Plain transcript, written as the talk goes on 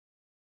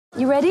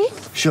You ready?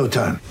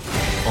 Showtime.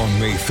 On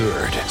May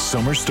 3rd,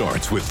 summer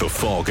starts with The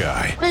Fall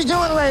Guy. Let's do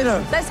it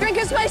later. Let's drink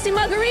a spicy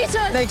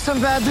margarita. Make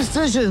some bad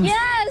decisions.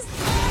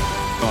 Yes!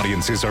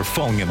 Audiences are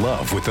falling in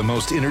love with the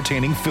most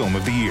entertaining film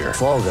of the year.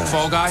 Fall Guy.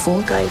 Fall Guy?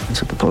 Fall guy.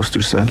 That's what the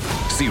poster said.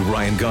 See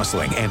Ryan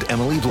Gosling and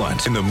Emily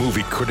Blunt in the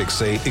movie critics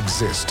say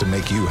exists to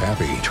make you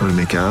happy. Trying to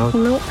make it out?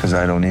 Nope. Because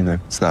I don't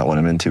either. It's not what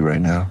I'm into right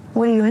now.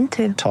 What are you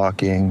into?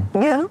 Talking.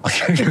 Yeah.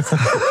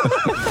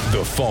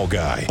 The Fall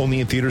Guy.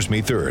 Only in theaters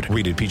May 3rd.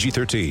 Rated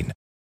PG-13.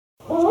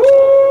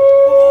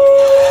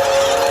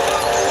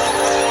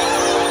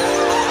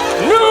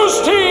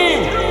 News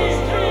team,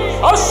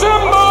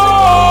 assemble!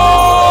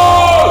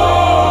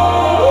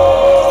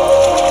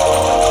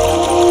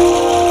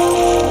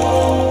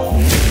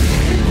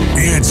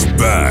 It's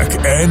back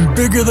and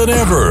bigger than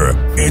ever.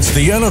 It's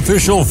the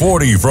unofficial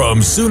 40 from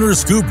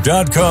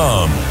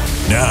Soonerscoop.com.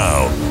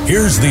 Now,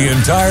 here's the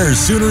entire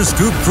Sooner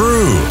Scoop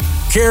crew.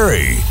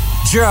 Carrie,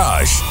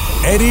 Josh,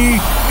 Eddie,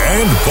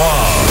 and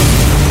Bob.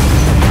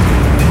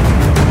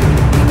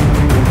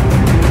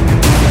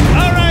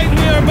 All right,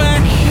 we are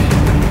back.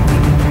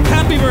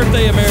 Happy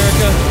birthday,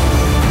 America.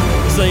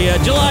 It's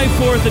the July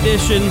 4th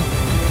edition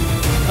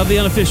of the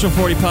unofficial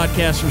 40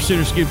 podcast from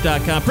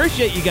Soonerscoop.com.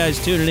 Appreciate you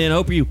guys tuning in.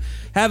 Hope you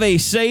have a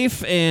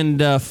safe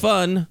and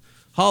fun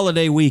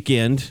holiday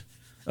weekend.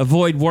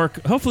 Avoid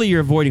work. Hopefully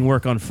you're avoiding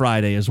work on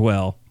Friday as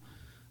well.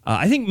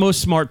 I think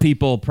most smart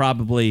people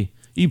probably,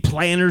 you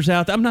planners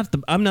out there, I'm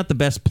not the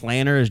best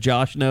planner, as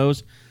Josh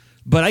knows,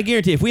 but I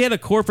guarantee if we had a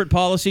corporate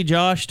policy,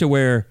 Josh, to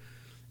where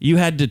you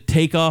had to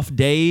take off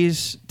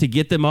days to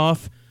get them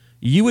off,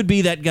 you would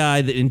be that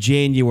guy that in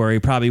January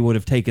probably would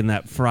have taken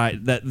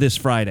this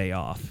Friday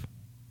off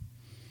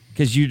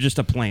because you're just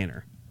a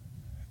planner.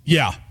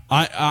 Yeah,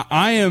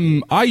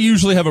 I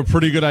usually have a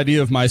pretty good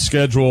idea of my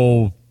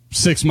schedule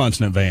 6 months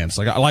in advance.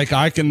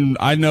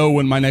 I know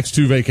when my next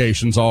 2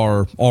 vacations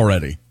are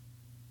already.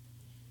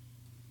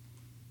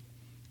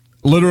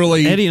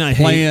 Literally, Eddie and I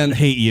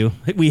hate you.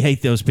 We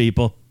hate those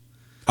people.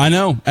 I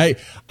know. Hey,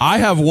 I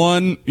have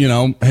one,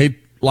 I'm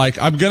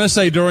going to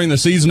say during the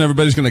season,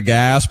 everybody's going to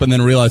gasp and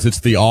then realize it's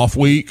the off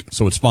week,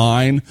 so it's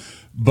fine.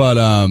 But,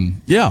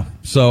 yeah,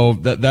 so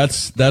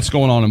that's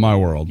going on in my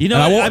world. You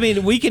know,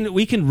 we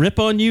can rip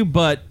on you,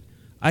 but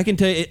I can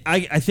tell you,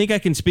 I think I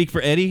can speak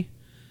for Eddie.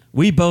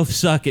 We both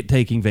suck at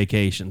taking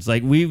vacations.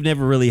 Like, I've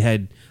never really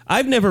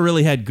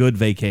had good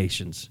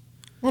vacations.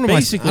 I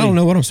don't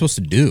know what I'm supposed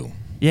to do.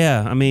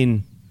 Yeah, I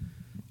mean,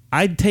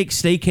 I'd take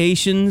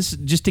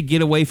staycations just to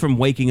get away from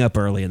waking up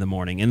early in the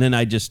morning, and then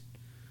I just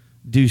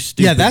do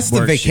stupid. Yeah, that's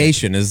the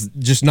vacation, shit. is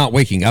just not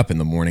waking up in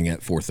the morning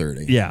at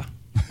 4:30. Yeah.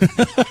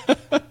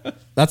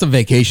 That's a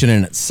vacation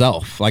in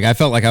itself. Like, I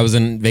felt like I was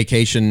in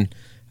vacation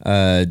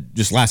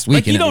just last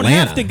week in Atlanta. You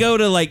don't have to go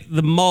to, like,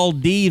 the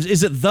Maldives.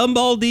 Is it the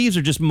Maldives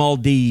or just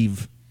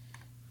Maldive?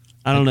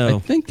 I don't know. I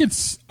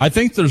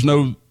think there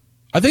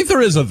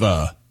is a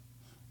the.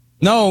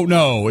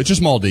 No, it's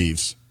just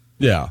Maldives.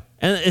 Yeah.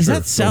 And is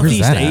that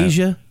Southeast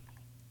Asia?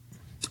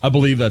 I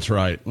believe that's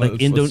right. Like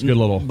let's get a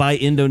little. By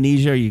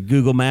Indonesia, are you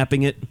Google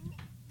mapping it?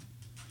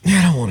 Yeah,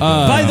 I don't want to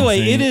go. By the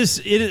way, it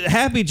is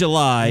Happy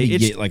July. You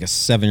get like a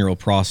 7-year-old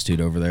prostitute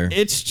over there.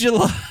 It's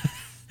July.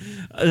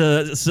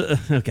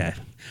 Okay.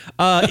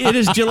 It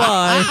is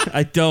July.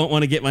 I don't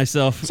want to get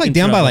myself. It's like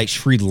down by like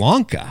Sri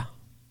Lanka.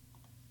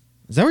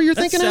 Is that what you're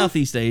thinking of?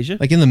 Southeast Asia.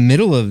 Like in the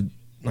middle of,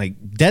 like,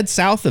 dead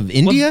south of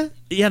India? Well,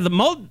 yeah,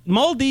 the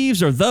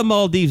Maldives or the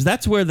Maldives,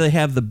 that's where they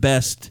have the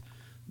best,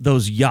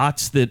 those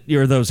yachts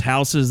or those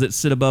houses that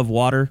sit above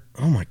water.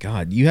 Oh, my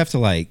God. You have to,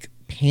 like,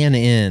 pan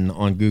in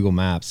on Google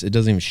Maps. It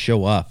doesn't even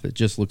show up. It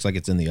just looks like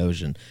it's in the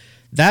ocean.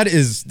 That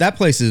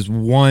place is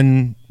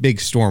one big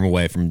storm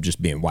away from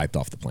just being wiped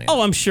off the planet.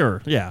 Oh, I'm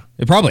sure. Yeah.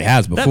 It probably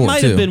has before, That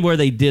might have too. been where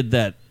they did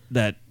that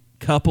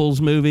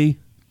couples movie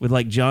with,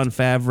 like, Jon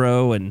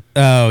Favreau and...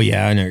 Oh,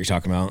 yeah, I know what you're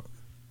talking about.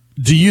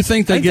 Do you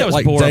think they get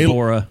like Bora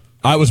Bora?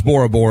 I was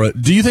Bora Bora.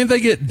 Do you think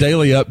they get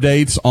daily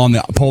updates on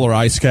the polar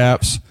ice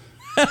caps?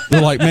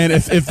 They're like, man,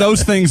 if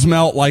those things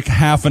melt like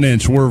half an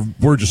inch,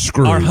 we're just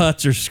screwed. Our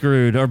huts are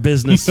screwed. Our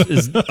business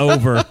is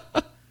over.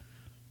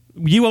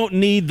 You won't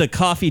need the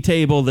coffee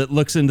table that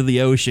looks into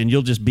the ocean.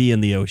 You'll just be in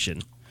the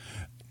ocean.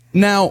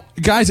 Now,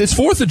 guys, it's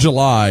 4th of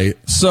July,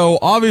 so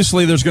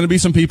obviously there's going to be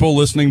some people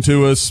listening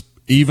to us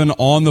even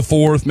on the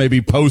 4th,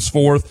 maybe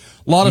post-4th.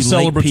 A lot of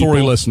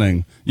celebratory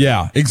listening.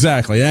 Yeah,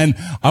 exactly. And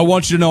I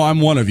want you to know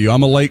I'm one of you.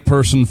 I'm a lake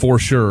person for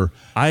sure.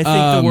 I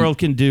think the world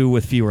can do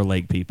with fewer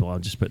lake people. I'm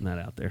just putting that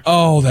out there.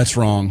 Oh, that's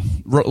wrong.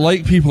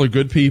 Lake people are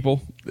good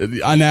people.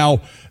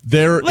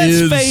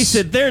 Let's face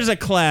it, there's a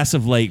class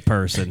of lake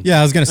person. Yeah,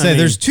 I was going to say,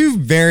 there's two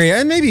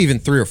maybe even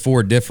 3 or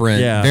 4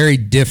 different, very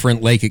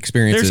different lake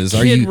experiences.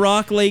 There's Kid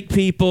Rock lake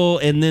people,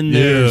 and then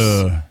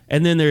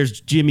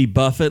there's Jimmy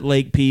Buffett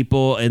lake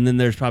people, and then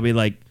there's probably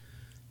like,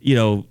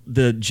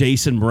 the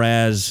Jason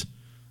Mraz,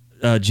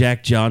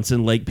 Jack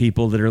Johnson lake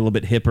people that are a little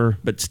bit hipper,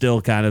 but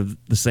still kind of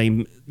the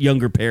same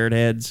younger parrot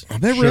heads. I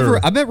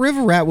bet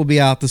River Rat will be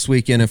out this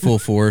weekend in full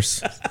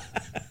force.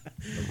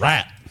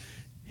 Rat.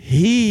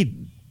 He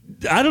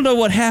I don't know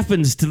what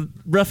happens to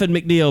Ruffin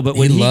McNeil, but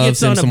when he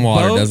loves gets on some a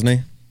water, boat, doesn't he?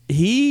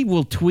 He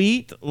will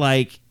tweet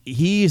like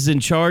he is in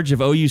charge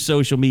of OU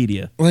social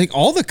media. Like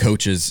all the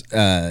coaches,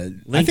 I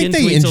think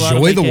they tweets a lot of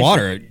enjoy the vacation.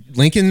 water.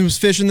 Lincoln was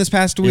fishing this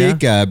past week.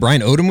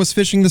 Brian Odom was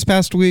fishing this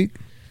past week.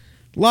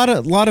 A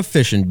lot of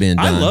fishing being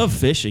done. I love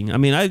fishing. I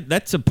mean,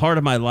 that's a part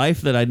of my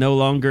life that I no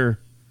longer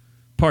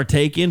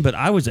partake in, but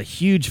I was a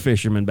huge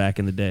fisherman back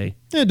in the day.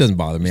 It doesn't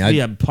bother me. Be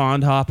a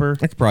pond hopper.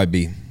 I could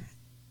probably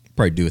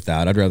do with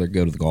that. I'd rather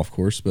go to the golf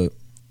course, but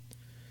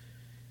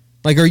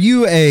like, are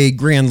you a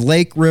Grand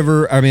Lake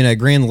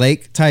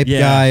type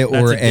guy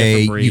or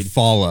a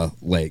Eufaula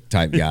Lake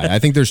type guy? I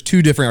think there's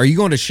two different. Are you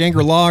going to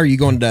Shangri-La or are you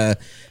going to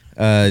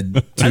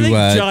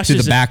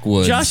the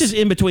backwoods? Josh is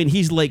in between.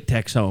 He's Lake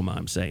Texoma,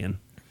 I'm saying.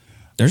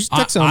 There's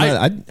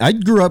Texoma. I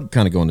grew up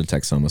kind of going to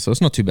Texoma, so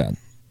it's not too bad.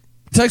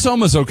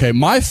 Texoma's okay.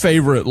 My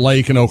favorite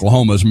lake in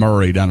Oklahoma is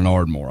Murray down in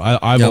Ardmore.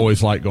 I've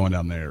always liked going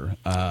down there.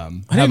 I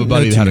have a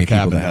buddy that had a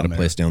cabin that had a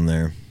place down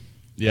there.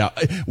 Yeah,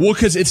 well,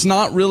 because it's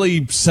not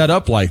really set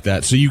up like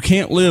that, so you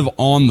can't live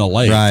on the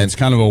lake. Right. It's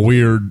kind of a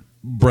weird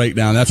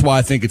breakdown. That's why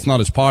I think it's not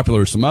as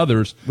popular as some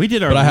others. We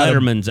did our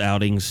Letterman's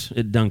outings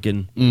at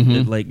Duncan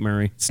at Lake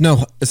Murray. It's no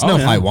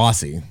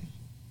Hiwassee.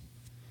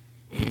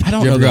 I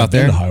don't Did you know ever go out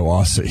there? To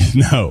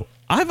Hiwassee. No.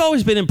 I've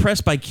always been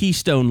impressed by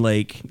Keystone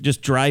Lake,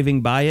 just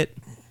driving by it,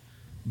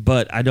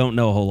 but I don't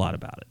know a whole lot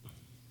about it.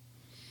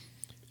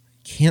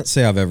 Can't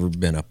say I've ever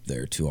been up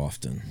there too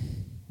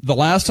often. The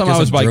last time I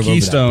was by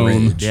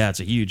Keystone, yeah, it's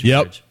a huge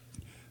bridge.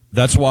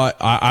 That's why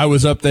I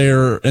was up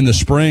there in the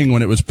spring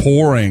when it was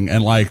pouring,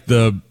 and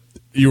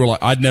you were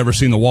like, I'd never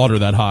seen the water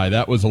that high.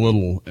 That was a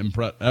little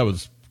that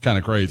was kind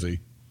of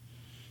crazy.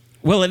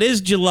 Well, it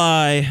is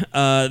July.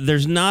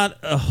 There's not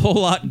a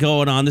whole lot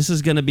going on. This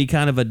is going to be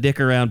kind of a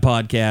dick around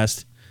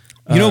podcast.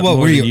 You know what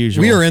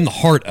we are in the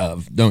heart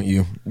of, don't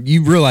you?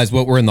 You realize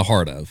what we're in the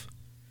heart of?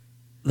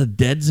 The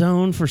dead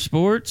zone for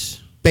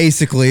sports?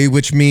 Basically,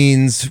 which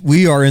means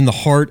we are in the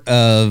heart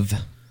of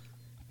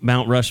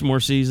Mount Rushmore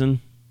season.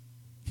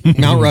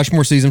 Mount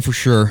Rushmore season for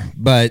sure,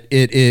 but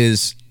it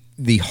is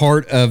the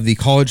heart of the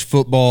college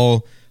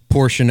football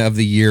portion of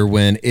the year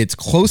when it's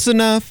close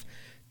enough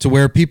to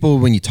where people,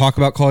 when you talk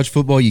about college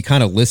football, you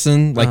kind of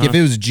listen. Like if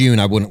it was June,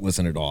 I wouldn't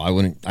listen at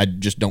all. I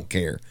just don't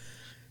care.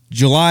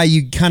 July,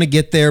 you kind of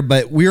get there,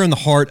 but we're in the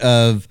heart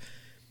of,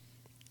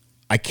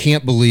 I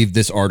can't believe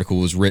this article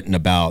was written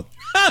about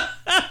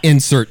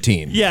insert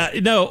team. Yeah,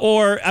 no,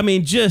 or, I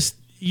mean, just,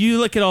 you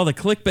look at all the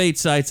clickbait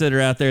sites that are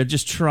out there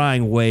just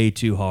trying way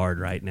too hard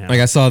right now. Like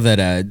I saw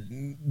that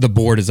the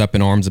board is up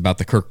in arms about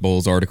the Kirk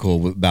Bowles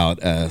article about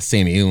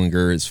Sammy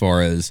Ehlinger, as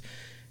far as,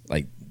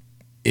 like,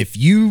 if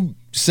you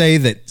say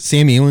that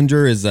Sammy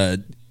Ehlinger is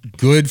a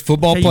good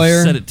football player.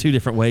 You said it two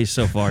different ways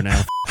so far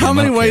now. How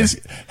many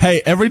ways?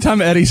 Hey, every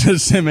time Eddie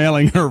says Sam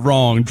Ehlinger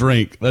wrong,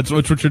 drink. That's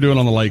what you're doing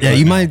on the lake. Yeah,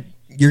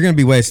 you're going to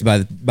be wasted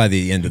by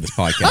the end of this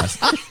podcast.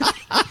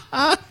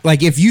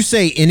 Like, if you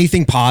say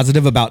anything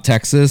positive about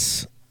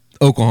Texas,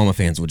 Oklahoma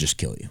fans will just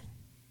kill you.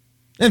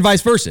 And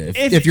vice versa.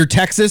 If you're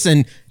Texas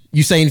and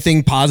you say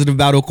anything positive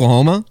about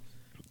Oklahoma,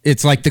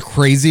 it's like the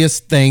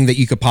craziest thing that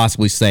you could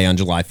possibly say on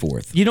July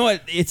 4th. You know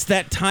what? It's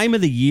that time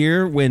of the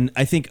year when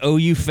I think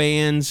OU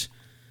fans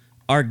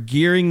are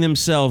gearing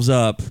themselves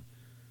up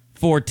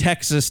for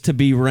Texas to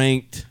be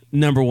ranked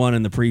number one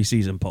in the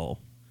preseason poll.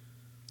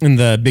 In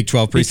the Big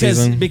 12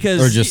 preseason?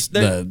 Because or just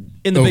in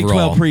the overall? Big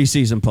 12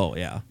 preseason poll,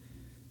 yeah.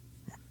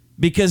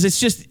 Because it's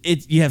just,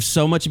 you have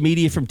so much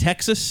media from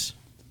Texas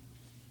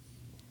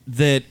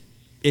that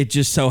it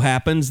just so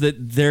happens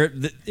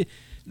that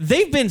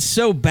they've been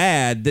so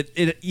bad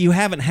that you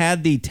haven't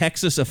had the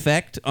Texas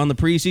effect on the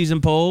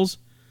preseason polls.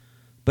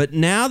 But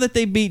now that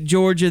they beat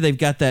Georgia, they've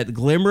got that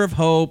glimmer of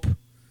hope.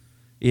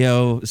 You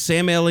know,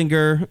 Sam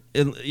Ehlinger,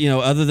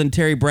 other than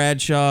Terry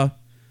Bradshaw,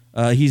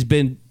 he's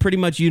been pretty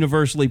much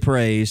universally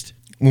praised.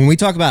 When we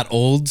talk about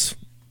olds,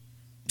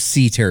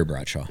 see Terry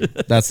Bradshaw.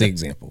 That's the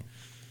example.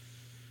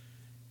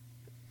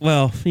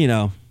 Well,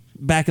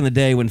 back in the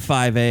day when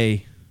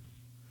 5A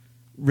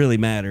really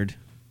mattered.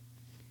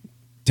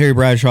 Terry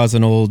Bradshaw's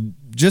an old,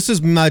 just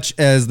as much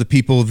as the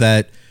people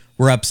that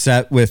were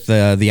upset with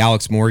the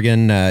Alex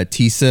Morgan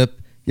TSIP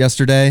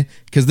yesterday,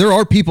 because there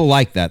are people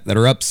like that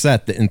are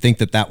upset and think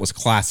that was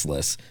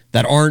classless,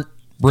 that aren't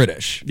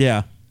British.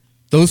 Yeah.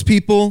 Those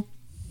people,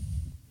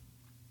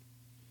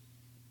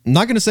 I'm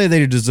not going to say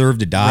they deserve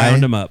to die.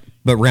 Round them up.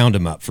 But round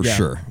them up for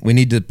sure. We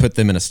need to put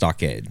them in a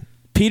stockade.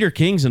 Peter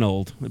King's an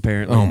old,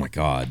 apparently. Oh, my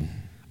God.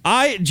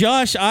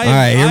 Josh, All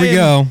right, here we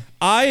go.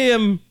 I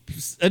am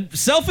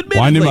self-admittedly.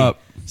 Wind him up.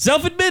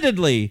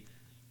 Self-admittedly,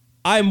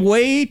 I'm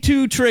way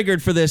too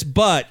triggered for this,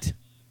 but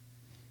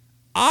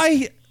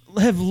I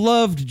have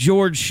loved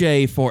George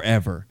Shea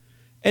forever.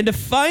 And to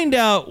find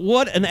out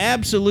what an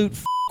absolute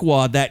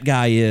f***wad that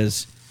guy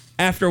is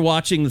after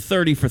watching the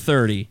 30 for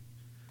 30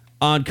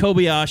 on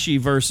Kobayashi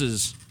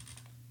versus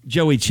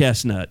Joey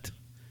Chestnut.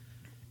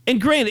 And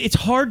granted, it's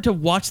hard to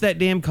watch that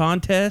damn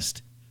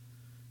contest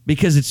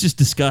because it's just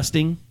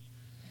disgusting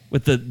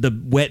with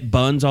the wet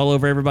buns all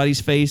over everybody's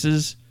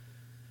faces.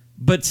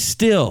 But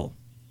still,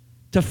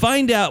 to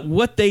find out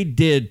what they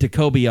did to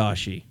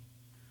Kobayashi,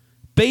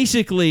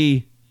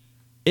 basically,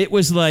 it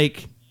was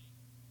like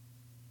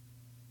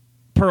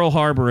Pearl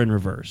Harbor in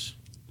reverse.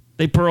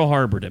 They Pearl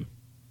Harbored him.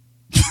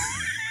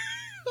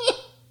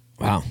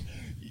 Wow.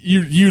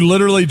 You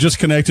literally just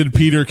connected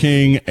Peter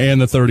King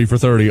and the 30 for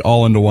 30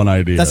 all into one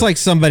idea. That's like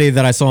somebody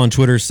that I saw on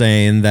Twitter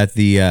saying that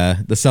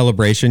the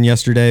celebration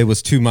yesterday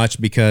was too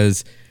much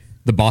because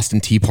the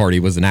Boston Tea Party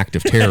was an act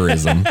of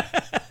terrorism.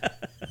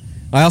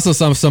 I also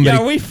saw somebody.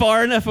 Yeah, are we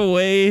far enough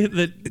away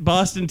that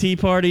Boston Tea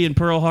Party and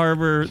Pearl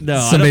Harbor? No,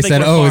 somebody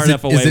said, "Oh, is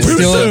it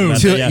still too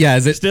soon? Yeah,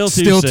 is it still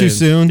too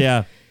soon?"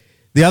 Yeah.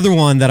 The other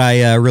one that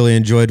I really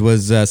enjoyed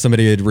was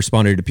somebody had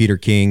responded to Peter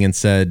King and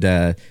said,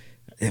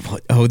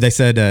 they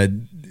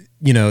said.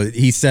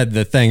 He said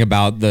the thing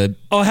about the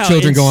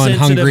children going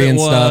hungry and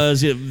stuff.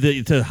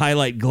 To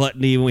highlight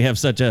gluttony when we have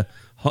such a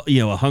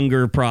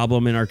hunger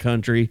problem in our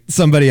country.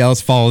 Somebody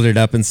else followed it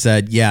up and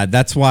said, yeah,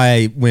 that's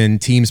why when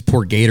teams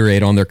pour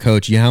Gatorade on their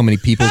coach, you know how many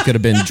people could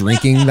have been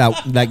drinking that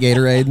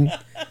Gatorade? You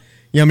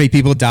know how many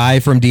people die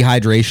from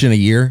dehydration a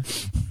year?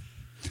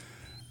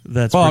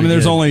 There's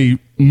only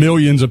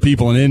millions of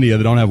people in India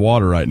that don't have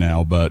water right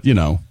now, but,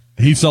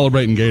 he's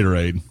celebrating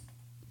Gatorade.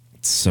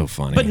 It's so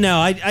funny. But no,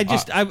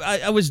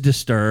 I was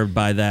disturbed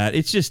by that.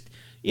 It's just,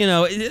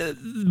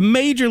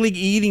 Major League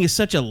Eating is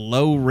such a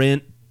low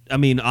rent,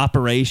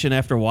 operation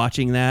after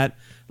watching that.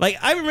 Like,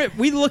 I remember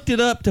we looked it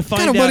up to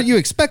find out. Kind of what you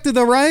expected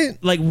though,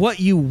 right? Like what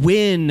you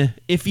win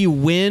if you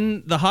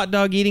win the hot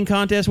dog eating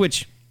contest,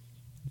 which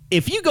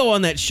if you go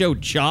on that show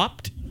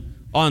Chopped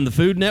on the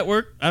Food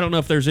Network, I don't know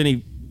if there's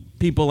any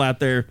people out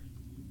there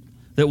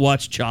that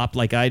watch Chopped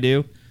like I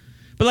do.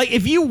 But like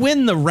if you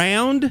win the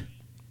round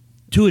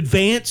to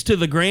advance to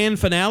the grand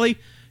finale,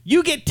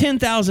 you get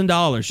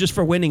 $10,000 just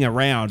for winning a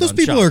round. Those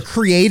people are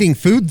creating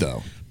food,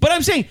 though. But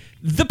I'm saying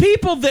the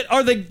people that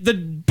are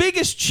the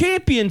biggest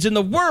champions in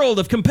the world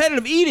of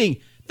competitive eating,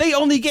 they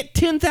only get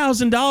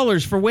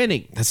 $10,000 for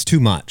winning. That's too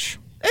much.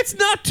 It's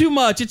not too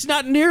much. It's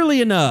not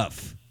nearly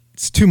enough.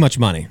 It's too much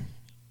money.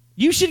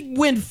 You should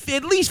win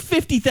at least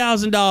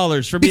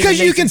 $50,000 for being because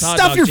you can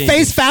stuff your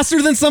face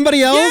faster than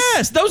somebody else.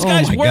 Yes, those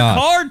guys work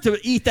hard to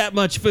eat that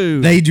much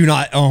food. They do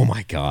not. Oh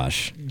my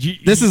gosh,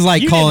 this is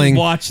like calling.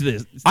 Didn't watch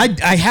this.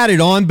 I had it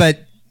on,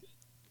 but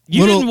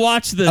you didn't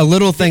watch a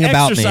little thing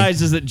about me.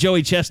 Exercises that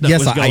Joey Chestnut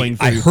was going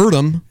through. I heard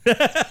them.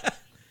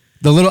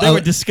 They were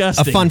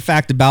disgusting. A fun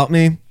fact about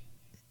me: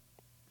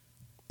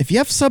 if you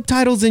have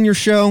subtitles in your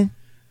show,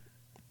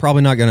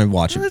 probably not going to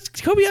watch it.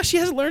 Kobayashi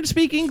hasn't learned to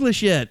speak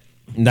English yet.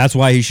 And that's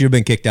why he should have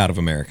been kicked out of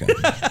America.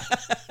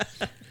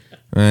 All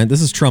right,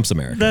 this is Trump's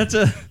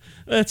America.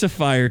 That's a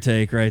fire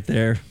take right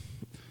there.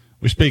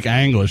 We speak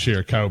English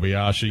here,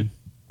 Kobayashi.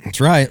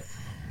 That's right,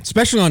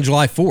 especially on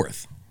July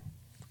 4th.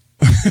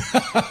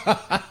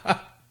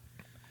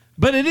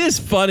 But it is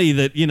funny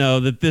that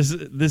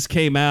that this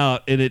came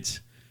out and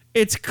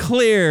it's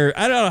clear.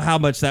 I don't know how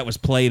much that was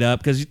played up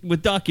because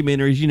with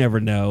documentaries you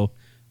never know.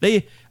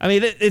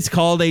 It's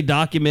called a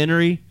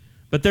documentary,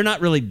 but they're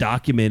not really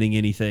documenting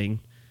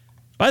anything.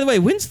 By the way,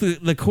 when's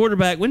the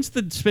quarterback? When's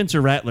the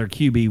Spencer Rattler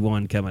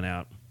QB1 coming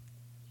out?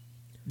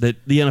 That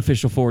the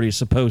unofficial 40 is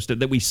supposed to,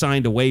 that we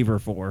signed a waiver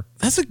for.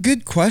 That's a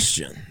good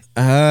question.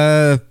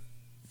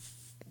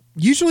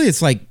 Usually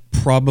it's like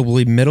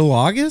probably middle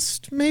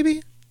August,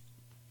 maybe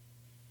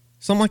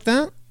something like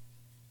that.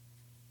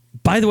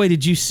 By the way,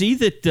 did you see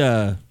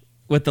that?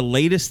 What the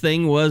latest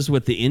thing was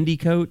with the Indy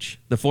coach,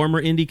 the former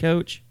Indy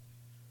coach?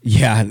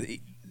 Yeah.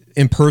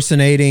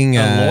 Impersonating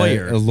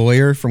a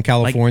lawyer from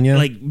California,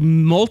 like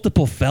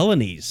multiple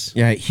felonies.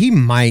 Yeah, he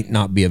might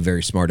not be a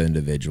very smart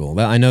individual.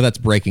 I know that's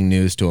breaking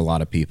news to a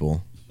lot of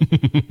people.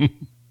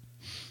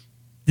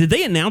 Did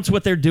they announce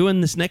what they're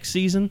doing this next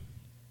season?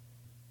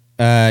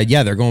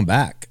 Yeah, they're going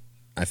back,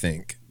 I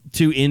think,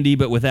 to Indy,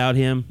 but without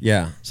him.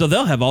 Yeah, so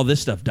they'll have all this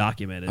stuff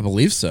documented. I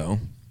believe so.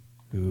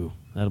 Ooh,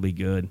 that'll be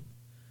good.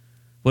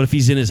 What if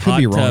he's in his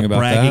hot tub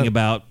bragging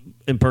about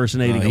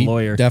impersonating a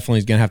lawyer? Definitely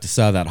is going to have to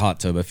sell that hot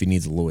tub if he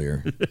needs a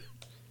lawyer.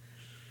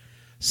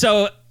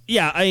 So,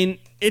 yeah,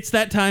 it's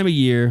that time of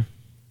year.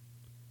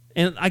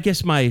 And I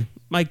guess my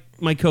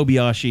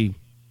Kobayashi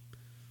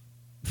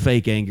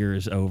fake anger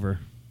is over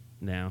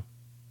now.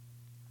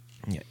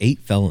 Yeah, 8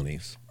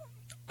 felonies.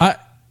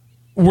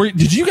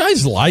 Did you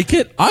guys like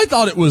it? I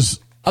thought it was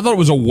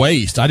a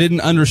waste. I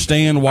didn't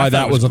understand why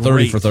that was a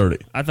 30 for 30.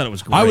 I thought it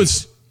was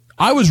great.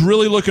 I was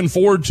really looking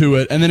forward to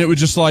it, and then it was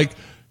just like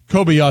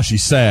Kobayashi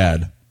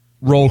sad.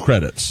 Roll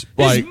credits.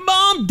 His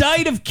mom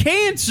died of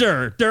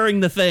cancer during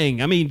the thing.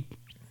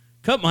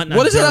 Come on.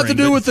 What does it have to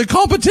do with the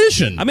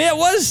competition? It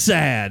was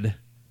sad.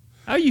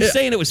 How are you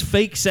saying it was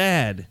fake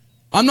sad?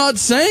 I'm not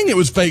saying it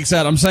was fake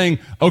sad. I'm saying,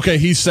 okay,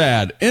 he's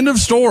sad. End of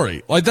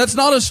story. Like, that's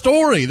not a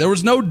story. There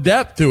was no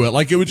depth to it.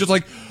 Like, it was just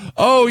like,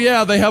 oh,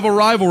 yeah, they have a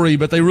rivalry,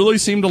 but they really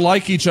seem to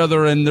like each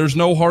other, and there's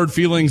no hard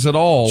feelings at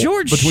all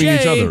between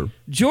each other.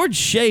 George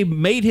Shea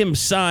made him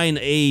sign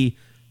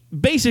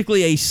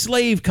basically a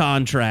slave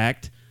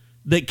contract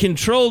that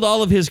controlled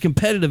all of his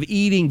competitive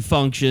eating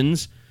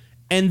functions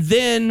And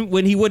then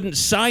when he wouldn't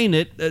sign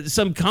it,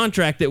 some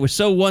contract that was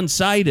so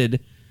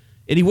one-sided,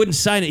 and he wouldn't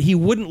sign it, he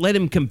wouldn't let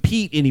him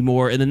compete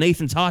anymore in the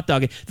Nathan's Hot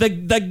Dog.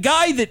 The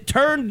guy that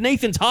turned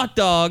Nathan's Hot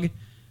Dog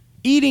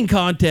eating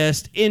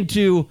contest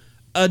into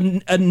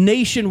a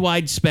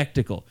nationwide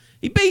spectacle.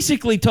 He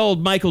basically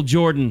told Michael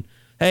Jordan,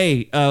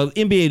 hey,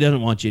 NBA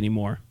doesn't want you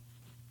anymore.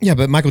 Yeah,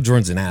 but Michael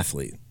Jordan's an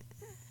athlete.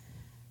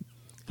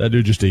 That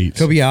dude just eats.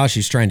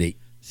 Kobayashi's trying to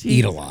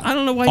eat a lot. I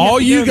don't know why All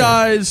you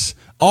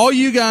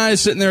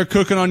guys sitting there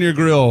cooking on your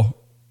grill,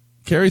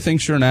 Kerry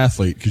thinks you're an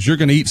athlete because you're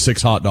going to eat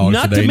 6 hot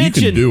dogs today, and you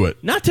can do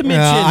it. Not to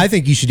mention, I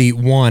think you should eat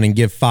 1 and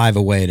give 5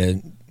 away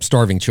to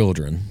starving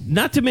children.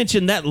 Not to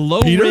mention that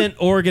low-rent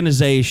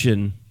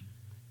organization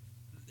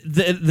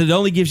that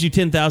only gives you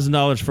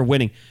 $10,000 for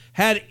winning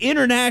had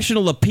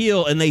international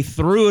appeal, and they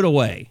threw it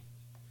away.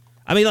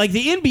 I mean, like,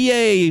 the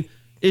NBA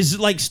is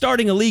like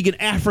starting a league in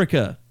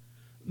Africa.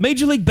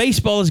 Major League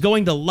Baseball is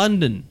going to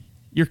London.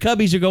 Your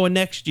Cubbies are going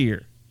next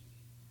year.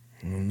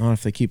 Not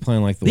if they keep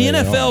playing like the way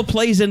NFL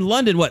plays in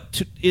London.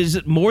 What, is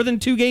it more than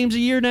 2 games a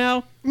year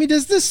now? I mean,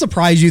 does this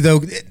surprise you,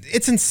 though?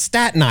 It's in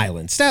Staten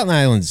Island. Staten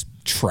Island's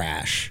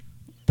trash.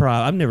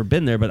 I've never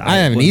been there, but I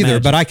haven't either,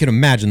 but I can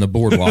imagine the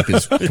boardwalk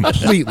is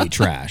completely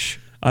trash.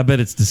 I bet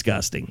it's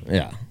disgusting.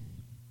 Yeah.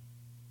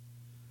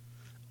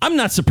 I'm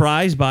not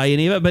surprised by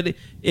any of it, but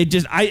it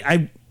just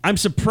I'm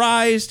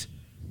surprised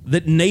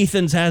that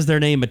Nathan's has their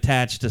name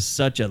attached to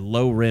such a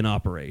low-rent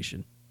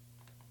operation.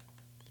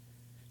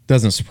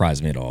 Doesn't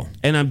surprise me at all.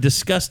 And I'm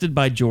disgusted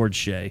by George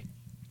Shea.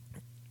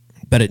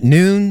 But at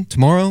noon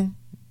tomorrow,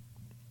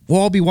 we'll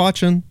all be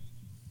watching,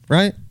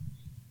 right?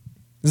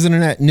 Isn't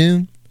it at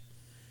noon?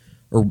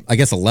 Or I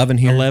guess 11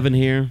 here. 11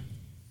 here.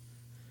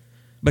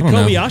 But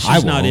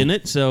Kobayashi's not in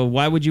it, so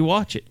why would you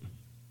watch it?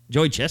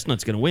 Joey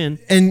Chestnut's going to win.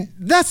 And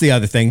that's the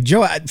other thing.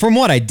 From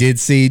what I did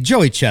see,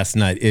 Joey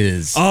Chestnut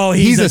is... Oh,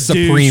 he's a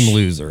supreme douche.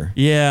 loser.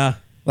 Yeah.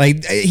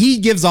 Like, he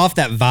gives off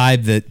that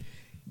vibe that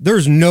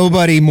there's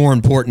nobody more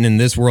important in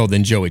this world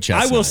than Joey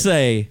Chestnut. I will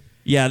say,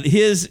 yeah,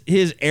 his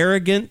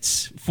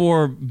arrogance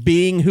for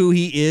being who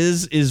he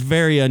is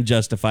very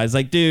unjustified. It's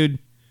like, dude,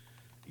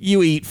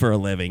 you eat for a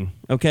living,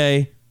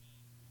 okay?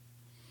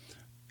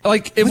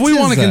 Like, if we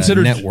want to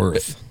consider net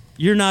worth,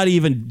 you're not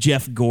even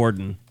Jeff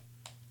Gordon.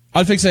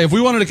 I'd think say if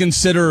we wanted to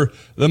consider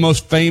the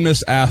most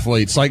famous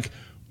athletes, like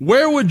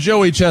where would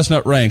Joey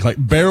Chestnut rank? Like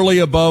barely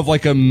above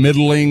like a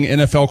middling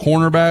NFL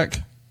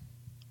cornerback?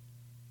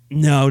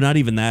 No, not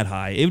even that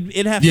high.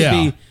 It'd have to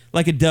be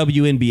like a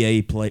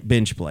WNBA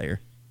bench player.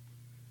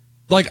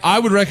 Like I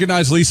would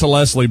recognize Lisa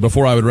Leslie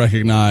before I would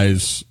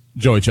recognize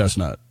Joey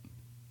Chestnut.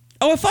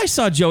 Oh, if I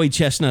saw Joey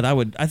Chestnut,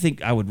 I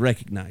think I would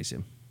recognize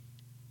him.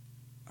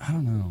 I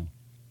don't know.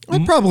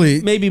 I'd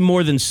probably maybe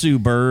more than Sue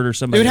Bird or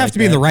somebody. It would have like to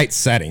be in the right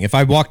setting. If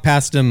I walked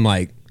past him,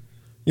 like,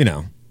 you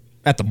know,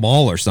 at the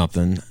mall or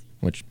something,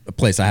 which a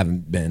place I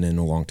haven't been in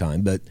a long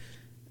time, but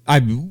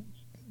I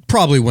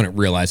probably wouldn't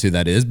realize who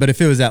that is. But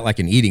if it was at like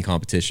an eating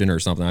competition or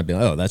something, I'd be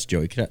like, oh, that's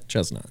Joey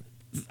Chestnut.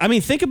 I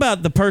mean, think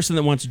about the person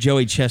that wants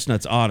Joey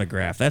Chestnut's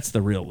autograph. That's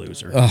the real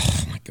loser.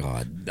 Oh my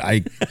God,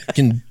 I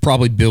can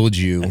probably build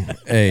you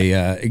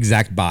a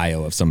exact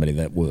bio of somebody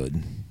that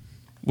would.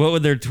 What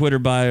would their Twitter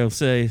bio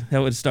say? That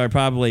would start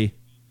probably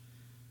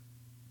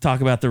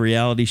talk about the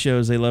reality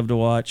shows they love to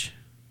watch.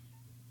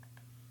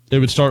 It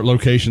would start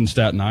location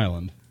Staten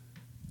Island.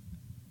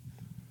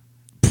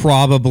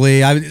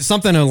 Probably.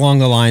 Something along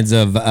the lines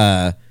of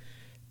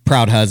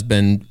proud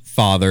husband,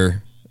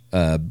 father,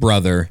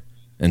 brother,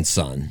 and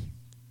son.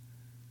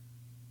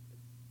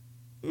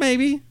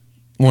 Maybe.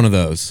 One of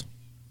those.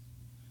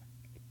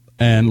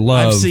 And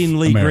love I've seen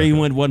Lee America.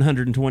 Greenwood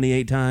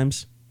 128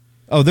 times.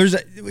 Oh,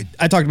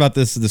 I talked about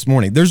this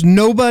morning. There's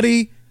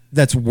nobody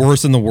that's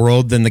worse in the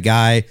world than the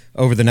guy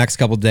over the next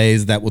couple of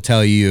days that will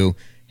tell you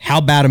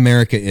how bad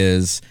America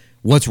is,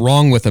 what's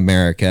wrong with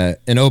America,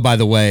 and oh, by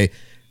the way,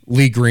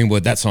 Lee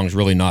Greenwood, that song's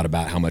really not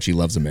about how much he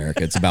loves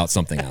America. It's about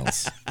something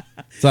else.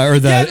 Or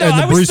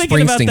the Bruce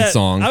Springsteen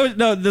song.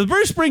 The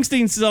Bruce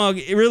Springsteen song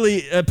it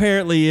really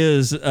apparently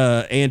is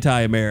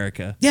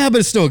anti-America. Yeah, but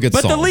it's still a good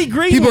song. But the Lee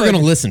Greenwood, people are going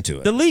to listen to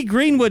it. The Lee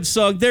Greenwood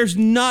song, there's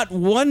not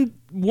one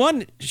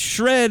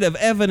shred of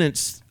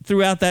evidence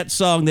throughout that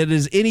song that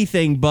is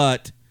anything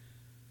but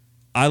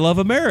I love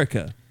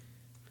America.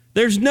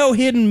 There's no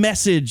hidden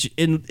message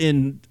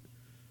in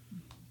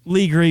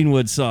Lee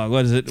Greenwood's song.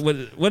 What is it?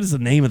 What is the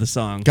name of the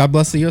song? God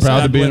Bless the USA.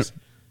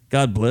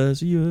 God bless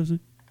the USA.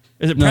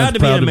 Is it No, Proud,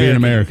 it's to, be an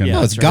American? Yeah,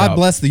 No, it's God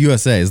Bless the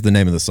USA is the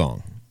name of the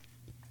song.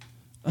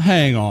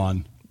 Hang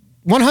on.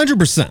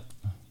 100%.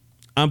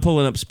 I'm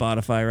pulling up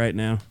Spotify right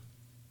now.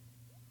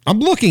 I'm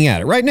looking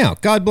at it right now.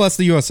 God Bless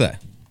the USA.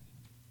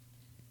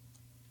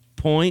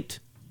 Point.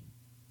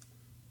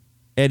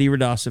 Eddie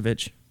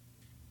Radosevich.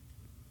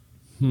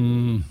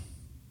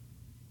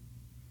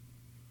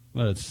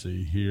 Let's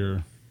see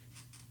here.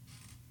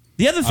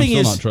 The other thing still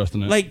is, not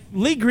trusting it. like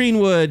Lee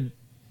Greenwood,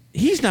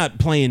 he's not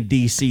playing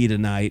DC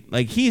tonight.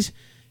 Like he's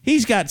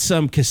got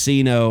some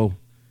casino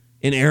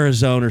in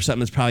Arizona or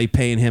something that's probably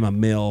paying him $1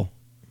 million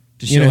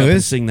to show up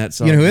and sing that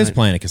song. You know who is tonight.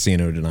 playing a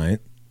casino tonight?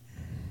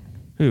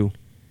 Who?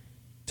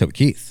 Toby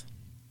Keith.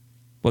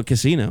 What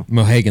casino?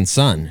 Mohegan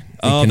Sun.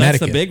 Oh, that's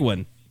the big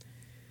one.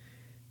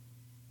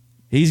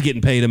 He's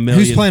getting paid $1 million.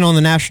 Who's playing on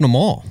the National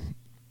Mall?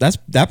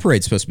 That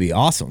parade's supposed to be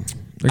awesome.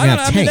 They're gonna have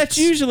tanks. I mean, that's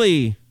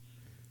usually.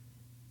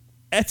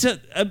 That's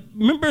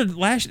remember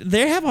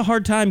they have a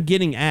hard time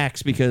getting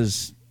acts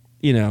because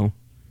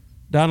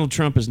Donald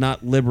Trump is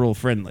not liberal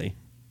friendly.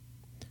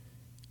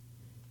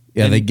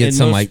 Yeah, they get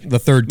some like the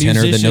third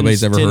tenor that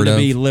nobody's ever heard of.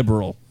 Be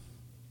liberal.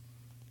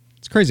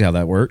 It's crazy how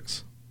that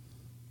works.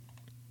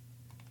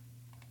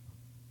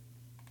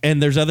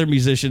 And there's other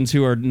musicians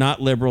who are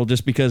not liberal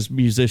just because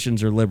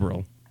musicians are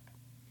liberal.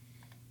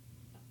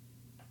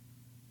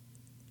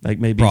 Like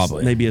maybe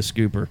a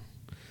scooper.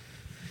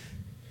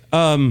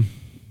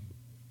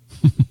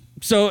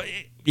 So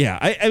yeah,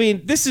 I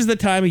mean, this is the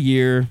time of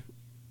year.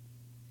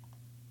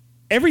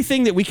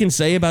 Everything that we can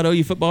say about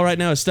OU football right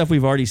now is stuff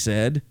we've already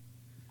said.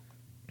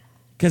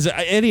 Because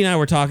Eddie and I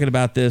were talking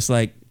about this,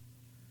 like,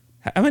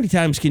 how many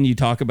times can you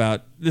talk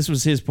about, this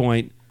was his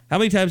point, how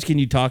many times can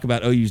you talk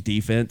about OU's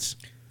defense?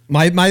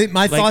 My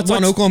thoughts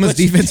on Oklahoma's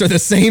defense are the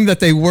same that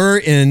they were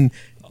in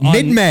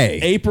mid-May.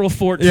 April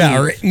 14th. Yeah,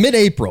 or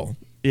mid-April.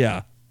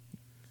 Yeah.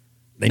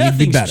 They need to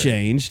be better. Nothing's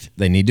changed.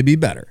 They need to be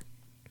better.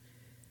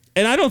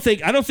 And I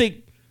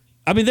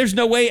mean, there's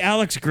no way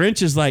Alex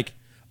Grinch is like,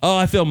 oh,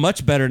 I feel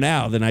much better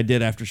now than I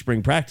did after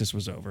spring practice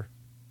was over.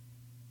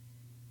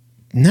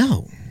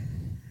 No.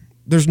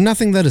 There's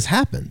nothing that has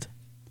happened.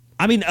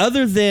 I mean,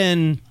 other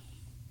than,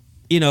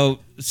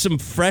 some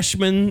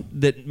freshmen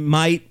that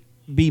might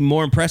be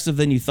more impressive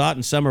than you thought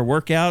in summer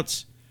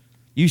workouts,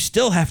 you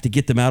still have to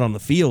get them out on the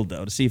field,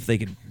 though, to see if they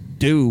can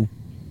do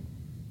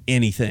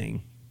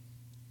anything.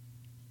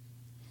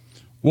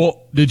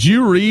 Well, did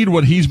you read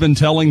what he's been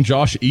telling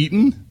Josh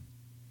Eaton?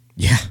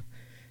 Yeah.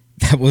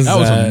 That was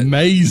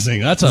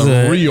amazing. That's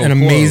an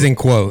amazing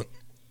quote.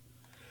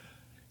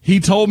 He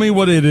told me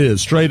what it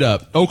is, straight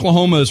up.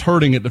 Oklahoma is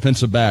hurting at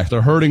defensive back.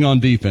 They're hurting on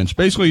defense.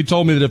 Basically, he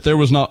told me that there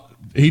was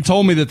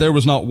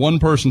not one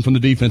person from the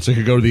defense that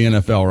could go to the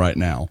NFL right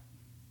now.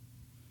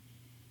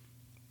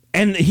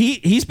 And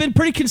he's been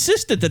pretty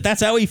consistent that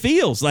that's how he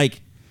feels.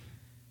 Like,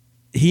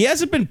 he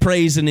hasn't been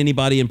praising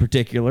anybody in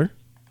particular.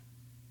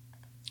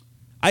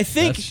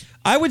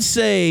 I would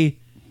say,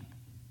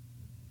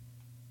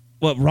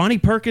 Ronnie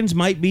Perkins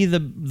might be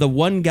the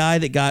one guy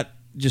that got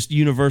just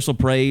universal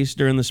praise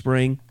during the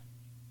spring.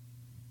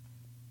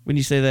 When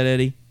you say that,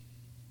 Eddie?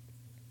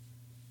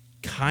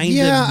 I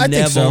Neville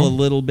think so. A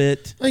little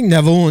bit. I think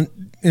Neville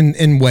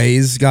in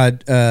ways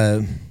got,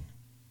 I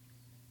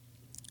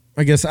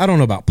guess, I don't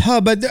know about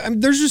Pub, but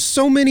there's just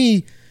so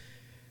many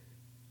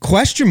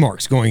question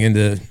marks going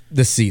into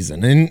this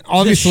season. And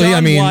obviously,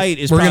 I mean,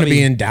 we're going to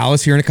be in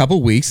Dallas here in a couple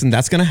of weeks, and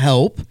that's going to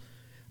help,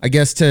 I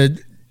guess, to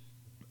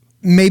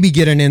maybe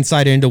get an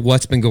insight into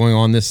what's been going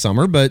on this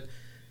summer. But,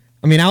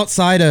 I mean,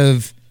 outside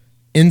of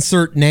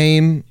insert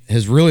name,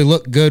 has really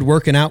looked good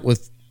working out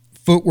with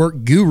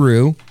footwork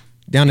guru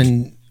down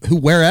in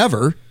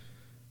wherever.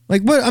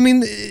 Like, what? I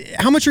mean,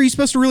 how much are you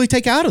supposed to really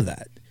take out of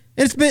that?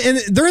 And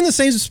they're in the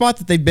same spot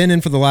that they've been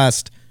in for the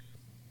last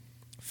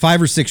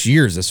 5 or 6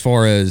 years, as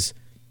far as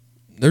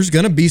there's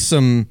going to be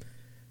some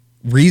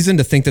reason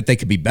to think that they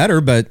could be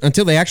better, but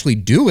until they actually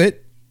do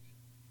it,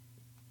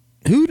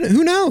 who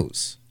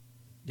knows?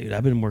 Dude,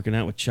 I've been working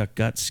out with Chuck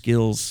Gutt's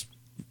Skills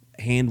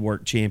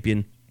Handwork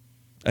Champion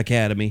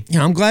Academy.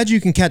 Yeah, I'm glad you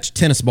can catch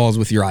tennis balls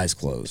with your eyes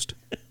closed.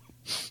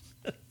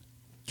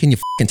 Can you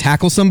fucking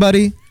tackle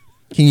somebody?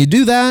 Can you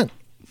do that?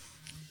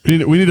 We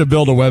need to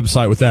build a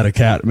website with that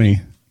academy.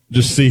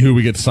 Just see who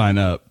we get to sign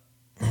up.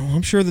 Oh,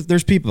 I'm sure that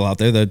there's people out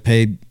there that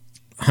pay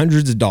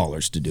hundreds of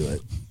dollars to do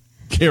it.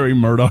 Gary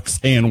Murdoch's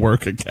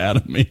Handwork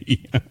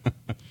Academy.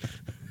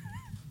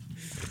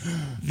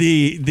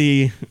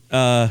 the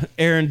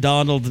Aaron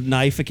Donald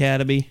Knife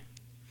Academy.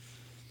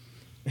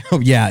 Oh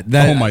yeah,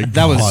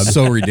 that was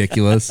so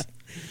ridiculous.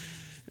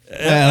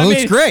 It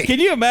looks great. Can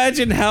you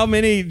imagine how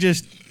many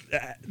just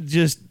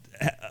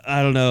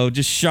I don't know,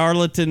 just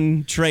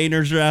charlatan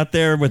trainers are out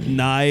there with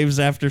knives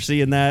after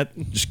seeing that,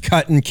 just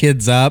cutting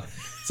kids up?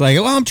 It's like,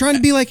 well, I'm trying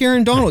to be like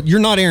Aaron Donald. You're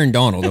not Aaron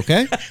Donald,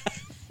 okay?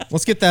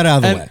 Let's get that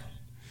out of the way.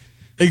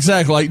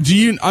 Exactly. Like,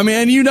 they're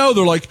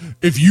like,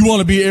 if you want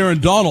to be Aaron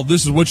Donald,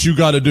 this is what you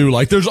got to do.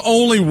 Like, there's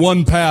only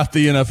one path to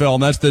the NFL,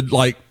 and that's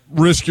to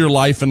risk your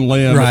life and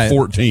limb at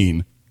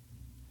 14.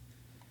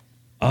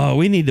 Oh, what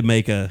we need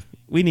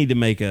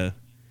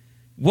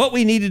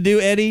to do,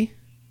 Eddie.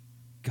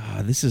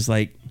 God, this is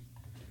like,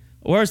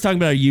 I was talking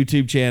about our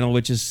YouTube channel,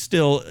 which is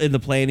still in the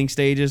planning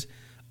stages.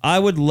 I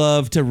would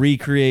love to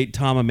recreate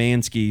Tom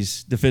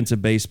Amansky's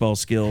defensive baseball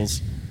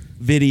skills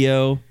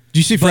video. Did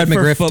you see Fred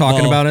McGriff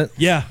talking about it?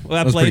 Yeah,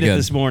 I played it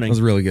this morning. It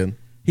was really good.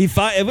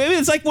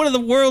 It's like one of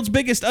the world's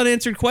biggest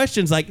unanswered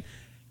questions. Like,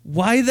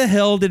 why the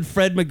hell did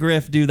Fred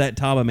McGriff do that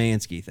Tom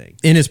Amansky thing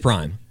in his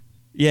prime?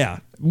 Yeah,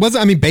 he was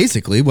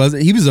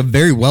a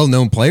very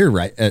well-known player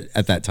right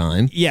at that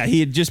time. Yeah, he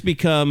had just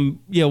become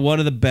one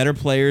of the better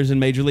players in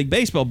Major League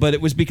Baseball, but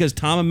it was because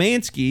Tom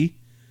Amansky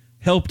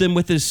helped him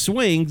with his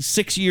swing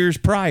 6 years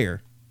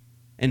prior.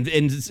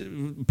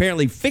 and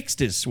apparently fixed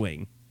his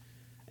swing.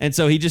 And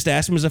so he just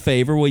asked him as a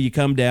favor, will you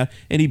come down?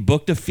 And he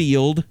booked a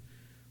field.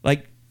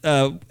 Like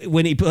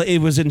when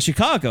it was in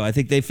Chicago. I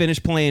think they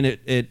finished playing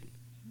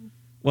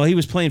well, he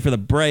was playing for the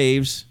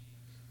Braves.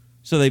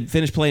 So they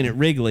finished playing at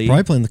Wrigley.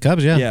 Probably playing the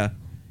Cubs, yeah. Yeah.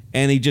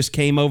 And he just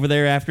came over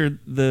there after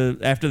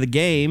the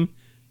game.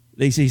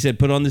 He said,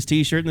 put on this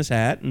T-shirt and this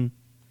hat and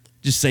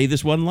just say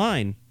this one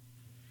line.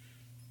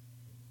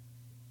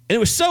 And it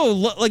was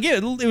so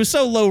it was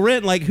so low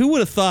rent. Like, who would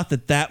have thought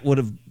that would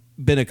have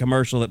been a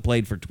commercial that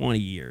played for 20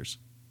 years,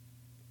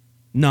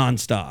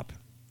 nonstop?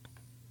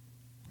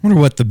 I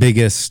wonder what the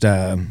biggest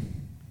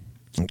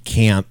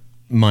camp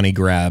money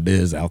grab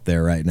is out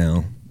there right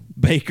now.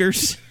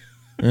 Baker's.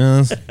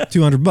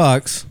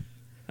 $200.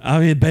 I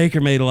mean,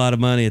 Baker made a lot of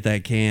money at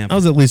that camp. That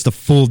was at least a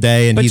full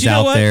day, and But he's you know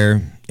out what?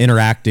 there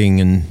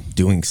interacting and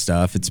doing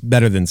stuff. It's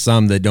better than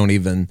some that don't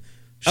even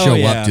show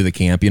up to the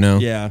camp, you know?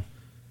 Yeah.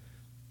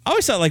 I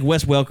always thought like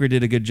Wes Welker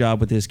did a good job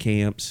with his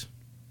camps,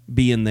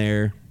 being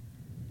there.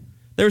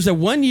 There was a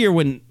one year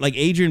when like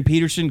Adrian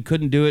Peterson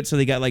couldn't do it, so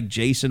they got like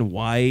Jason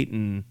White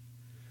and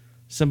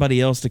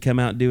somebody else to come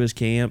out and do his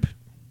camp.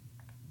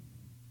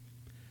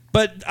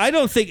 But I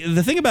don't think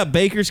the thing about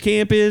Baker's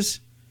camp is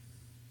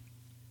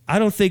I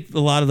don't think a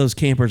lot of those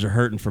campers are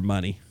hurting for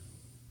money.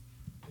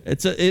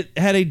 It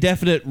had a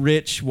definite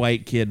rich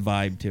white kid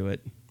vibe to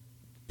it.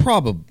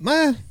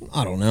 Probably.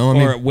 I don't know.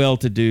 Or a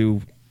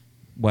well-to-do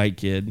white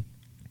kid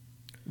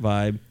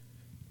vibe.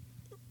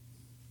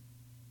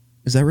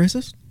 Is that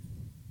racist?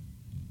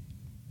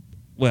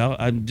 Well,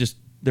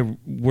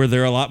 were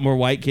there a lot more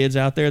white kids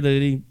out there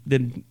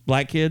than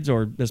black kids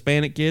or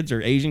Hispanic kids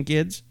or Asian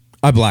kids?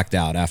 I blacked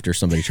out after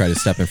somebody tried to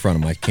step in front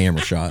of my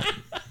camera shot.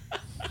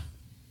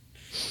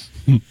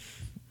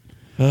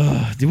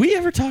 Did we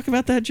ever talk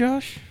about that,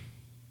 Josh?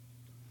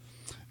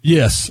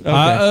 Yes.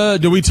 Okay.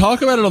 Did we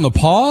talk about it on the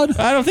pod?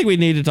 I don't think we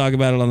need to talk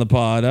about it on the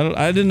pod.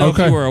 I didn't know if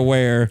you were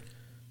aware.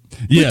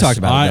 Yes, we talked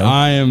about it.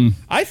 I am.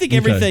 I think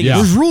everything. yeah.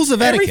 There's rules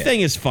of etiquette.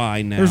 Everything is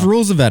fine now. There's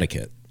rules of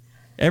etiquette.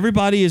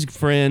 Everybody is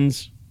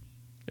friends.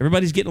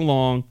 Everybody's getting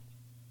along.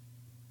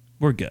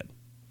 We're good.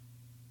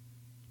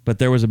 But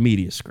there was a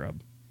media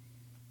scrub.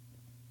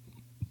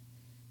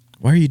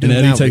 Why are you doing And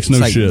Eddie that? takes It's no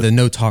like shit. the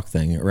no talk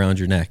thing around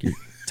your neck. You're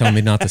telling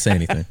me not to say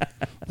anything.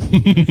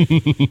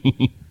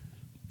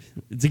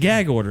 It's a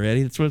gag order,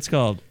 Eddie. That's what it's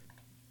called.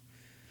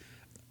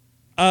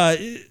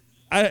 I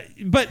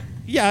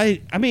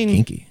mean,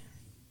 Kinky.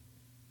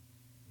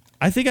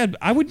 I think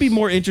I would be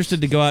more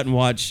interested to go out and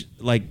watch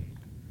like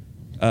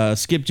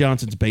Skip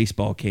Johnson's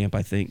baseball camp,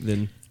 I think,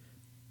 than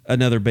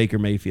another Baker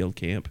Mayfield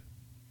camp.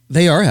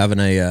 They are having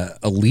a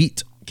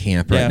elite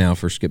camp right Yeah. now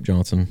for Skip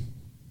Johnson.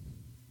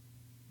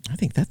 I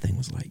think that thing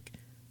was like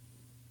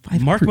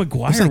Mark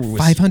McGuire it was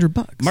like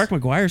 $500. Mark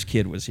McGuire's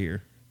kid was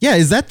here. Yeah,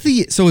 is that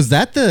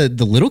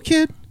the little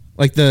kid?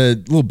 Like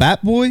the little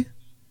bat boy?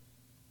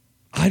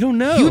 I don't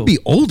know. He would be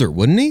older,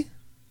 wouldn't he?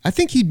 I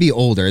think he'd be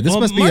older. This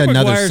must be Mark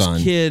another McGuire's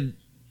son. kid.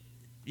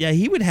 Yeah,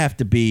 he would have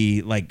to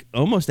be like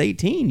almost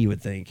 18, you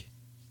would think.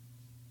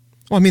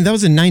 Well, I mean, that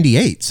was in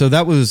 98. So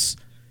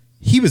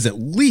he was at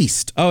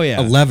least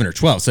 11 or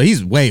 12. So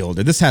he's way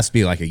older. This has to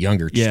be like a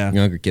younger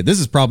kid.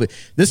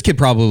 This kid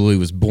probably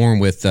was born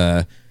with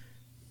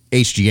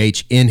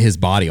HGH in his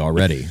body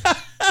already.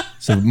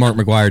 So Mark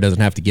McGuire doesn't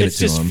have to give it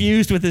to him. It's just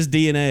fused with his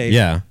DNA.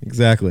 Yeah,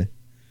 exactly.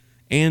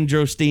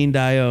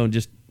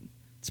 Androstenedione,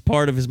 it's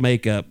part of his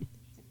makeup.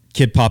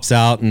 Kid pops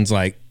out and is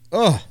like,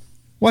 "Oh,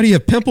 why do you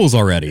have pimples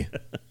already?"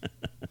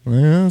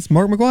 Well, it's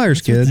Mark McGuire's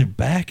It's your kid.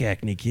 back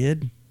acne,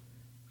 kid.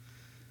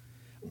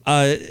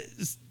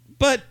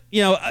 But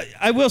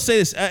I will say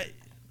this.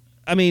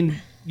 I mean,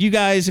 you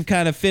guys have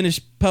kind of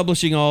finished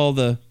publishing all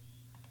the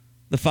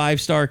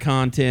 5-star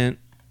content.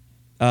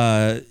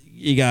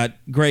 You got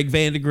Greg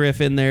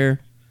Vandegrift in there,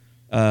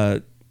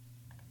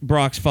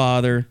 Brock's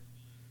father,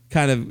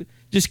 kind of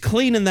just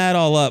cleaning that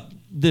all up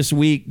this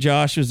week.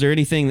 Josh, was there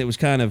anything that was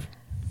kind of,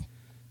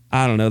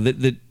 I don't know,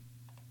 that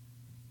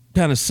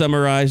kind of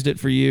summarized it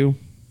for you?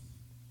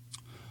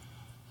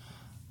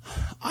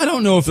 I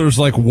don't know if there's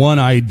like one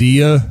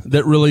idea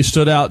that really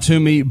stood out to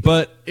me,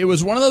 but it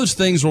was one of those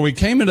things where we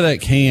came into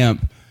that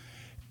camp,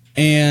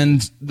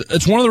 and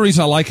it's one of the reasons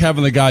I like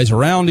having the guys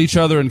around each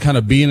other and kind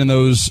of being in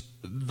those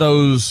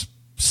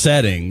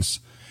settings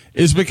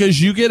is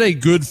because you get a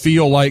good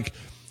feel. Like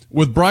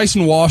with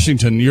Bryson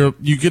Washington, you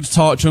get to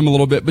talk to him a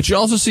little bit, but you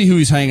also see who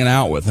he's hanging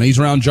out with, and he's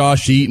around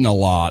Josh Eaton a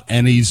lot,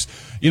 and he's,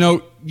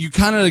 you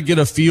kind of get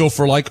a feel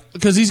for like,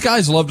 because these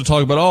guys love to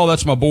talk about, oh,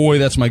 that's my boy,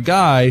 that's my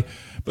guy.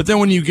 But then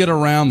when you get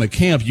around the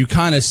camp, you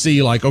kind of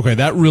see like, okay,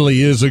 that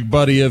really is a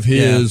buddy of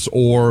his,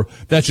 or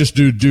that's just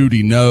dude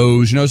he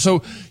knows,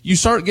 so you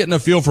start getting a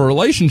feel for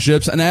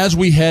relationships. And as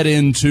we head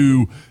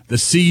into the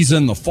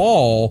season, the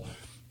fall,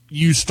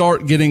 you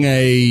start getting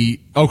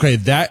okay,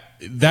 that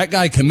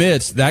guy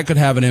commits, that could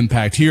have an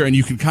impact here. And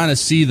you can kind of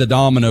see the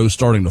dominoes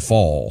starting to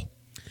fall.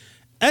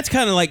 That's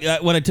kind of like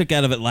what I took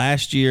out of it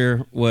last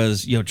year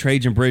was,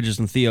 Trajan Bridges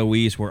and Theo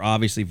Weiss were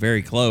obviously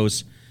very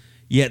close.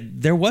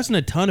 Yet there wasn't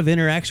a ton of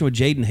interaction with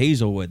Jaden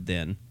Hazelwood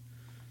then.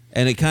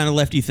 And it kind of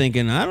left you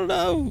thinking, I don't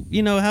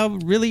know, how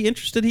really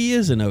interested he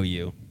is in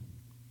OU.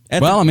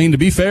 To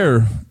be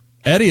fair,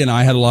 Eddie and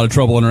I had a lot of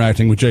trouble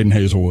interacting with Jaden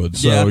Hazelwood.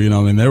 So,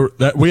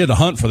 we had to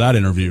hunt for that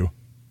interview.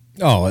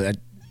 Oh,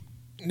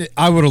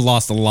 I would have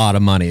lost a lot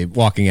of money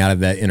walking out of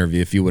that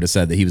interview if you would have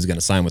said that he was going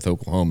to sign with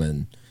Oklahoma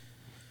in,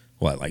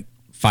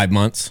 5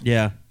 months?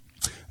 Yeah.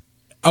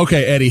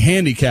 Okay, Eddie,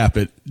 handicap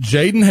it.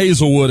 Jaden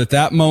Hazelwood at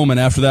that moment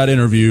after that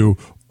interview,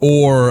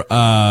 or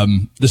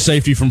the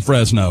safety from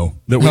Fresno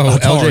that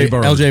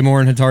LJ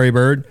Moore and Hatari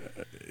Bird.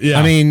 Yeah,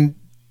 I mean,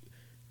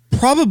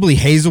 probably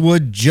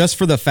Hazelwood just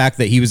for the fact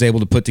that he was able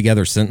to put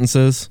together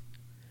sentences.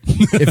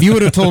 If you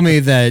would have told me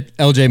that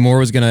LJ Moore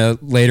was going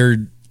to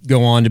later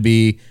go on to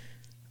be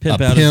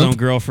pimp out his own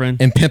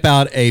girlfriend and pimp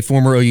out a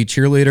former OU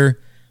cheerleader,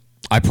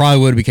 I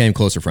probably would have became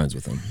closer friends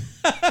with him.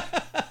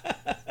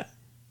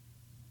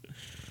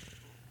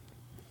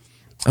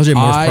 LJ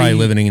Moore's probably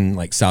living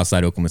in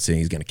Southside Oklahoma City.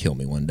 He's going to kill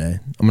me one day.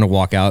 I'm going to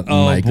walk out in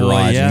my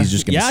garage and he's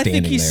just going to be standing there.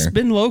 I think he's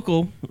been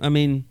local. I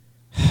mean,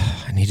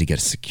 I need to get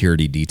a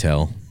security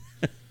detail.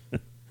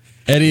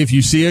 Eddie, if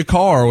you see a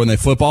car when they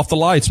flip off the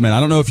lights, man, I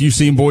don't know if you've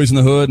seen Boys in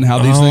the Hood and how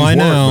these things work,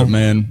 but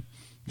man,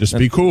 just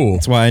be cool.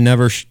 That's why I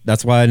never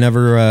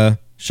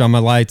shine my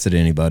lights at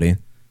anybody.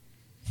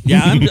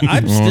 Yeah,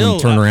 I'm still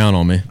turn around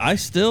on me. I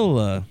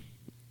still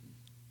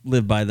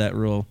live by that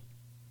rule.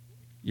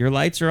 Your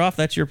lights are off,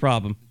 that's your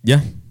problem.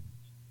 Yeah.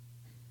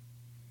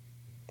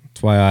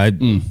 That's why I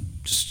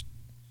just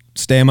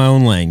stay in my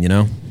own lane,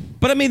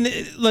 But I mean,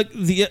 look,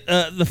 the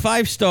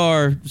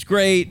 5-star is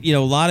great. A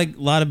lot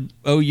of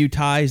OU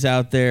ties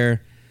out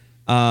there.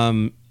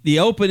 The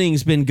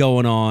opening's been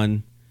going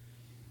on,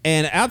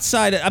 and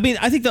outside, I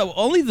think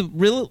the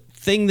real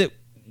thing that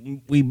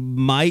we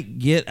might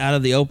get out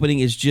of the opening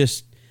is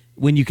just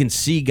when you can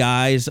see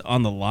guys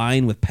on the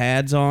line with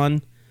pads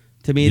on.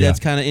 To me,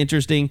 that's kind of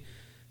interesting.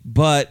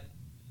 But,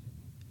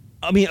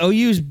 I mean,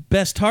 OU's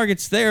best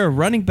targets there are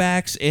running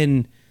backs,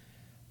 and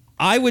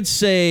I would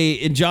say,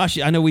 and Josh,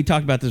 I know we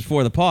talked about this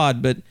before the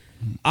pod, but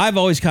I've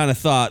always kind of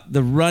thought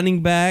the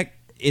running back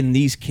in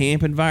these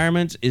camp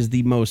environments is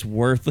the most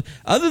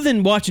other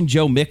than watching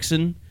Joe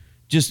Mixon,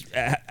 just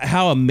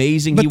how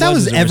amazing he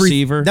was as a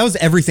receiver. That was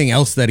everything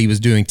else that he was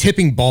doing,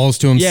 tipping balls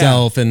to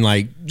himself and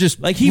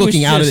he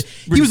looking out of it.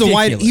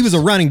 Ridiculous. He was a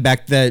running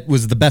back that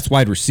was the best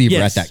wide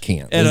receiver at that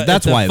camp.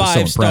 That's why it was so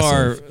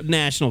impressive. 5-star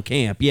national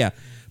camp, yeah.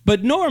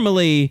 But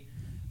normally,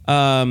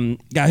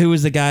 who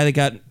was the guy that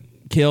got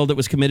killed that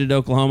was committed to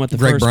Oklahoma at the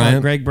first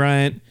time? Greg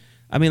Bryant.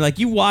 I mean,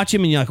 you watch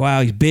him and you're like,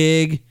 wow, he's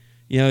big.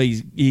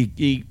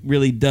 He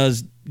really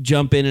does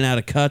jump in and out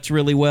of cuts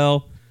really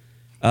well.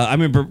 I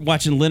remember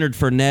watching Leonard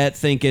Fournette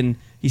thinking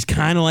he's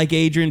kind of like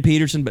Adrian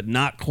Peterson, but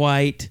not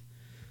quite.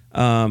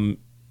 I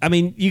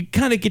mean, you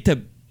kind of get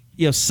to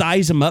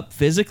size him up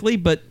physically,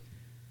 but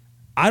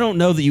I don't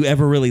know that you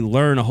ever really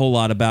learn a whole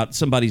lot about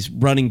somebody's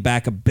running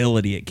back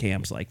ability at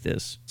camps like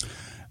this.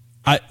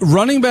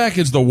 Running back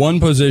is the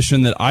one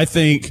position that I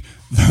think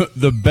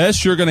the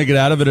best you're going to get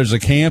out of it as a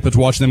camp is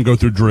watching them go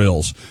through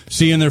drills,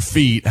 seeing their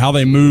feet, how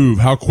they move,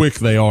 how quick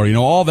they are,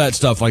 all that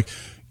stuff.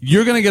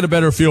 You're going to get a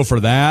better feel for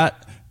that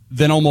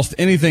than almost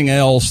anything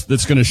else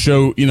that's going to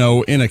show,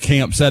 in a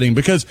camp setting.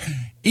 Because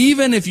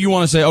even if you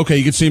want to say, okay,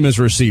 you can see him as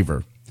a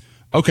receiver.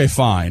 Okay,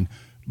 fine.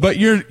 But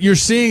you're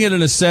seeing it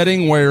in a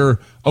setting where,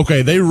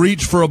 okay, they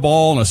reach for a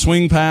ball and a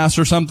swing pass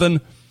or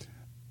something.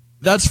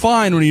 That's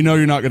fine when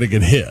you're not going to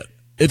get hit.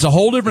 It's a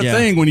whole different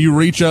thing when you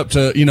reach up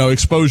to,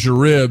 expose your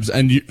ribs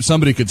and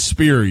somebody could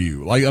spear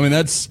you.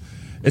 It's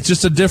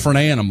just a different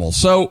animal.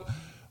 So,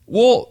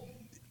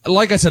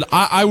 like I said,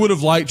 I would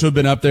have liked to have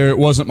been up there. It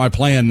wasn't my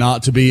plan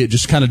not to be. It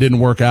just kind of didn't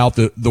work out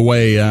the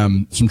way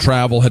some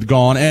travel had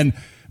gone. And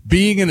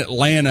being in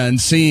Atlanta and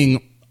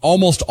seeing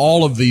almost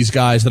all of these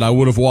guys that I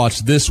would have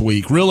watched this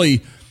week,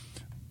 really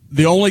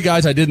the only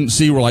guys I didn't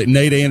see were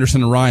Nate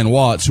Anderson and Ryan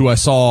Watts, who I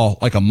saw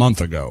a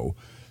month ago.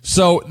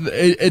 So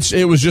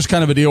it was just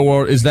kind of a deal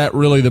where, is that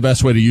really the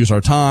best way to use our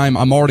time?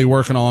 I'm already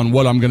working on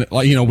what I'm going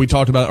to, we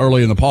talked about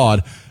early in the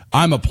pod.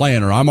 I'm a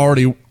planner. I've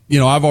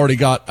already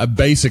got a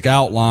basic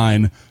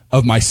outline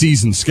of my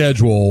season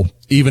schedule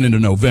even into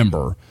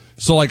November.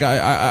 So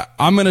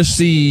I'm going to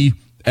see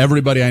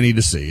everybody I need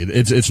to see.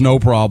 It's no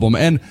problem.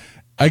 And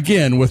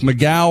again, with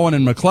McGowan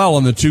and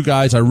McClellan, the two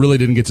guys I really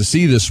didn't get to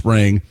see this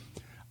spring,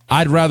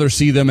 I'd rather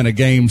see them in a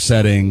game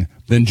setting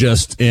than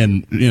just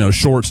in,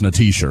 shorts and a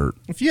T-shirt.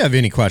 If you have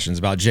any questions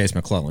about Jace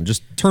McClellan,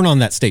 just turn on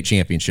that state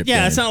championship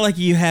game. It's not like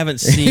you haven't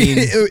seen.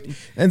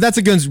 And that's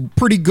against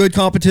pretty good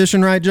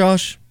competition, right,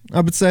 Josh?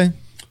 I would say.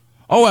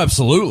 Oh,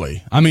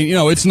 absolutely. I mean,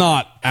 it's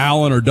not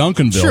Allen or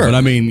Duncanville, sure. But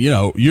I mean,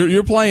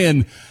 you're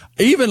playing,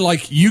 even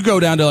you go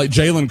down to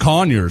Jalen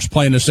Conyers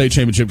playing a state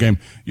championship game.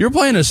 You're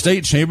playing a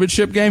state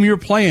championship game. You're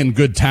playing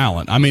good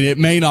talent. I mean, it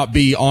may not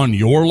be on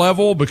your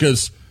level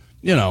because,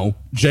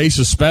 Jace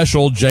is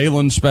special,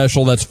 Jalen's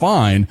special. That's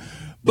fine.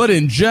 But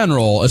in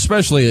general,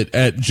 especially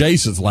at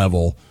Jace's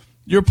level,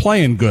 you're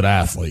playing good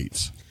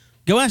athletes.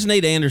 Go ask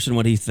Nate Anderson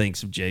what he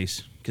thinks of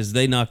Jace, because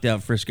they knocked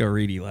out Frisco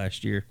Reedy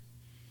last year.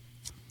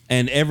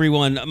 And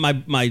everyone,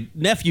 my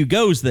nephew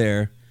goes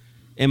there,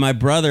 and my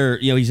brother,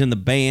 he's in the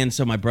band,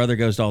 so my brother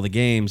goes to all the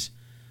games.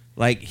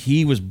 Like,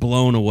 he was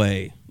blown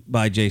away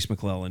by Jace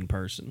McClellan in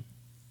person.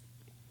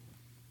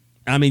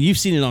 I mean, you've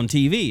seen it on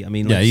TV. I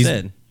mean, like you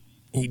said.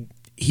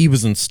 He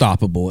was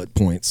unstoppable at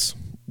points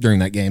during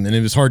that game, and it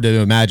was hard to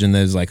imagine that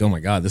it was like, oh my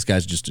God, this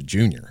guy's just a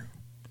junior.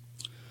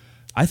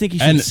 I think he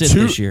should sit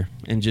this year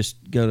and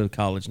just go to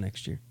college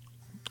next year.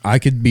 I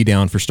could be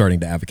down for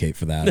starting to advocate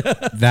for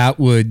that. That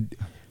would...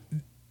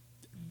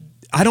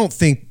 I don't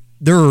think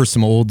there are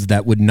some olds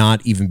that would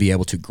not even be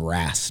able to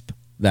grasp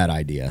that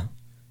idea.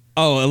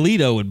 Oh,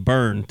 Alito would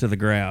burn to the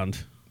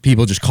ground.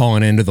 People just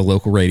calling into the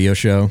local radio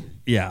show.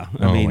 Yeah.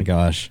 I mean, my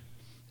gosh.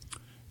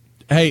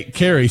 Hey,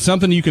 Carrie,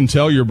 something you can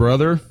tell your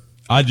brother.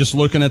 I just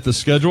looking at the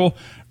schedule.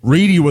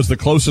 Reedy was the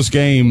closest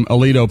game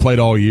Alito played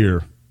all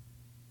year.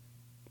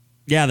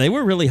 Yeah, they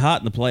were really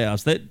hot in the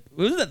playoffs. They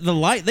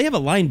have a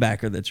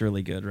linebacker that's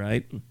really good,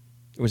 right?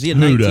 Or was he at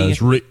 19? Who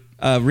does?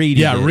 Reedy.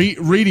 Yeah,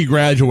 Reedy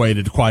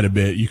graduated quite a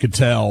bit. You could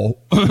tell.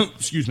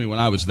 Excuse me, when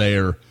I was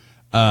there.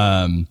 But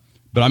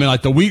I mean,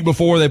 like the week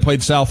before they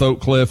played South Oak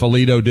Cliff,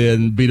 Alito did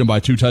and beat them by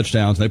 2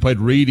 touchdowns. They played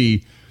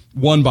Reedy,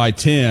 won by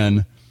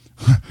 10.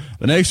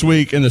 The next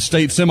week in the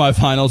state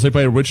semifinals, they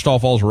played Wichita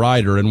Falls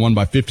Rider and won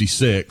by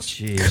 56.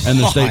 Jeez. And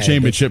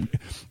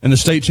the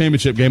state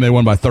championship game, they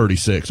won by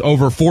 36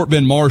 over Fort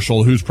Bend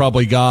Marshall, who's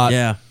probably got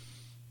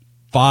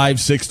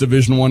 5-6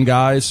 Division I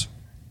guys.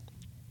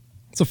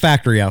 It's a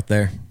factory out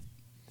there.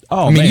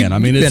 Oh, I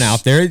mean, you've been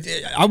out there.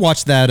 I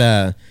watched that.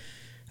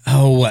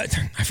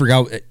 I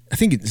forgot. I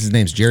think his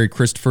name's Jerry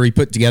Christopher. He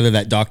put together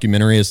that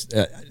documentary.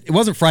 It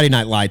wasn't Friday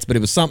Night Lights, but it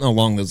was something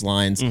along those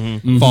lines.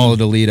 Mm-hmm. Followed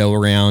Alito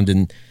around,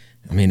 and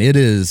I mean, it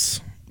is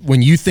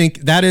when you think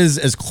that is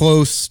as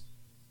close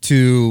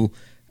to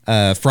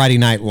Friday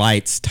Night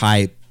Lights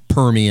type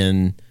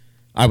Permian,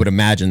 I would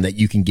imagine that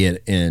you can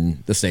get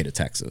in the state of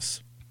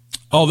Texas.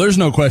 Oh, there's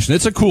no question.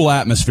 It's a cool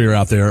atmosphere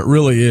out there. It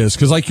really is.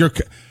 Because, like, you're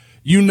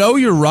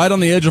right on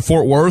the edge of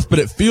Fort Worth, but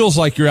it feels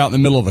like you're out in the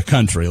middle of the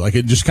country. Like,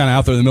 it just kind of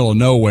out there in the middle of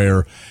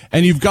nowhere.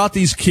 And you've got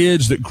these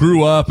kids that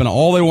grew up and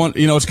all they want,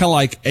 it's kind of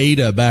like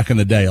Ada back in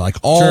the day. Like,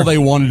 all they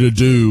wanted to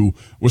do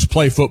was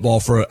play football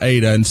for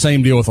Ada, and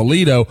same deal with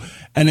Alito.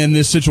 And in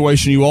this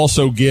situation, you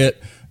also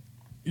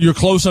you're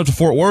close enough to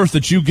Fort Worth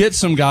that you get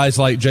some guys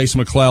like Jason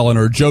McClellan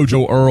or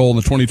JoJo Earl in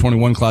the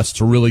 2021 class. It's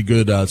a really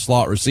good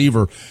slot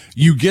receiver.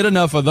 You get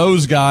enough of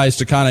those guys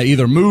to kind of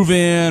either move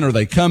in or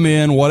they come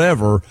in,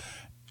 whatever,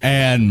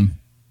 and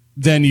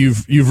then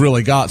you've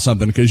really got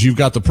something because you've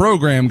got the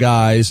program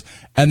guys,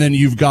 and then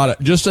you've got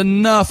just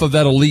enough of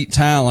that elite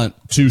talent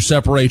to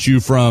separate you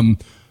from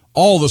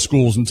all the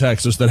schools in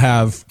Texas that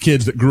have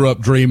kids that grew up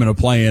dreaming of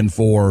playing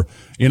for,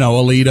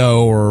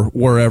 Alito or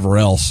wherever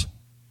else.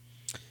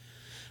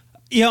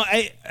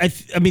 I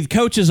mean,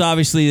 coaches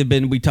obviously have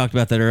been, we talked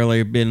about that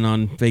earlier, been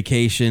on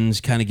vacations,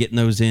 kind of getting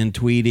those in,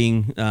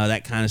 tweeting,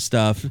 that kind of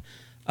stuff.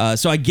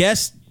 So I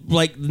guess,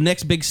 like, the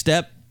next big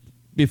step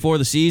before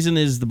the season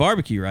is the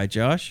barbecue, right,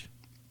 Josh?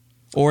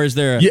 Or is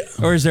there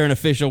an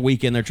official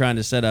weekend they're trying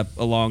to set up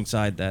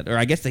alongside that? Or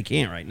I guess they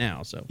can't right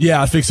now. So yeah,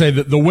 I think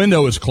the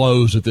window is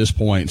closed at this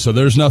point, so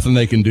there's nothing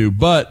they can do.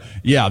 But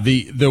yeah,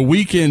 the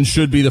weekend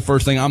should be the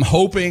first thing. I'm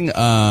hoping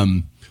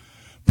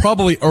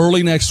probably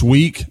early next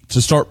week to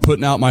start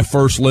putting out my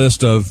first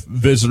list of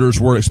visitors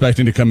we're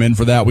expecting to come in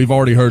for that. We've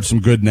already heard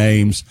some good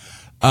names.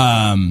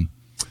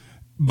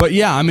 But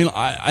yeah, I mean,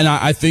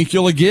 I think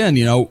you'll again,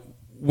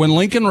 when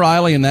Lincoln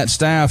Riley and that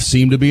staff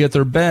seem to be at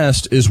their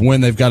best is when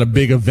they've got a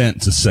big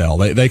event to sell.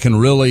 They can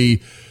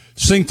really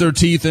sink their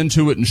teeth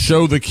into it and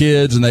show the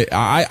kids. And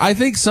I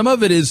think some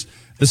of it is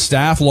the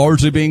staff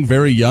largely being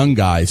very young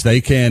guys.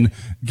 They can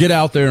get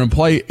out there and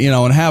play,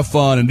 and have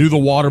fun and do the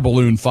water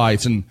balloon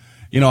fights. And,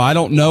 I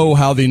don't know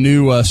how the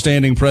new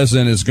standing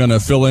president is going to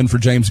fill in for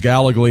James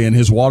Gallagly and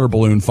his water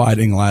balloon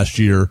fighting last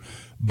year.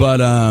 But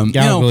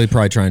Gallagly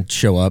probably trying to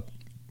show up.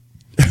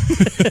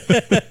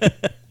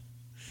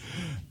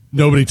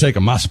 Nobody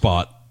taking my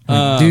spot.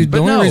 Dude, the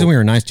only reason we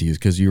were nice to you is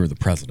because you were the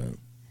president.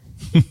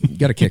 You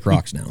got to kick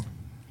rocks now.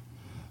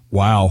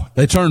 Wow.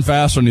 They turn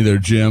fast on you there,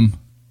 Jim.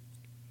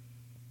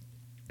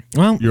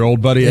 Well, your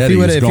old buddy Eddie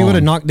if he would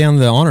have knocked down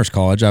the honors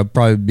college, I'd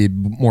probably be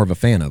more of a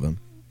fan of him.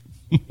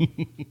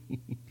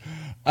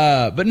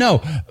 But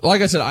no,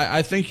 like I said,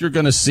 I think you're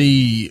going to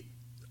see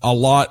a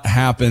lot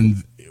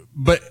happen.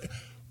 But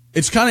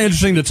it's kind of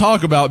interesting to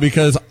talk about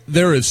because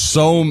there is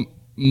so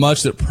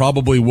much that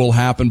probably will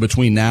happen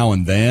between now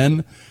and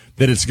then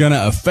that it's going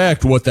to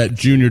affect what that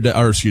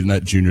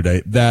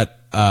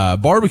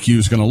barbecue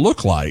is going to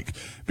look like.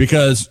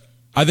 Because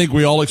I think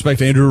we all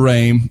expect Andrew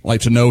Rame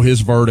to know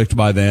his verdict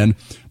by then.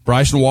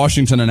 Bryson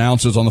Washington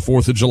announces on the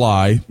 4th of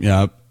July.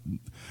 Yeah,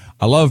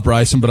 I love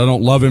Bryson, but I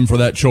don't love him for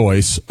that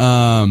choice.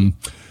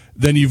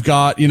 Then you've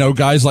got,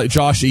 guys like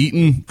Josh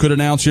Eaton could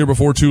announce here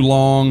before too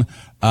long.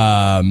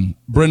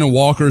 Brendan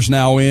Walker's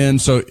now in.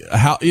 So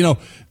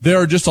there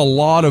are just a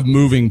lot of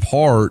moving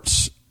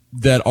parts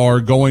that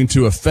are going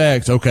to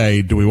affect,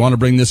 okay, do we want to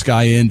bring this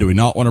guy in? Do we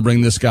not want to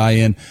bring this guy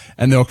in?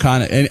 And they'll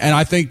kind of, and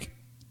I think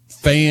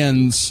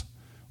fans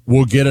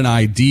will get an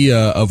idea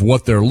of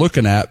what they're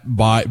looking at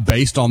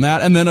based on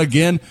that. And then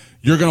again,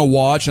 you're going to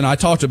watch, and I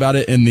talked about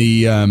it in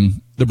the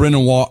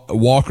Brendan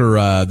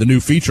Walker, the new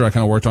feature I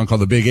kind of worked on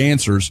called The Big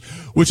Answers,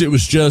 which it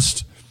was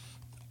just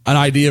an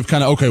idea of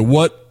kind of,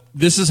 okay,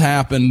 this has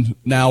happened.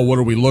 Now what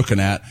are we looking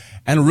at?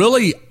 And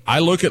really, I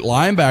look at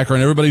linebacker,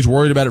 and everybody's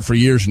worried about it for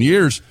years and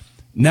years.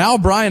 Now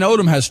Brian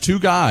Odom has two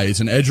guys,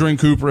 and Edgerrin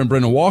Cooper and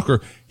Brendan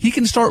Walker. He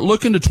can start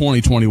looking to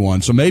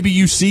 2021. So maybe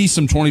you see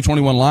some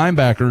 2021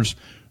 linebackers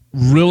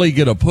really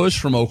get a push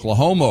from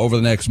Oklahoma over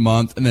the next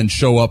month and then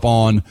show up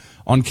on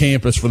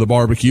campus for the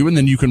barbecue, and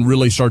then you can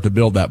really start to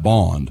build that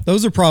bond.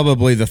 Those are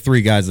probably the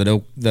three guys that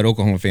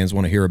Oklahoma fans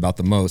want to hear about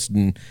the most.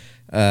 And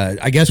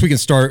I guess we can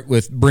start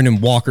with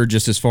Brendan Walker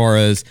just as far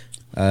as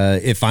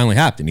it finally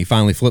happened. He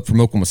finally flipped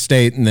from Oklahoma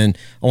State, and then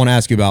I want to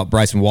ask you about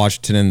Bryson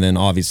Washington and then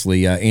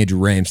obviously Andrew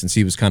Raym, since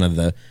he was kind of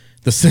the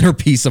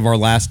centerpiece of our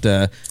last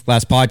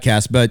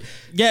podcast. But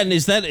yeah, and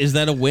is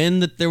that a win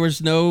that there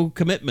was no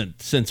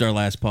commitment since our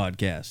last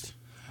podcast?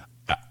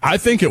 I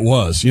think it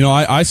was.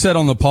 I said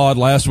on the pod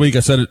last week, I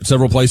said it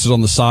several places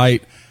on the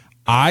site,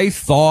 I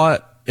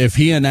thought if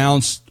he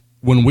announced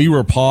when we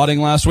were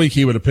podding last week,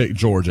 he would have picked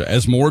Georgia.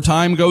 As more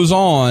time goes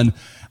on,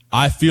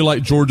 I feel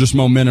like Georgia's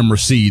momentum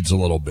recedes a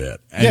little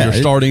bit. And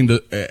you're starting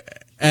to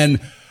and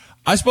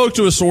I spoke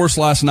to a source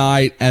last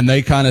night, and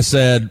they kind of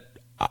said,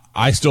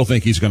 I still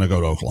think he's going to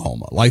go to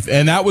Oklahoma.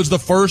 And that was the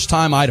first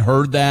time I'd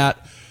heard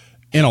that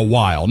in a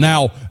while.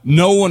 Now,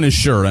 no one is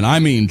sure. And I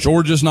mean,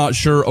 Georgia's not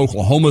sure.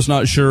 Oklahoma's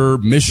not sure.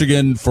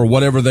 Michigan, for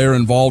whatever they're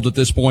involved at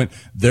this point,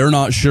 they're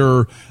not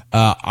sure.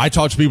 I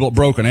talk to people at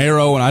Broken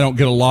Arrow, and I don't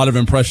get a lot of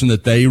impression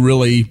that they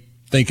really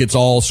think it's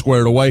all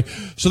squared away.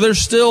 So there's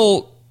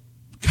still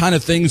kind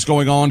of things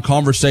going on,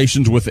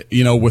 conversations with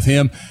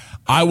him.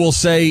 I will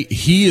say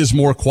he is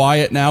more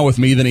quiet now with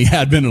me than he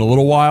had been in a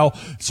little while.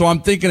 So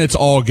I'm thinking it's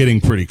all getting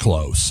pretty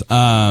close.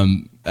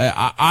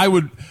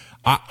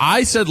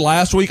 I said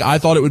last week I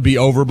thought it would be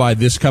over by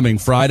this coming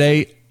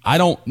Friday. I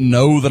don't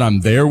know that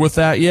I'm there with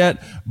that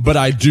yet, but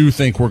I do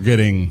think we're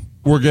getting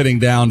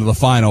down to the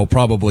final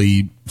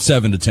probably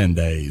 7 to 10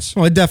 days.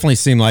 Well, it definitely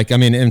seemed like,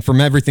 and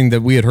from everything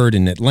that we had heard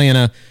in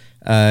Atlanta,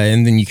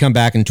 and then you come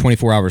back and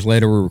 24 hours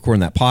later, we're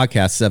recording that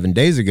podcast 7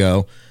 days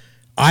ago.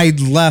 I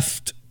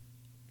left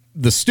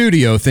the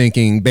studio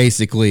thinking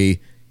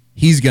basically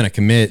he's going to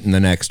commit in the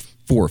next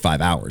 4 or 5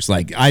 hours.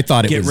 Like, I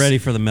thought Get ready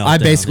for the meltdown. I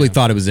basically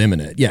thought it was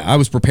imminent. Yeah, I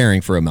was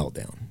preparing for a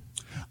meltdown.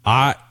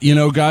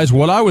 Guys,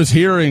 what I was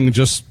hearing,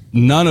 just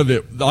none of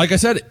it. Like I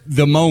said,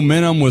 the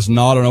momentum was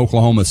not on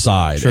Oklahoma's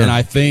side. Sure. And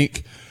I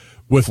think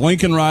with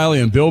Lincoln Riley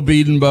and Bill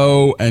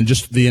Bedenbaugh and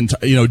just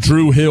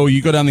Drew Hill,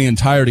 you go down the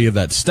entirety of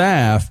that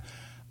staff,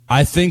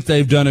 I think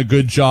they've done a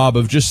good job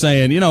of just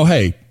saying,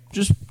 hey,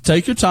 just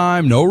take your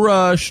time, no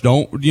rush.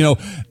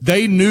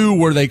 They knew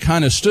where they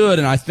kind of stood,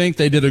 and I think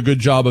they did a good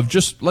job of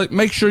just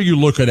make sure you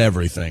look at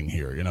everything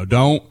here.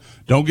 Don't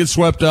get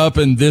swept up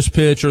in this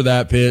pitch or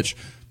that pitch.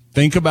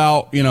 Think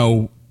about,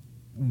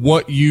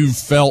 what you've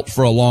felt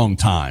for a long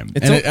time.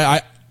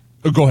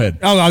 Go ahead.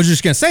 Oh, I was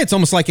just going to say, it's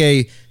almost like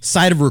a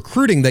side of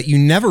recruiting that you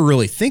never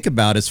really think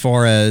about, as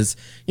far as,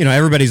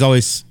 everybody's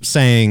always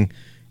saying,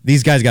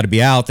 these guys got to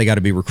be out. They got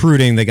to be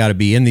recruiting. They got to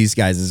be in these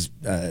guys',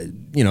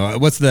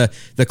 what's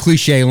the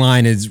cliche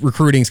line is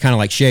recruiting is kind of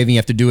like shaving. You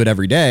have to do it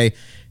every day.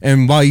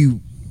 And while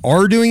you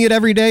are doing it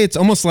every day, it's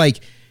almost like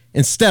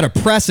instead of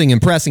pressing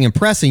and pressing and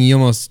pressing, you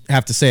almost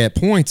have to say at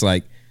points,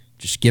 like,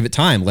 just give it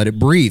time, let it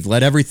breathe,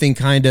 let everything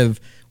kind of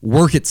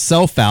work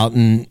itself out.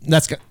 And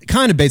that's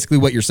kind of basically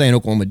what you're saying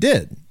Oklahoma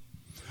did.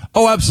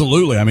 Oh,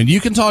 absolutely. You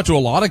can talk to a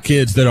lot of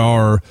kids that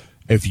are,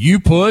 if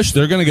you push,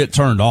 they're going to get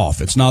turned off.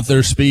 It's not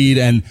their speed.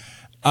 And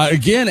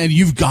again, and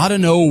you've got to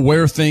know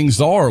where things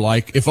are.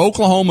 Like, if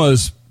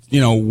Oklahoma's,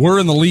 we're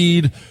in the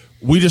lead,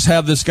 we just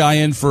have this guy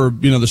in for,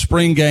 the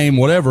spring game,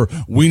 whatever,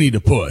 we need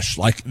to push.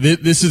 Like,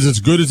 this is as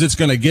good as it's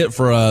going to get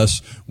for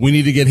us. We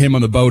need to get him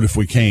on the boat if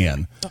we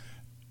can.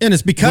 And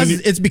it's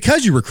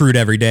because you recruit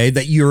every day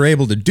that you're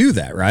able to do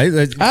that, right?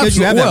 Because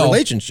you have that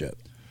relationship.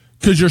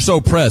 Because you're so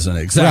present,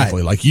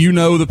 exactly. Right. Like,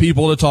 the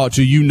people to talk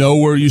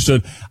to, where you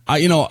stood.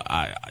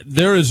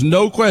 There is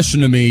no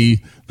question to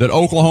me that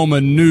Oklahoma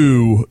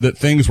knew that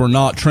things were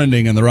not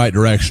trending in the right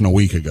direction a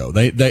week ago.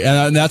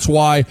 And that's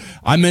why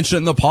I mentioned it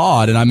in the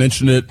pod, and I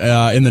mentioned it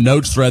in the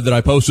notes thread that I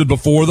posted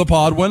before the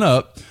pod went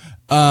up,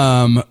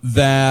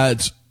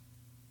 that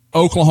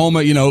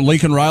Oklahoma,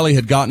 Lincoln Riley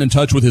had gotten in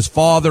touch with his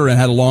father and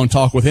had a long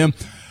talk with him.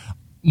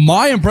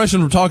 My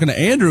impression from talking to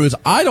Andrew is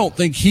I don't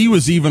think he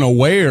was even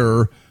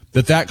aware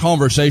that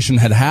conversation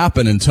had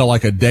happened until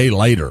like a day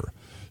later.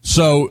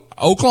 So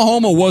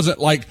Oklahoma wasn't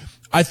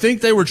I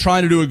think they were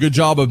trying to do a good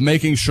job of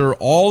making sure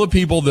all the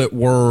people that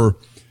were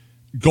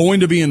going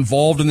to be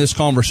involved in this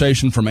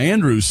conversation from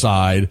Andrew's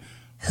side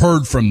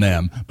heard from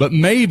them. But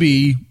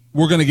maybe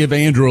we're going to give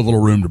Andrew a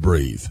little room to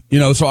breathe.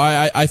 So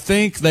I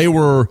think they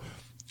were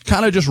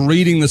kind of just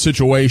reading the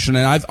situation,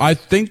 and I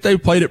think they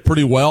played it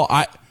pretty well.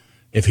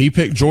 If he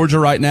picked Georgia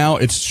right now,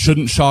 it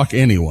shouldn't shock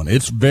anyone.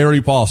 It's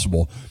very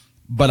possible.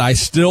 But I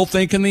still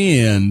think in the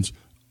end,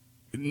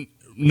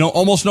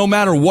 almost no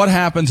matter what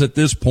happens at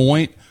this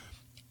point,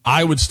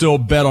 I would still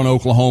bet on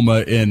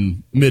Oklahoma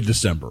in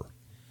mid-December.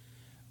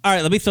 All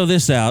right, let me throw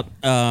this out.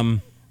 As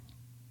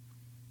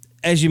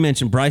you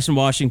mentioned, Bryson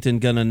Washington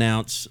going to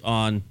announce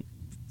on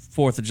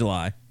 4th of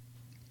July.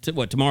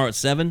 Tomorrow at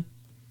 7?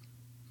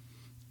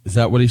 Is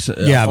that what he said?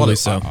 Yeah, I believe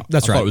so.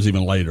 That's right. I thought it was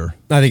even later.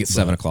 I think it's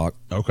 7 o'clock.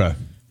 Okay.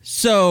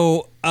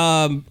 So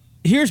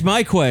here's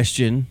my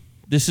question.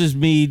 This is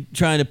me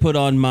trying to put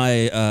on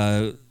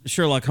my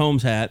Sherlock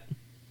Holmes hat.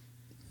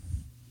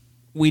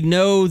 We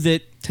know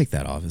that... Take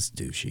that off. It's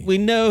douchey. We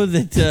know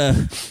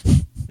that...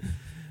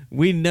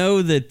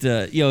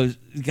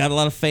 got a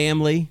lot of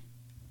family,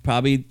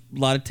 probably a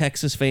lot of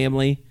Texas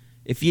family.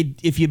 If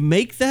you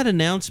make that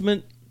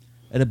announcement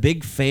at a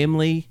big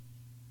family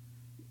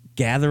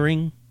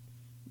gathering,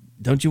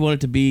 don't you want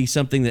it to be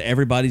something that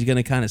everybody's going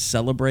to kind of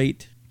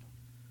celebrate?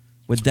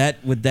 Would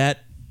that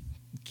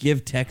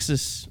give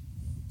Texas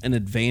an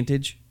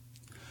advantage?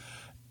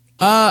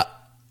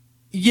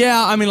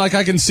 Yeah, I mean, like,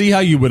 I can see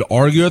how you would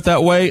argue it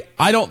that way.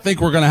 I don't think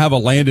we're going to have a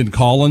Landon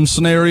Collins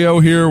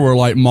scenario here where,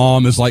 like,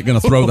 mom is, like, going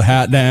to throw the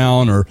hat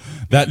down or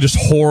that just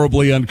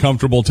horribly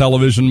uncomfortable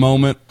television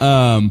moment.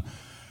 And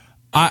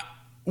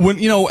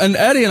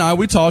Eddie and I,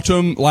 we talked to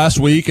him last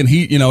week, and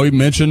he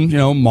mentioned,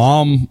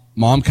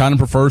 mom kind of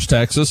prefers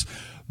Texas.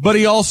 But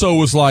he also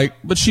was like,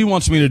 but she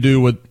wants me to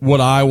do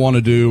what I want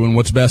to do and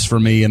what's best for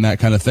me and that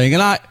kind of thing.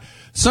 And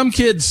some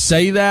kids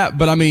say that,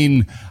 but I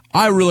mean,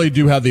 I really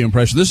do have the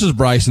impression this is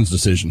Bryson's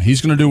decision. He's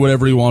going to do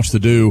whatever he wants to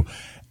do.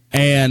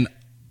 And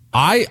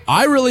I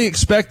really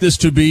expect this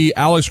to be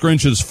Alex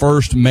Grinch's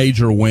first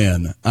major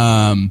win.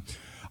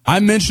 I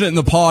mentioned it in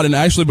the pod, and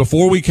actually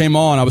before we came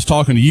on, I was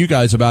talking to you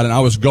guys about it, and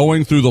I was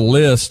going through the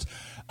list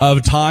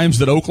of times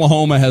that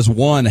Oklahoma has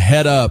won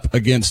head up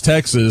against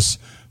Texas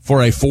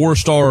for a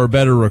 4-star or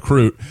better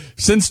recruit.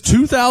 Since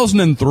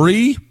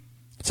 2003,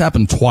 it's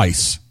happened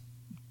twice.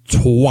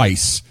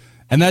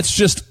 And that's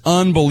just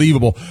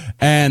unbelievable.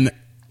 And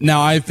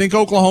now I think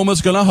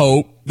Oklahoma's going to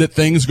hope that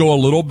things go a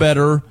little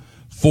better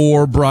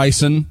for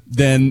Bryson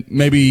than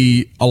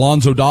maybe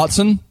Alonzo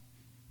Dotson,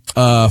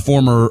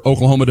 former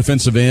Oklahoma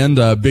defensive end,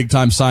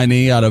 big-time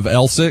signee out of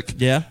Elsick.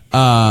 Yeah.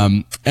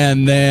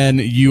 And then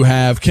you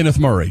have Kenneth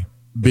Murray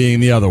being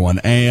the other one.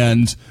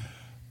 And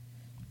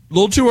a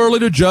little too early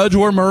to judge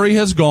where Murray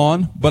has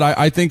gone, but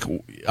I think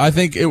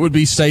it would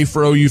be safe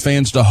for OU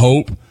fans to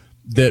hope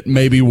that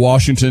maybe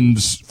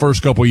Washington's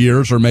first couple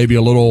years are maybe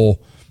a little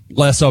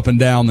less up and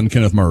down than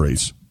Kenneth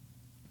Murray's.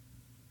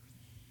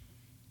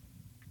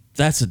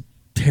 That's a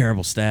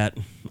terrible stat.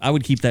 I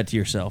would keep that to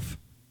yourself.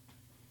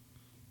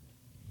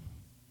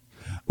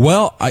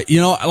 Well,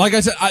 like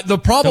I said, the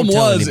problem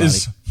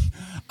is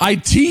I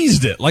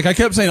teased it. Like I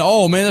kept saying,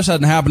 oh man, this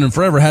hadn't happened in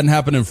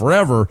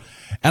forever.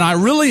 And I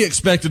really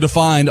expected to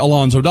find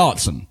Alonzo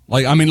Dotson.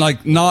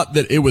 Not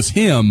that it was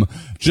him,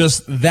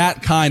 just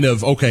that kind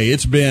of, okay,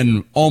 it's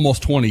been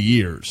almost 20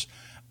 years.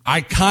 I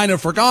kind of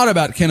forgot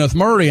about Kenneth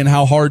Murray and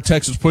how hard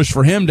Texas pushed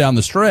for him down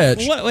the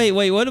stretch.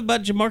 Wait, what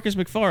about Jamarcus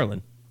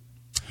McFarland?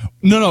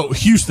 No,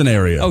 Houston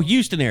area. Oh,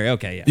 Houston area.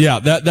 Okay, Yeah,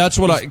 yeah. that's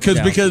what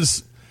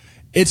because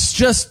it's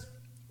just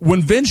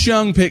when Vince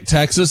Young picked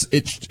Texas,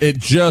 it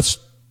just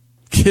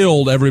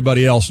killed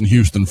everybody else in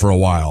Houston for a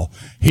while.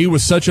 He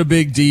was such a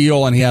big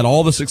deal, and he had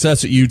all the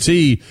success at UT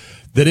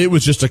that it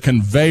was just a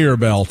conveyor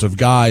belt of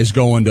guys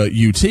going to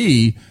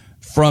UT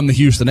from the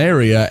Houston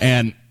area,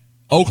 and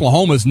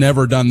Oklahoma's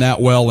never done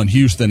that well in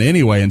Houston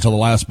anyway until the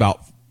last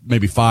about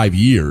maybe 5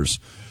 years.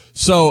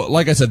 So,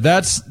 like I said,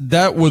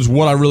 that was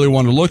what I really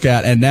wanted to look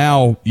at, and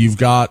now you've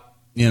got,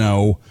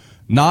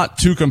 not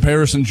two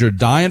comparisons you're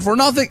dying for.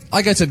 Nothing,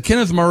 like I said,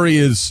 Kenneth Murray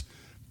it's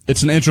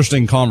an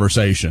interesting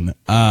conversation.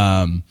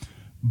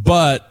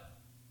 But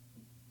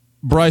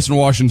Bryson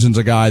Washington's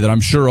a guy that I'm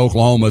sure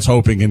Oklahoma is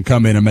hoping can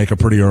come in and make a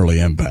pretty early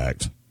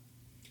impact.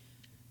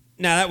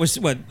 Now,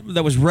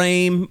 that was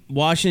Rame,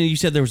 Washington. You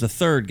said there was a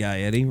third guy,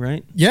 Eddie,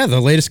 right? Yeah,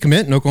 the latest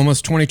commit in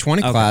Oklahoma's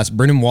 2020 class,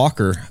 Brendan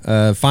Walker.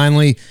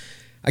 Finally,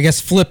 I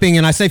guess flipping,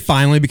 and I say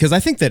finally because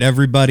I think that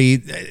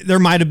there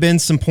might have been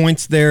some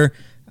points there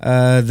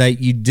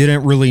that you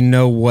didn't really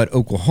know what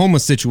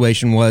Oklahoma's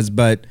situation was,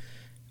 but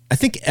I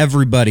think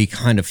everybody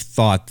kind of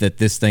thought that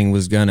this thing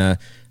was going to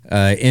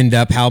end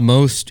up how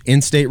most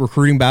in-state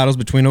recruiting battles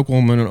between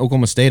Oklahoma and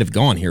Oklahoma State have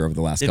gone here over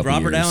the last couple of years.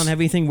 Did Robert Allen have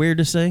anything weird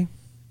to say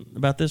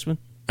about this one?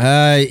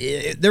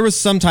 There was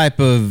some type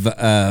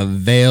of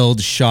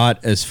veiled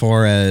shot as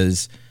far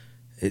as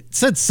it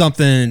said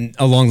something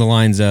along the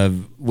lines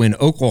of when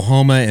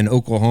Oklahoma and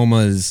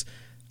Oklahoma's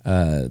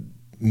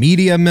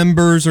media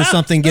members or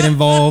something get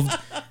involved,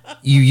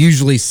 you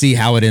usually see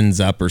how it ends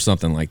up or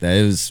something like that.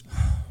 It was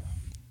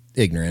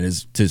ignorant,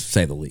 is to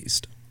say the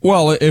least.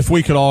 Well, if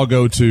we could all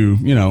go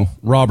to,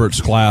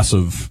 Robert's class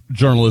of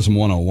Journalism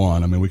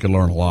 101, I mean, we could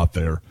learn a lot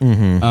there.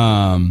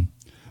 Mm-hmm.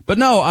 But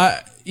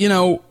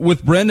no,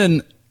 with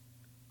Brendan,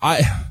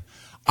 I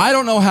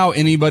don't know how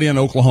anybody on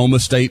Oklahoma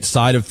State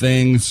side of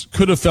things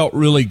could have felt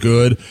really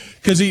good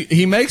because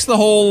he makes the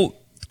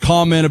whole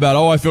comment about,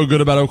 I feel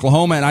good about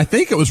Oklahoma. And I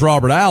think it was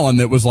Robert Allen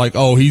that was like,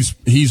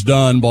 he's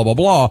done, blah, blah,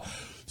 blah.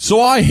 So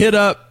I hit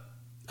up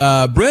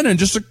Brennan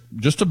just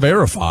to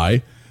verify,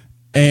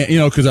 and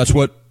because that's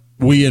what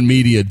we in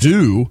media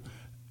do.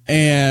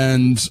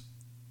 And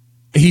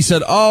he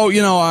said,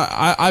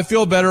 I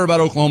feel better about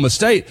Oklahoma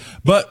State,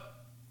 but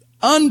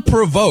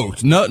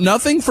unprovoked,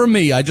 nothing from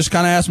me. I just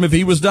kind of asked him if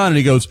he was done, and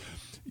he goes,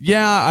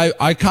 yeah,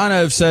 I kind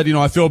of said,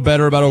 I feel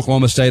better about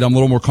Oklahoma State. I'm a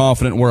little more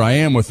confident where I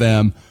am with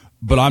them,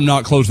 but I'm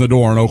not closing the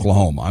door on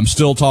Oklahoma. I'm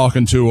still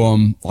talking to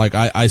them. Like,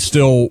 I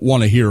still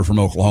want to hear from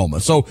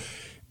Oklahoma. So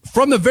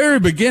from the very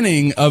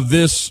beginning of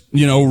this,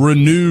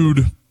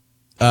 renewed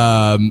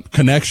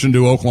connection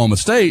to Oklahoma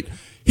State,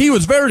 he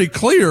was very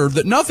clear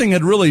that nothing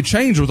had really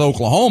changed with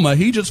Oklahoma.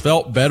 He just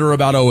felt better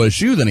about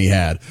OSU than he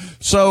had.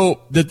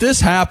 So that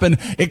this happened,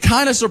 it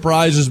kind of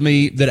surprises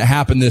me that it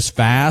happened this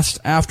fast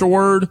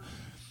afterward.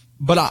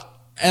 But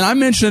I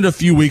mentioned it a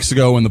few weeks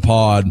ago in the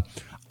pod,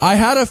 I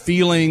had a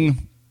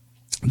feeling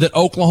that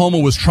Oklahoma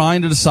was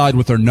trying to decide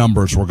what their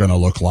numbers were going to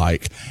look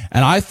like.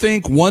 And I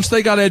think once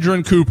they got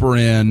Edgerrin Cooper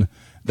in,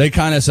 they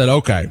kind of said,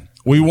 okay,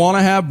 we want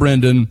to have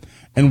Brendan,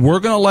 and we're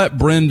going to let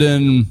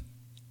Brendan,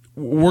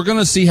 we're going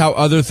to see how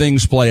other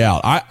things play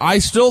out. I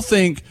still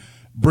think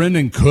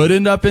Brendan could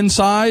end up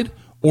inside,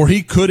 or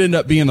he could end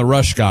up being the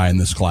rush guy in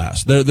this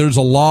class.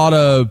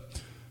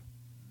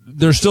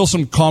 There's still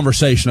some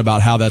conversation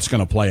about how that's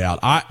going to play out.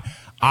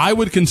 I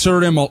would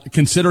consider him a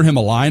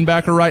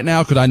linebacker right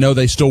now, because I know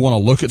they still want to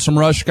look at some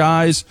rush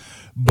guys.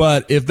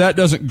 But if that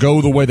doesn't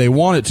go the way they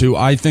want it to,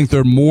 I think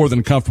they're more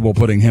than comfortable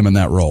putting him in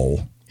that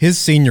role. His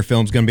senior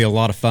film is going to be a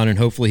lot of fun, and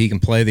hopefully he can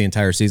play the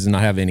entire season,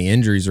 not have any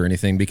injuries or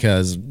anything,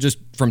 because just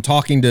from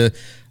talking to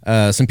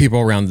some people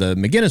around the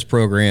McGinnis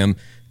program,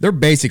 they're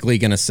basically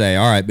going to say,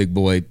 all right, big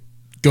boy,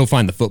 go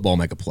find the football,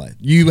 make a play.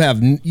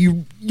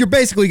 You're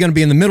basically going to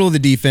be in the middle of the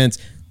defense,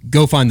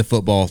 go find the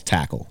football,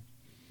 tackle.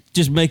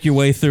 Just make your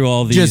way through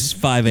all these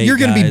 5'8" You're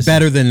going to be guys.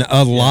 better than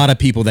a lot of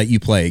people that you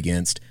play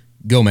against.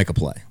 Go make a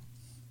play.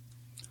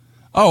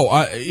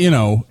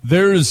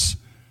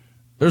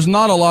 There's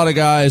not a lot of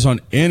guys on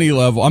any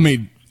level. I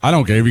mean, I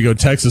don't care if you go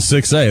Texas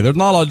 6A. There's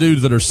not a lot of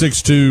dudes that are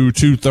 6'2",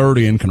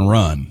 230 and can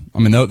run. I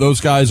mean,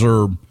 those guys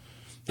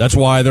that's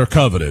why they're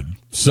coveted.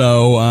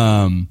 So,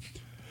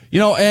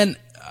 and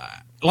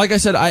like I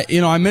said,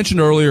 I mentioned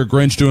earlier,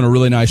 Grinch doing a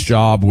really nice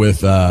job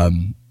with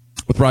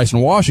Bryson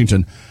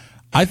Washington.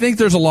 I think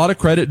there's a lot of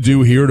credit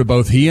due here to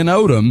both he and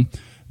Odom,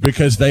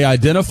 because they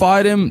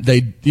identified him.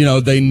 They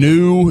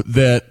knew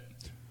that,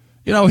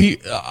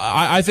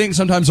 I think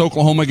sometimes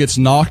Oklahoma gets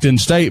knocked in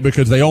state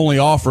because they only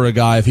offer a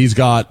guy if he's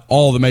got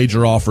all the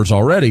major offers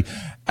already.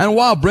 And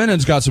while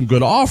Brennan's got some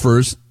good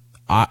offers,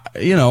 I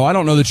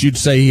don't know that you'd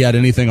say he had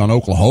anything on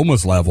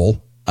Oklahoma's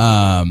level.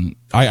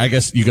 I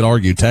guess you could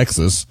argue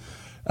Texas.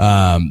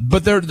 But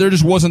there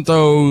just wasn't there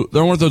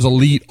weren't those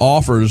elite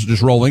offers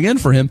just rolling in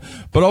for him.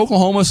 But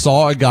Oklahoma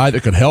saw a guy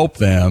that could help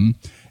them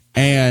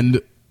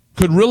and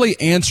could really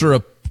answer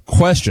a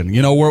question.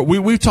 Where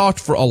we've talked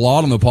for a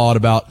lot on the pod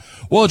about,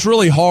 well, it's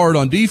really hard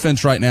on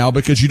defense right now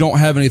because you don't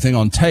have anything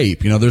on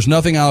tape. There's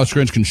nothing Alex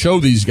Grinch can show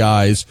these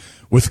guys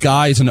with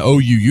guys in OU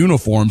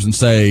uniforms and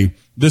say,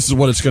 this is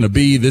what it's going to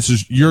be.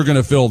 You're going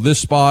to fill this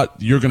spot.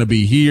 You're going to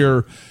be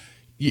here.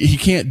 He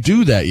can't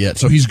do that yet.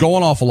 So he's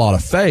going off a lot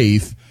of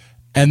faith.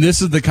 And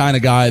this is the kind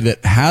of guy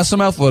that has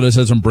some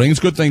athleticism, brings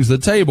good things to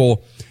the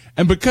table.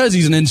 And because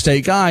he's an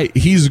in-state guy,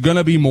 he's going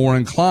to be more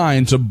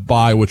inclined to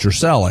buy what you're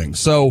selling.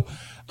 So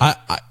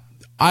I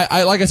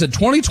like I said,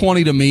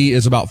 2020 to me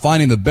is about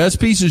finding the best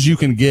pieces you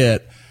can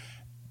get,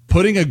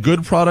 putting a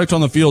good product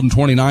on the field in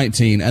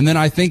 2019. And then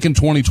I think in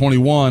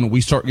 2021,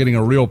 we start getting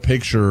a real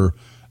picture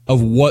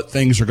of what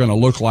things are going to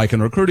look like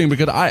in recruiting,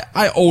 because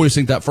I always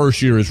think that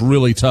first year is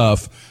really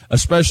tough,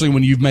 especially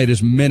when you've made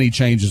as many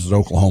changes as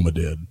Oklahoma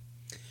did.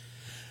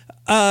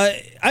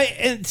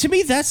 And to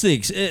me, that's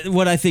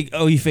what I think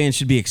OU fans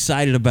should be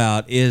excited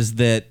about, is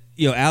that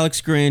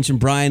Alex Grinch and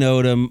Brian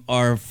Odom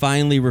are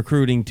finally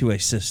recruiting to a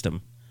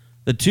system.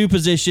 The two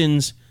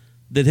positions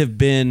that have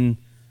been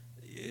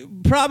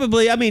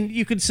probably,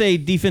 you could say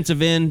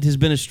defensive end has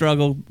been a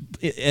struggle,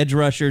 edge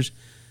rushers,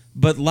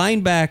 but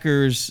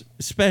linebackers,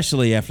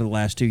 especially after the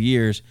last 2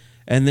 years,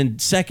 and then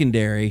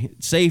secondary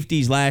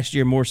safeties last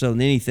year more so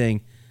than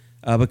anything,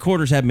 but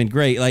quarters haven't been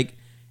great.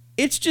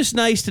 It's just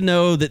nice to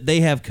know that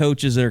they have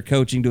coaches that are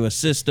coaching to a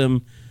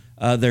system.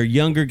 They're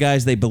younger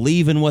guys. They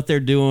believe in what they're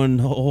doing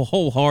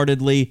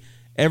wholeheartedly.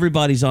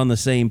 Everybody's on the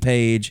same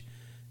page.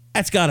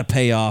 That's got to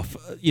pay off,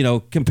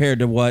 compared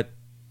to what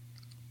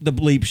the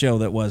bleep show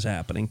that was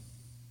happening.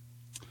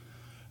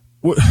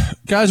 Well,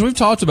 guys, we've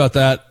talked about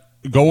that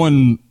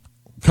going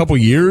a couple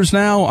years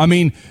now.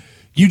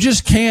 You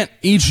just can't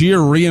each year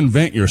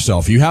reinvent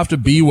yourself. You have to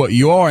be what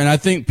you are. And I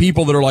think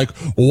people that are like,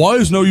 well, why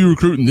isn't OU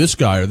recruiting this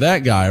guy or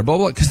that guy or blah,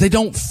 blah, because they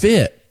don't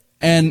fit.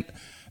 And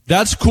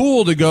that's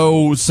cool to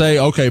go say,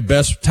 okay,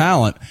 best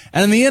talent.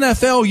 And in the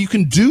NFL, you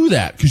can do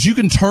that because you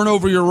can turn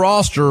over your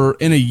roster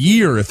in a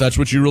year if that's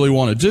what you really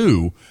want to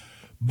do.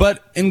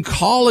 But in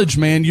college,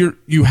 man,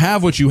 you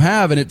have what you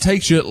have, and it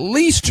takes you at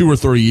least 2 or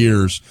 3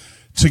 years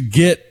to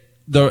get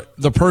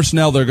the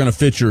personnel that are going to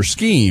fit your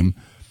scheme.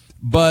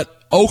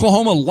 But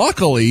Oklahoma,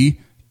 luckily,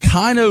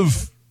 kind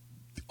of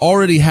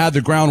already had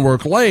the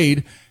groundwork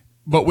laid.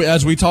 But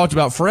as we talked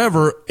about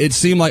forever, it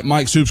seemed like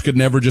Mike Stoops could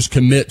never just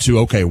commit to,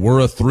 okay, we're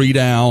a 3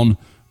 down.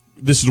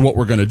 This is what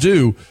we're going to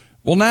do.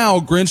 Well, now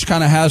Grinch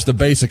kind of has the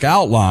basic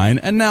outline,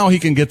 and now he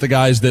can get the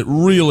guys that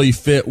really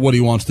fit what he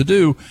wants to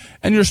do.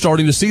 And you're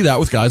starting to see that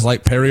with guys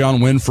like Perrion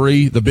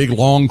Winfrey, the big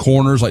long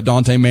corners like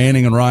Dante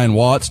Manning and Ryan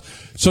Watts.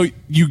 So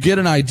you get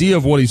an idea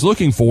of what he's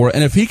looking for.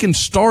 And if he can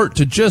start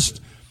to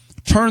just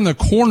turn the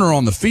corner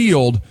on the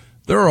field,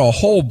 there are a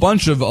whole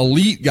bunch of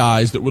elite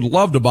guys that would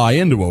love to buy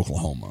into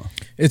Oklahoma.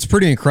 It's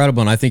pretty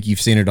incredible, and I think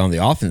you've seen it on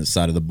the offensive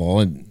side of the ball.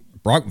 And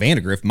Brock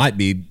Vandagriff might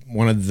be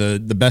one of the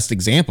best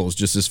examples,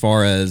 just as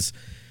far as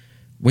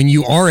when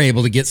you are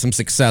able to get some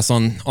success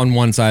on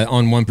one side,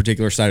 on one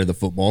particular side of the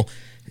football,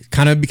 it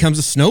kind of becomes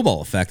a snowball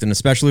effect. And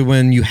especially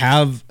when you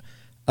have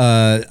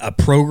a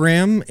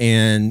program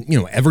and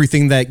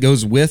everything that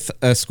goes with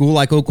a school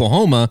like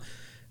Oklahoma,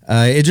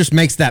 it just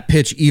makes that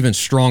pitch even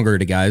stronger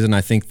to guys. And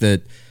I think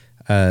that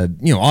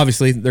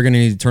obviously they're going to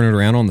need to turn it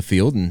around on the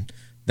field, and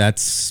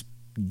that's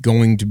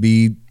going to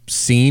be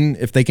seen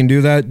if they can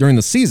do that during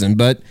the season.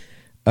 But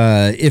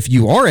if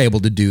you are able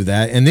to do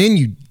that, and then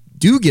you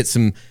do get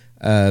some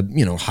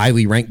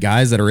highly ranked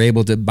guys that are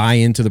able to buy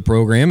into the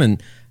program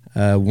and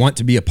want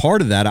to be a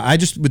part of that, I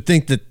just would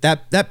think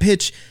that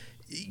pitch,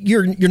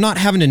 you're not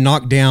having to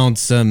knock down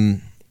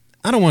some,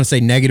 I don't want to say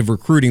negative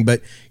recruiting,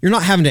 but you're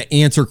not having to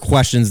answer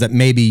questions that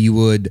maybe you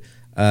would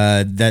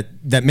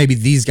that maybe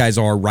these guys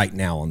are right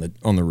now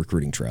on the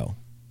recruiting trail.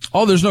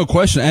 Oh, there's no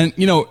question.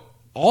 And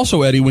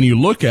also, Eddie, when you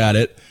look at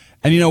it,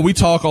 and we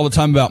talk all the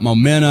time about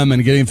momentum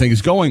and getting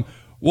things going.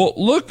 Well,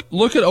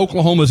 look at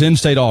Oklahoma's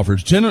in-state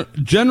offers.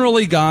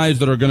 Generally guys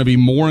that are going to be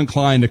more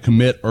inclined to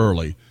commit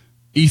early.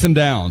 Ethan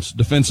Downs,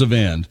 defensive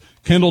end.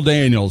 Kendall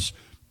Daniels,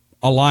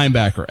 a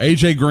linebacker.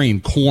 AJ Green,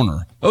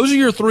 corner. Those are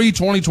your 3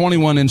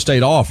 2021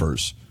 in-state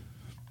offers.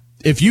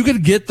 If you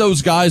could get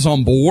those guys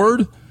on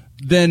board,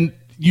 then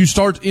you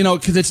start,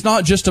 because it's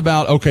not just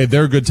about, okay,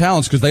 they're good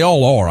talents, because they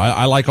all are.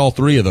 I like all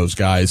 3 of those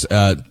guys,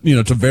 to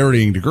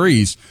varying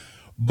degrees.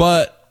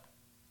 But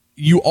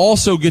you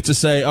also get to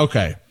say,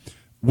 okay,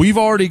 we've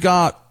already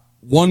got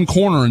one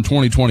corner in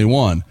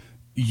 2021.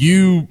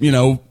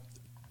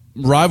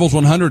 Rivals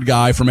 100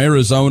 guy from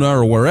Arizona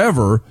or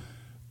wherever,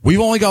 we've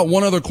only got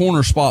one other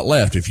corner spot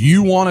left. If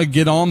you want to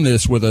get on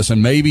this with us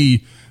and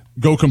maybe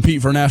go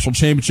compete for a national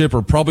championship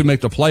or probably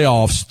make the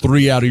playoffs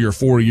 3 out of your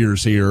 4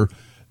 years here,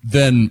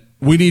 then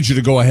we need you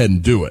to go ahead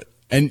and do it.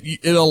 And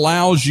it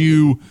allows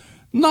you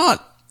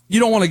you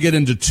don't want to get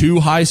into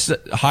too high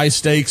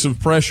stakes of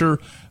pressure,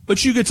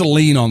 but you get to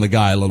lean on the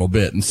guy a little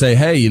bit and say,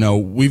 hey,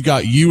 we've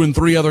got you and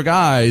 3 other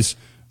guys,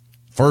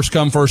 first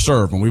come, first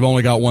serve, and we've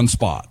only got one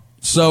spot.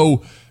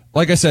 So,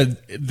 like I said,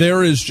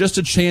 there is just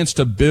a chance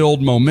to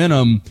build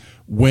momentum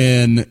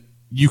when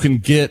you can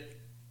get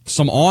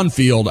some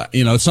on-field,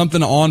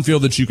 something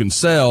on-field that you can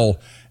sell,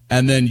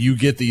 and then you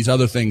get these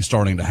other things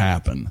starting to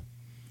happen.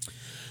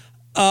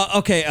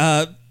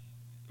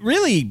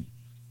 Really,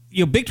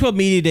 Big 12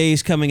 Media Day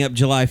is coming up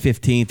July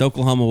 15th.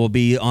 Oklahoma will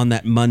be on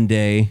that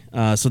Monday.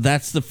 So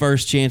that's the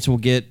first chance we'll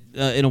get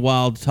in a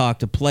while to talk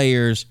to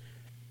players.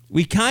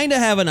 We kind of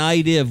have an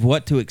idea of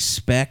what to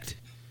expect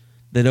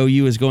that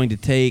OU is going to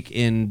take.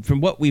 And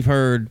from what we've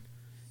heard,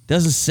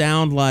 doesn't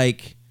sound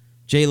like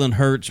Jalen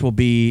Hurts will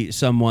be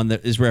someone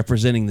that is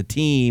representing the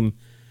team,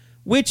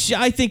 which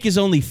I think is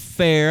only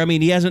fair. I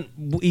mean,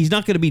 he's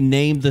not going to be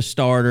named the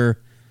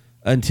starter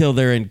until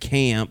they're in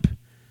camp.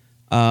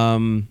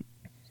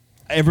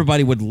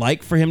 Everybody would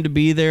like for him to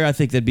be there. I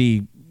think that'd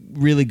be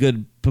really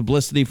good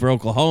publicity for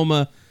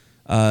Oklahoma.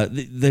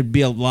 There'd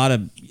be a lot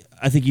of,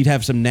 I think you'd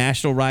have some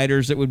national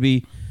writers that would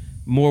be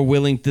more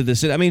willing to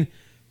this. I mean,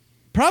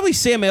 probably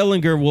Sam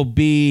Ehlinger will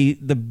be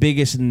the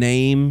biggest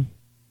name,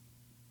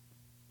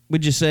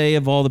 would you say,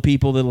 of all the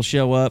people that'll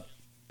show up?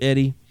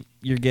 Eddie,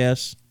 your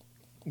guess?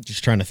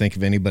 Just trying to think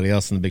of anybody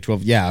else in the Big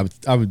 12. Yeah,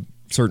 I would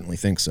certainly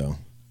think so.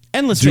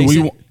 And let's face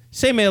it,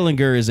 Sam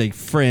Ehlinger is a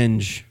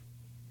fringe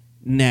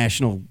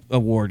national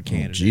award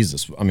candidate.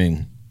 Jesus. I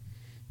mean,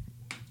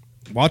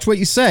 watch what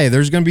you say.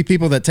 There's going to be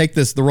people that take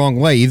this the wrong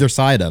way, either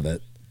side of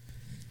it.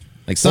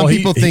 Like some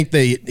people think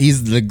that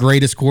he's the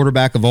greatest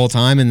quarterback of all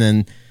time, and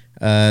then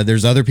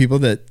there's other people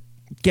that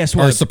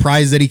are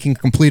surprised that he can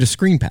complete a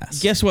screen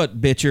pass. Guess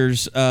what,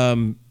 bitchers?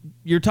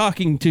 You're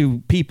talking to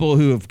people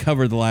who have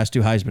covered the last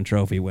 2 Heisman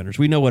Trophy winners.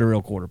 We know what a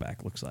real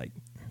quarterback looks like.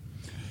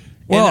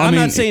 Well, I'm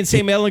not saying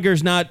Sam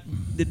Ehlinger's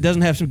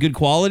doesn't have some good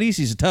qualities.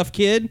 He's a tough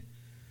kid.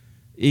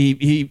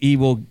 He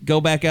will go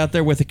back out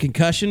there with a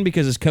concussion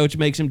because his coach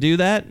makes him do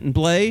that and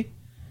play.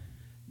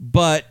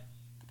 But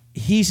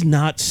he's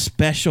not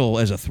special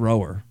as a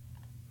thrower.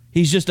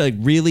 He's just a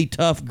really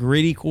tough,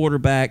 gritty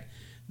quarterback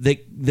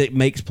that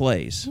makes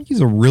plays.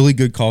 He's a really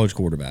good college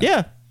quarterback.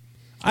 Yeah.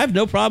 I have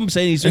no problem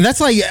saying he's... And that's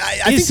like,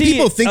 I think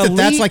people think that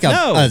that's like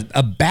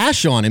a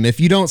bash on him if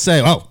you don't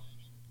say, oh,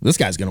 this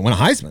guy's going to win a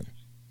Heisman.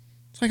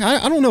 It's like,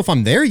 I don't know if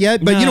I'm there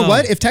yet, but you know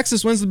what? If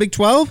Texas wins the Big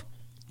 12,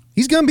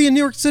 he's going to be in New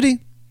York City,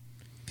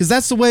 because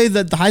that's the way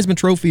that the Heisman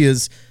Trophy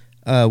is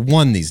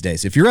won these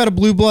days. If you're at a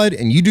blue blood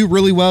and you do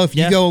really well, if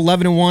you go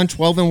 11-1,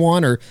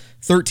 12-1, or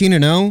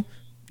 13-0,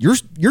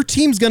 your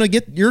team's going to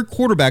get, your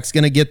quarterback's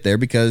going to get there,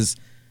 because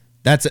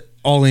that's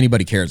all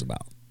anybody cares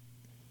about.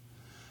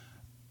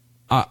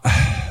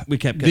 We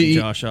kept cutting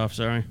Josh off,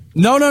 sorry.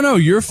 No,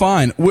 you're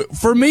fine.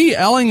 For me,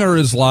 Ehlinger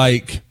is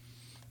like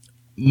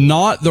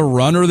not the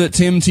runner that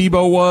Tim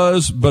Tebow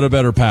was, but a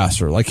better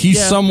passer. Like,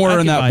 he's somewhere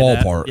in that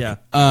ballpark. Yeah.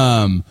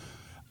 And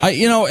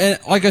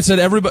like I said,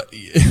 everybody,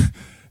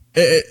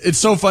 it's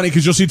so funny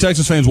because you'll see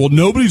Texas fans, well,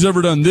 nobody's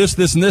ever done this,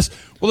 this, and this.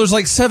 Well, there's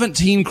like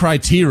 17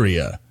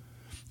 criteria.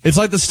 It's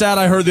like the stat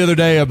I heard the other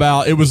day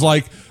about, it was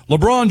like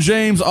LeBron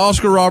James,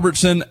 Oscar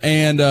Robertson,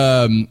 and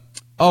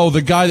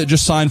the guy that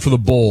just signed for the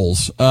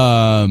Bulls.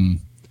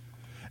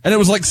 And it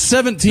was like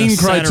 17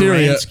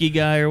 criteria. The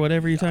guy or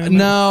whatever you're talking about?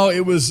 No,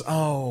 it was,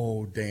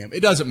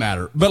 it doesn't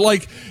matter. But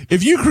like,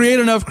 if you create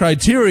enough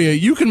criteria,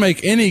 you can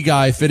make any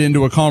guy fit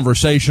into a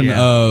conversation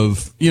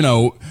of,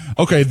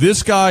 okay,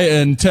 this guy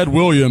and Ted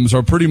Williams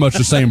are pretty much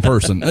the same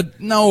person.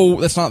 No,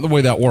 that's not the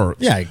way that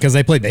works. Yeah, because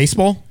they play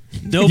baseball.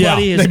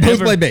 Nobody they both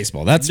play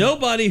baseball.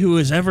 Nobody who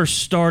has ever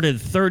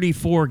started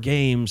 34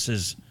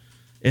 games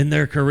in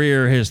their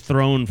career has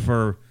thrown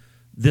for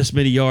this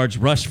many yards,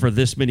 rushed for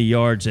this many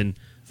yards, and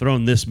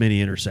thrown this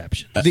many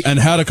interceptions. And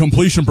had a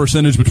completion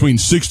percentage between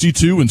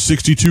 62 and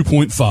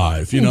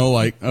 62.5.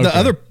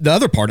 Okay. The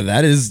other part of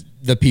that is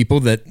the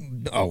people that,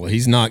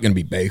 he's not going to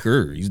be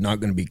Baker, or he's not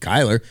going to be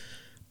Kyler.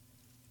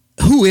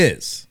 Who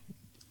is?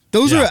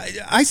 Those are.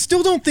 I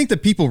still don't think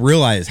that people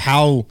realize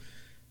how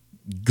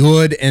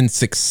good and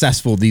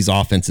successful these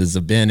offenses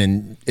have been,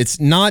 and it's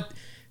not.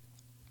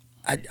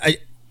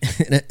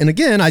 And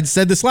again, I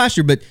said this last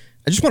year, but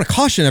I just want to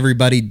caution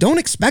everybody: don't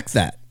expect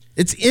that.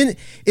 It's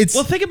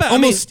think about,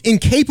 almost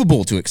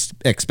incapable to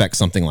expect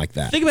something like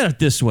that. Think about it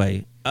this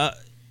way: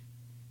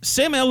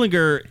 Sam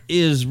Ehlinger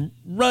is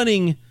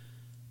running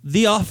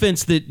the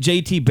offense that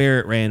J.T.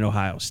 Barrett ran at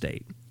Ohio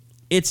State.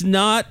 It's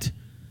not.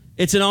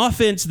 It's an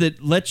offense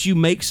that lets you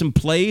make some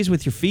plays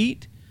with your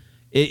feet.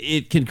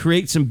 It can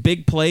create some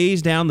big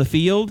plays down the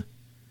field,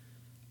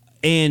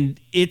 and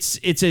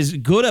it's as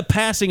good a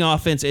passing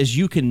offense as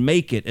you can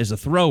make it as a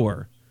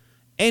thrower.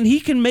 And he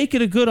can make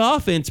it a good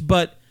offense,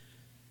 but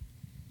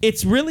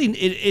it's really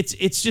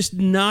it's just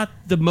not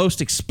the most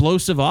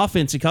explosive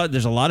offense.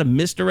 There's a lot of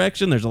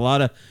misdirection. There's a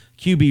lot of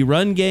QB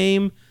run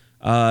game.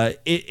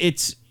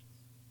 It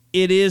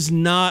is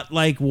not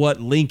like what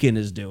Lincoln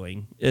is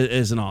doing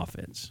as an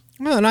offense.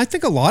 Well, and I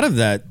think a lot of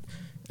that,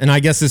 and I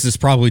guess this is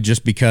probably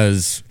just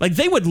because, like,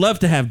 they would love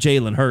to have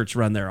Jalen Hurts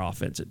run their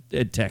offense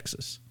at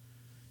Texas.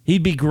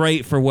 He'd be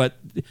great for what,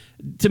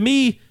 to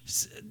me,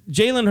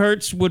 Jalen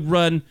Hurts would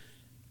run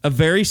a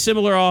very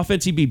similar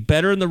offense. He'd be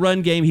better in the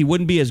run game. He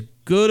wouldn't be as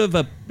good of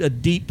a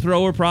deep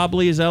thrower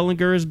probably as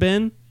Ehlinger has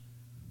been.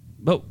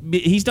 But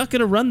he's not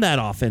going to run that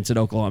offense at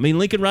Oklahoma. I mean,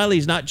 Lincoln Riley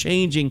is not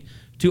changing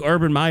to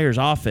Urban Meyer's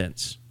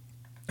offense.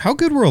 How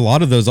good were a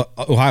lot of those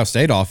Ohio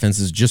State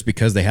offenses just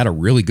because they had a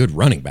really good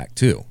running back,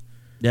 too?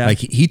 Yeah. Like,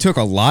 he took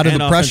a lot of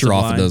the pressure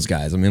off of those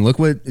guys. I mean, look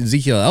what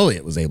Ezekiel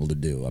Elliott was able to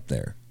do up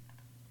there.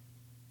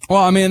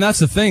 Well, I mean, that's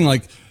the thing.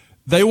 Like,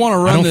 they want to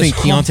run. I don't this think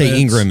Keontae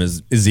Ingram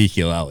is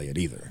Ezekiel Elliott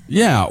either.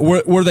 Yeah,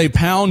 where they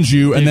pound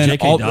you and then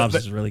J.K. Dobbs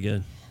is really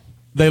good.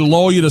 They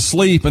lull you to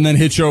sleep and then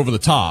hit you over the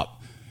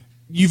top.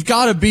 You've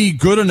got to be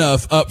good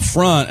enough up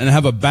front and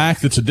have a back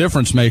that's a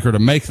difference maker to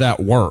make that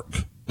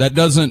work. That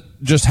doesn't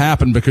just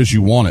happen because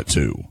you want it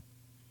to.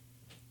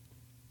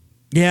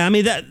 Yeah, I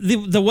mean, that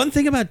the one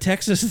thing about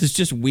Texas that's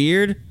just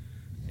weird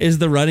is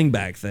the running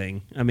back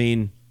thing. I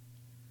mean,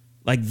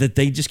 like, that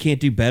they just can't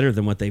do better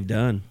than what they've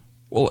done.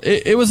 Well,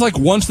 it was like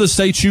once the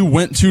states you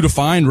went to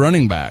find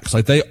running backs.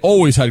 Like, they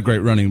always had great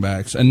running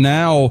backs. And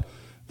now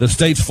the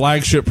state's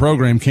flagship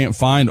program can't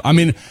find. I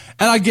mean,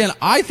 and again,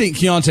 I think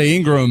Keontae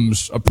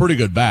Ingram's a pretty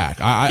good back.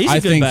 I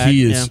think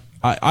he is.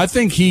 Yeah. I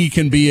think he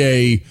can be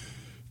a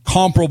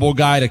comparable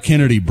guy to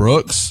Kennedy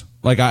Brooks.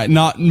 Like,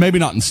 maybe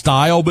not in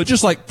style, but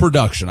just like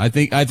production. I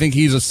think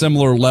he's a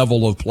similar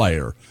level of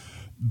player.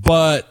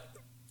 But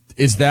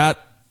is that?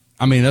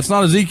 I mean, that's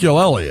not Ezekiel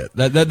Elliott.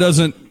 That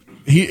doesn't.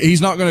 He's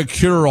not going to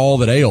cure all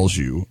that ails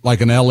you like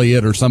an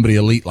Elliott or somebody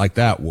elite like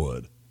that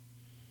would.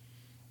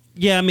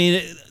 Yeah, I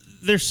mean,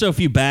 there's so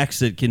few backs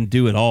that can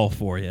do it all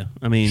for you.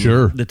 I mean,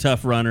 sure. The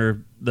tough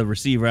runner, the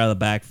receiver out of the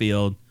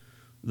backfield,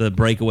 the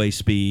breakaway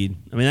speed.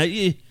 I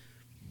mean,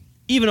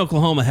 even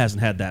Oklahoma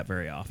hasn't had that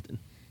very often.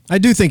 I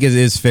do think it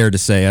is fair to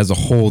say, as a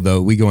whole,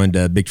 though, we go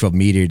into Big 12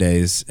 Media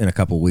Days in a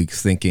couple of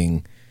weeks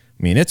thinking,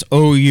 I mean, it's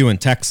OU and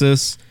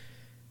Texas,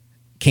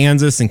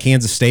 Kansas and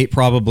Kansas State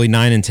probably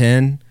 9 and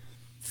 10.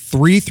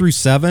 3 through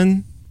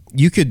 7,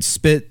 you could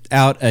spit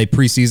out a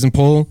preseason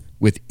poll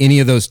with any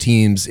of those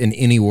teams in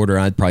any order.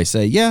 I'd probably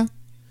say, yeah,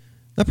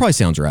 that probably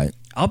sounds right.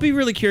 I'll be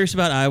really curious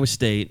about Iowa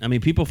State. I mean,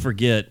 people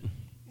forget.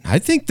 I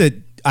think that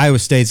Iowa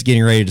State's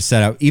getting ready to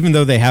set out, even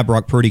though they have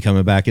Brock Purdy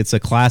coming back. It's a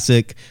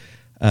classic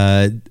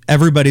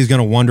Everybody's going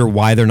to wonder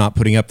why they're not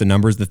putting up the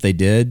numbers that they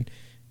did.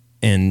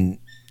 And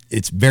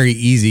it's very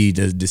easy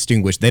to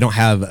distinguish. They don't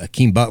have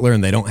Akeem Butler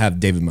and they don't have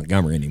David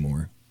Montgomery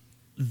anymore.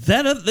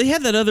 They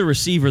had that other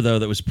receiver, though,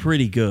 that was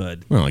pretty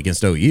good. Well,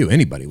 against OU,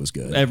 anybody was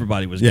good.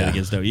 Everybody was good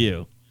against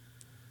OU.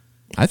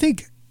 I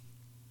think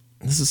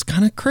this is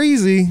kind of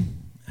crazy.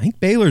 I think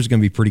Baylor's going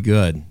to be pretty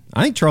good.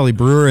 I think Charlie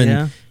Brewer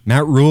and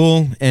Matt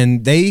Rule,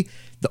 and the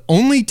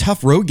only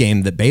tough road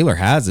game that Baylor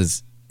has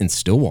is in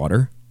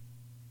Stillwater.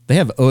 They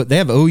have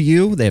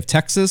OU, they have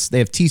Texas, they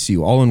have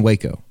TCU, all in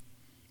Waco.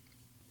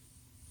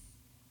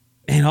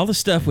 And all the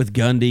stuff with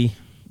Gundy,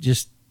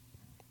 just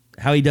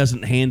how he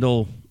doesn't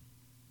handle,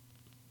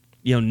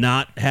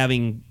 not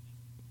having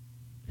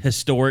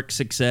historic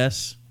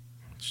success.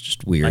 It's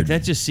just weird. Like,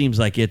 that just seems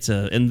like it's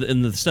and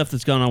the stuff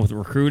that's going on with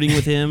recruiting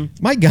with him.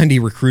 Mike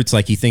Gundy recruits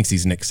like he thinks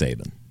he's Nick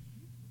Saban.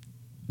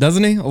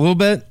 Doesn't he? A little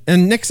bit?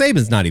 And Nick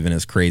Saban's not even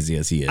as crazy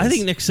as he is. I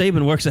think Nick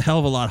Saban works a hell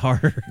of a lot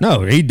harder.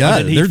 No, he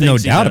does. There's no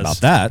doubt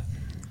about that.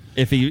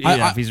 If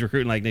he's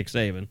recruiting like Nick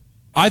Saban.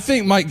 I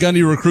think Mike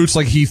Gundy recruits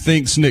like he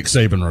thinks Nick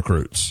Saban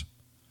recruits.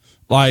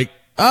 Like,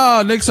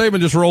 Nick Saban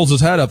just rolls his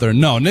hat out there.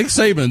 No, Nick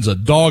Saban's a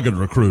dogged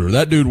recruiter.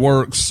 That dude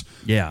works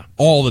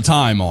all the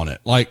time on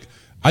it. Like,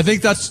 I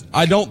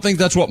don't think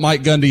that's what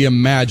Mike Gundy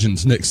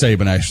imagines Nick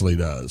Saban actually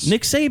does.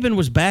 Nick Saban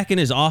was back in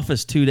his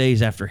office 2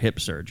 days after hip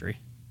surgery,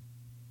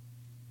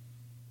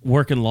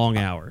 working long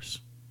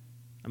hours.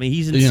 I mean,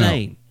 he's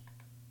insane.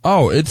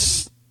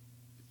 It's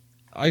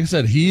like I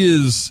said, he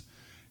is.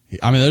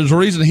 I mean, there's a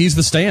reason he's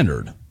the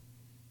standard.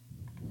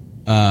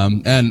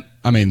 And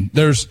I mean,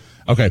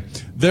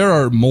 there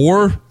are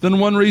more than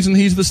one reason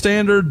he's the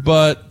standard,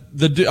 but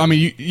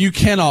you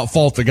cannot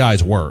fault the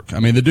guy's work. I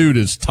mean, the dude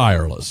is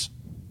tireless.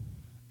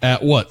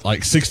 At what,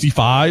 like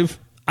 65?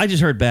 I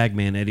just heard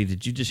Bagman, Eddie.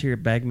 Did you just hear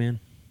Bagman?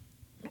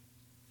 I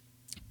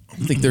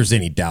don't think there's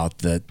any doubt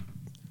that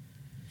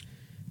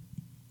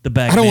the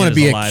Bagman. I don't want to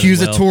be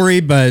accusatory,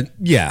 but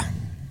yeah,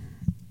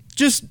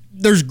 just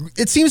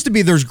it seems to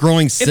be there's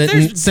growing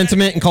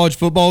sentiment in college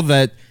football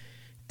that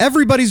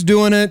everybody's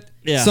doing it.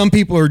 Yeah. Some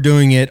people are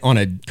doing it on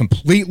a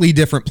completely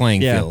different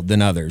playing field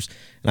than others,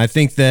 and I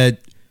think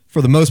that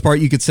for the most part,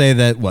 you could say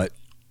that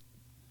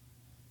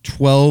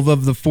 12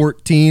 of the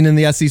 14 in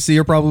the SEC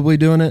are probably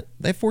doing it.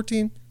 They have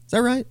 14. Is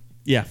that right?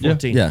 Yeah,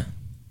 14. Yeah.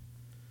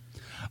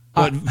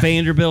 But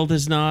Vanderbilt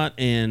is not,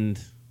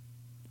 and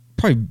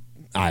probably,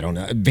 I don't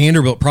know.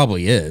 Vanderbilt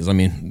probably is. I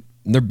mean,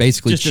 they're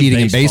basically just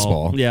cheating in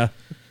baseball. Yeah.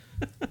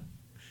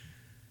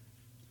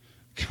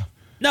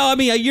 No, I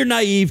mean, you're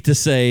naive to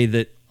say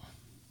that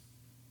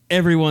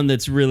everyone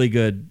that's really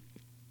good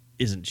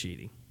isn't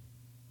cheating,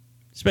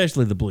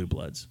 especially the Blue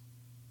Bloods.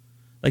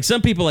 Like,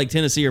 some people like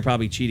Tennessee are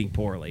probably cheating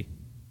poorly.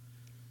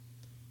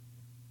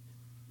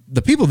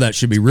 The people that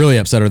should be really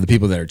upset are the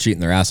people that are cheating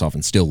their ass off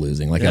and still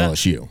losing, like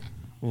LSU.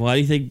 Why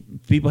do you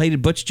think people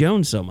hated Butch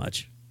Jones so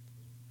much?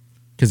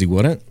 Because he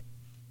wouldn't?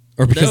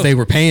 Or because they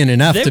were paying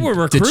enough to cheat? They were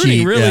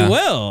recruiting really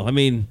well. I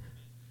mean,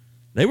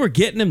 they were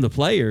getting him the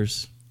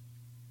players.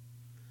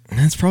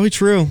 That's probably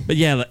true. But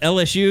yeah, the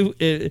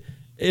LSU,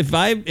 if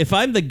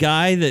I'm the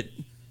guy that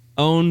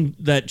owned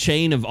that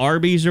chain of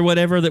Arby's or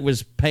whatever that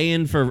was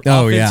paying for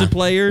offensive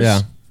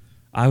players,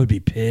 I would be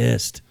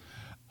pissed.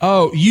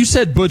 Oh, you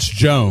said Butch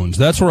Jones.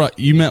 That's where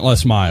you meant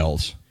Les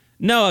Miles.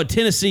 No,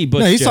 Tennessee Butch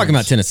Jones. No, he's talking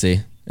about Tennessee.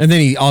 And then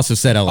he also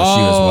said LSU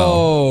as well.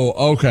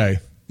 Oh, okay.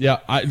 Yeah.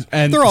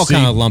 And they're all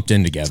kind of lumped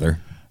in together.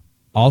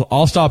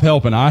 I'll stop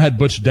helping. I had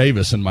Butch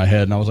Davis in my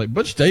head, and I was like,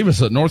 Butch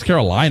Davis at North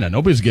Carolina.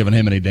 Nobody's giving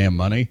him any damn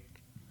money.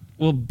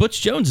 Well,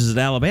 Butch Jones is at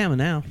Alabama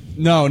now.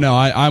 No,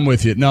 I'm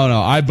with you. No,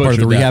 I butchered part of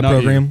the rehab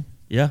program.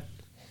 Yeah.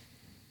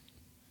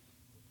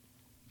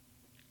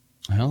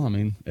 Hell, I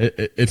mean,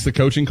 it's the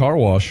coaching car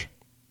wash.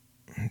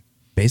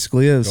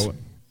 Basically is.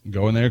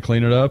 Go in there,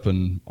 clean it up,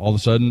 and all of a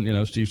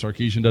sudden, Steve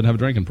Sarkisian doesn't have a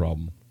drinking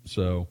problem.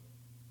 So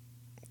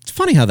it's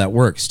funny how that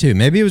works too.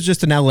 Maybe it was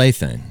just an LA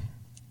thing.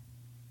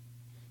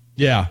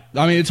 Yeah,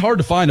 I mean, it's hard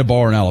to find a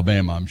bar in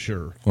Alabama, I'm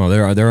sure. Well,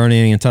 there aren't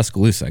any in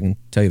Tuscaloosa. I can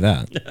tell you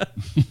that.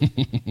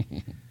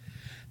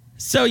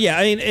 So yeah,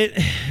 I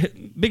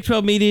mean, Big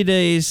 12 Media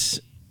Days.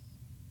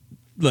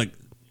 Look,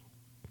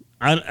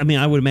 I mean,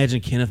 I would imagine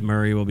Kenneth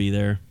Murray will be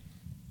there.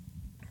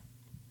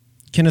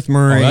 Kenneth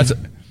Murray. Oh,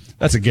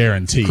 that's a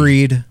guarantee.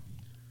 Creed.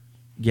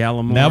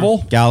 Gallimore. Neville?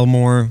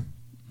 Gallimore.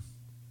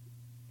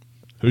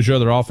 Who's your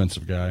other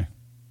offensive guy?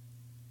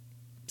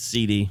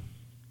 CD.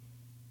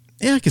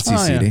 Yeah, I could see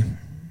CD. Yeah.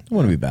 It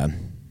wouldn't be bad.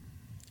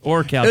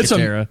 Or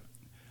Calcaterra.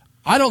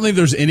 I don't think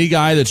there's any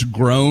guy that's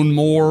grown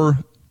more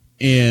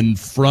in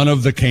front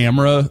of the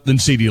camera than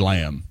CD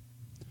Lamb.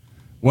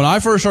 When I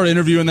first started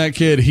interviewing that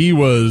kid, he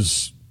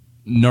was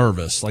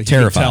nervous. Like,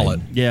 terrified. You could tell it.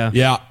 Yeah.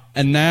 Yeah.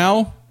 And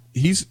now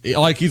he's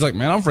like,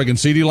 man, I'm freaking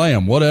CD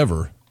Lamb,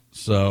 whatever.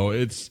 So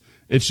he's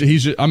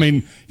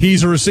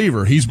a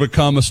receiver. He's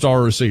become a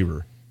star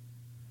receiver.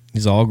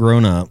 He's all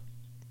grown up.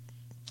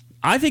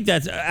 I think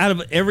that's, out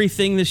of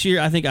everything this year,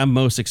 I think I'm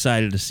most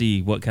excited to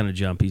see what kind of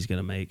jump he's going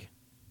to make.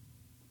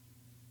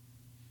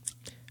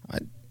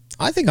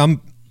 I think I'm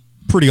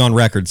pretty on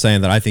record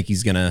saying that I think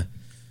he's going to.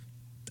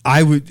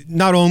 I would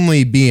not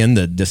only be in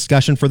the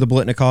discussion for the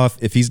Biletnikoff,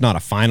 if he's not a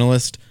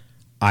finalist,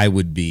 I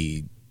would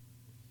be.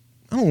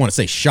 I don't want to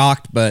say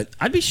shocked, but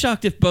I'd be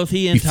shocked if both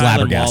he and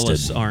Tylan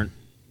Wallace aren't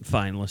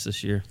finalists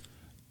this year.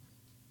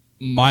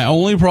 My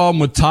only problem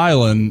with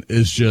Tylan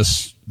is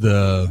just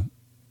the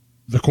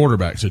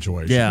quarterback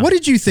situation. Yeah. What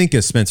did you think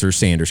of Spencer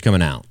Sanders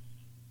coming out?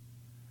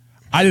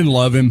 I didn't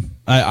love him.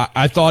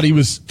 I thought he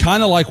was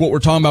kind of like what we're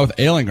talking about with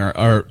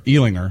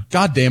Ehlinger.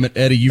 God damn it,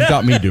 Eddie, you've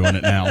got me doing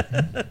it now.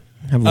 Have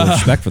a little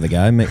respect for the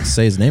guy.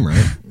 Say his name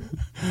right.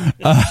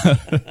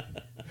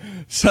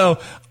 So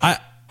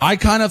I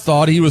kind of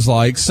thought he was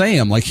like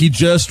Sam. Like he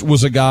just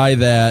was a guy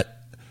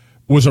that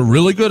was a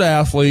really good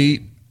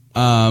athlete,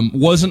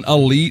 wasn't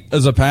elite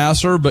as a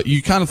passer, but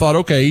you kind of thought,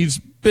 okay, he's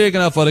big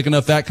enough, athletic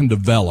enough, that can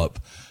develop.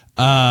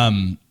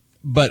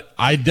 But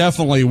I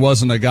definitely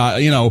wasn't a guy,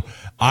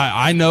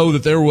 I know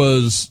that there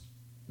was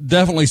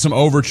definitely some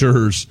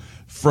overtures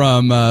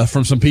from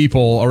some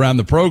people around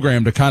the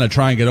program to kind of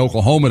try and get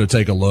Oklahoma to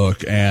take a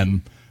look.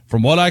 And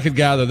from what I could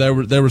gather,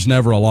 there was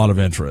never a lot of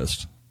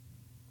interest.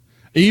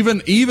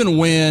 Even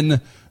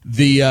when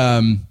the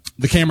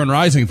Cameron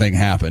Rising thing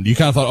happened, you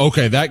kind of thought,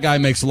 okay, that guy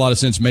makes a lot of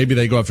sense. Maybe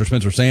they go after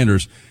Spencer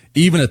Sanders.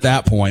 Even at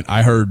that point,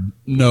 I heard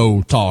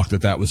no talk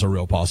that was a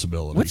real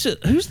possibility.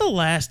 Who's the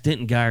last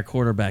Denton Guyer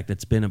quarterback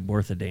that's been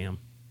worth a damn?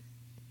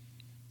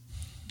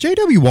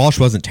 J.W. Walsh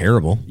wasn't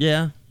terrible.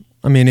 Yeah.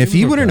 I mean, if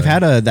he wouldn't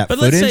have had that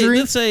foot injury.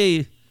 Let's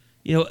say,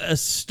 a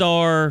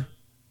star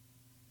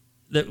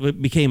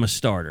that became a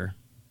starter.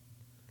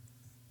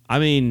 I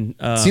mean,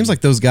 seems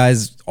like those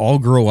guys all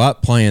grow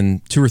up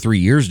playing 2 or 3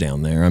 years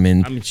down there. I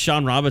mean,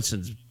 Sean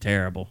Robinson's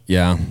terrible.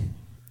 Yeah.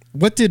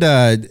 What did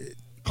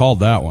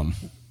called that one?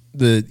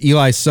 The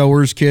Eli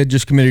Sowers kid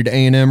just committed to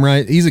A&M,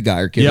 right? He's a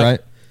Guyer kid, right?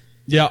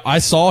 Yeah, I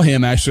saw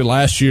him actually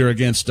last year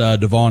against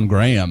Devon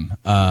Graham,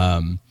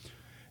 and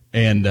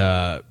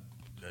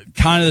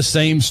kind of the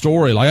same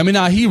story.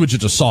 He was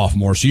just a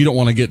sophomore, so you don't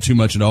want to get too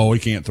much into, he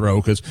can't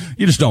throw, because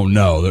you just don't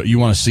know. You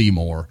want to see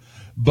more.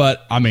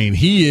 But,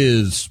 he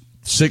is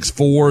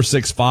 6'4",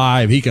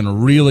 6'5". He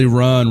can really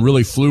run,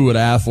 really fluid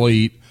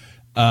athlete.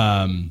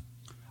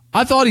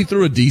 I thought he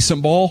threw a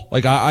decent ball.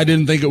 I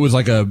didn't think it was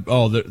like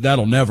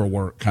that'll never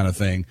work kind of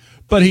thing.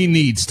 But he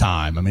needs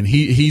time.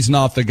 He's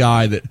not the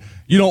guy that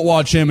you don't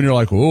watch him and you're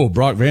like, oh,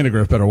 Brock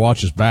Vandagriff better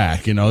watch his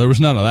back. There was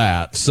none of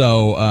that.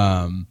 So,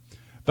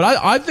 but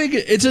I think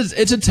it's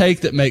a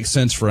take that makes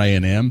sense for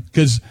A&M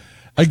because,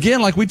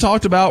 again, like we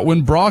talked about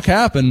when Brock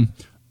happened,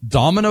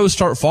 dominoes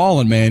start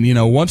falling, man.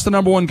 Once the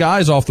number one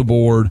guy's off the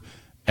board,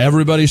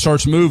 everybody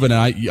starts moving.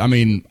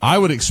 And I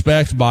would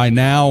expect by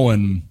now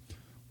and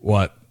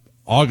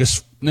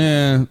August,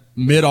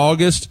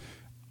 mid-August,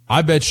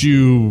 I bet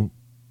you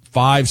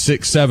 5,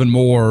 6, 7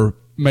 more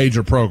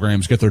major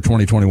programs get their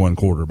 2021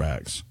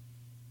 quarterbacks.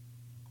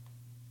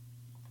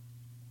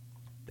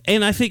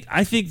 And I think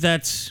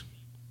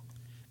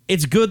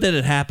it's good that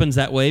it happens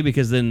that way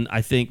because then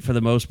I think for the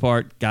most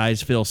part,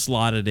 guys feel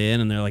slotted in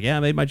and they're like, yeah, I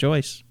made my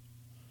choice.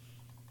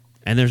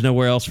 And there's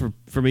nowhere else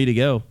for me to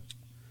go.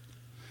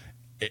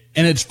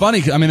 And it's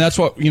funny. That's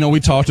what, we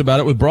talked about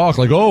it with Brock.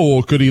 Like,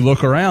 could he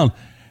look around?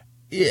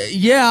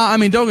 Yeah,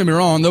 don't get me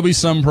wrong. There'll be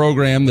some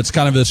program that's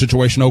kind of the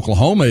situation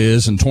Oklahoma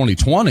is in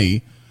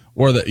 2020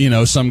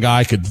 where, some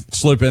guy could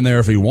slip in there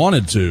if he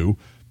wanted to.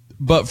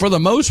 But for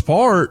the most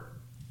part,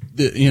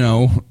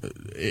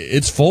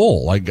 it's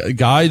full. Like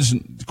guys,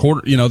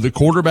 the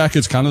quarterback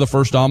is kind of the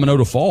first domino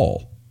to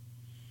fall.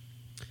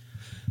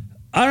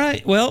 All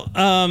right. Well,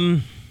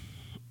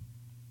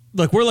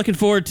 look, we're looking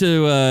forward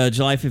to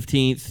July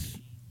 15th,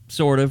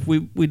 sort of.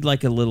 We'd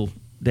like a little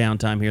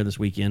downtime here this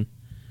weekend.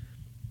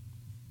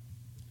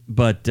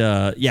 But,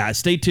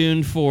 stay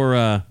tuned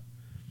for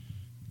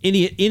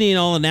any and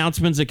all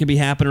announcements that could be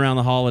happening around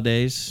the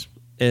holidays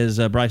as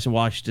Bryson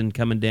Washington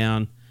coming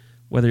down,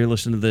 whether you're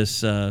listening to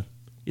this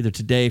either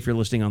today if you're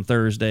listening on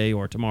Thursday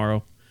or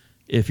tomorrow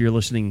if you're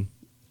listening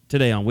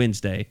today on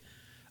Wednesday.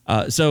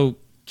 So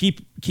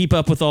keep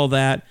up with all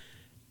that.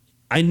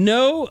 I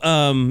know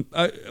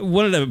I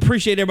wanted to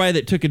appreciate everybody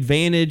that took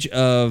advantage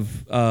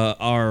of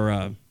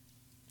our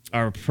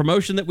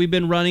promotion that we've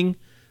been running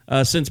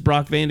since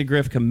Brock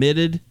Vandagriff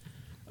committed.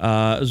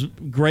 It was a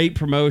great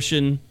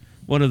promotion,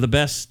 one of the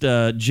best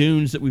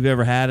Junes that we've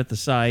ever had at the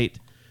site.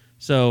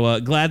 So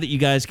glad that you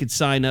guys could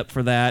sign up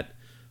for that,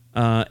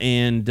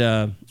 and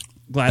glad.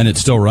 And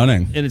it's still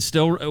running. And it's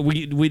still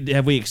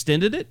we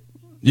extended it?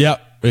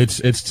 Yep,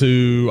 it's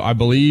to I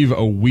believe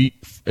a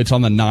week. It's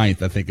on the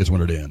 9th, I think, is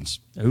when it ends.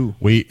 Ooh,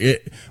 we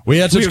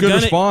had such good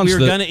response. We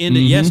were going to end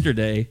it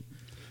yesterday.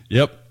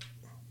 Yep.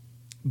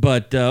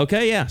 But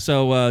okay, yeah.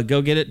 So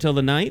go get it till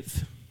the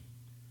 9th.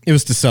 It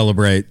was to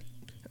celebrate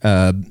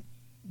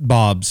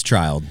Bob's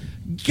child.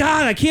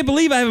 God, I can't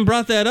believe I haven't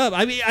brought that up.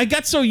 I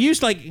got so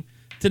used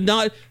to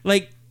not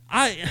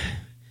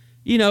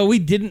we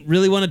didn't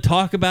really want to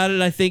talk about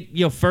it. I think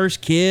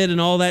first kid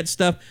and all that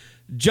stuff.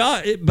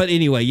 But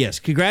anyway, yes,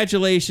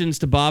 congratulations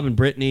to Bob and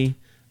Brittany.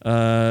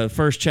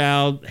 First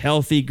child,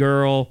 healthy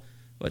girl.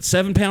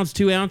 7 pounds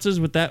 2 ounces?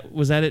 Was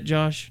that it,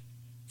 Josh?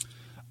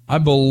 I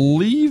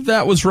believe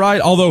that was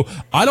right. Although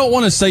I don't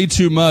want to say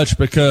too much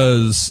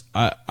because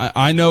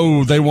I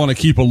know they want to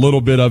keep a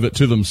little bit of it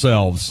to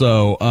themselves.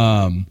 So,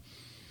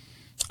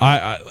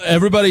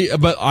 everybody,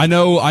 but I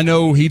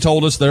know he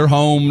told us they're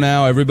home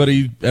now.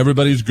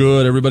 Everybody's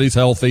good. Everybody's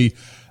healthy.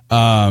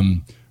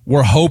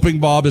 We're hoping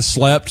Bob has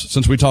slept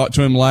since we talked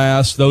to him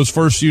last. Those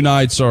first few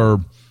nights are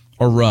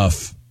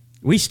rough.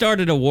 We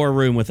started a war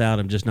room without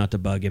him, just not to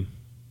bug him.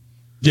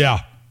 Yeah.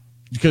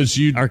 Because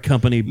our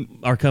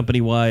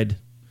company-wide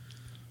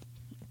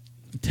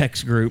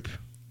text group.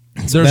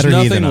 There's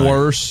nothing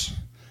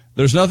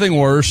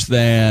worse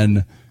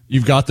than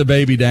you've got the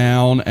baby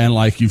down and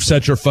like you've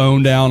set your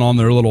phone down on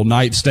their little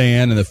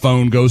nightstand and the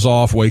phone goes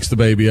off, wakes the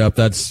baby up.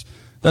 That's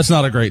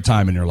not a great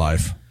time in your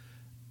life.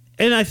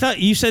 And I thought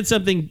you said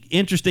something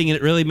interesting and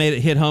it really made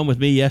it hit home with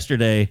me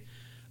yesterday.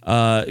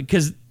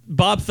 Because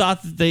Bob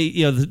thought that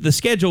the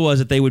schedule was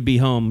that they would be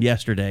home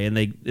yesterday and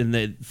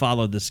they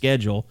followed the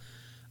schedule.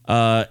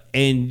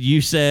 And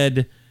you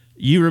said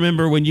you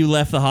remember when you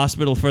left the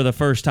hospital for the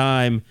first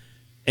time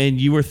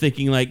and you were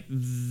thinking like,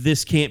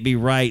 this can't be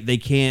right. They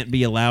can't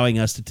be allowing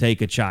us to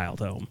take a child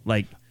home.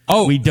 Like,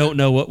 we don't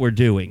know what we're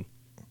doing.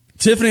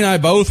 Tiffany and I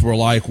both were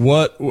like,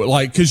 what?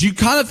 Like, cause you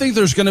kind of think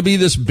there's going to be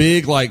this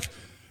big, like,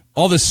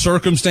 all this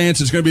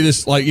circumstance is going to be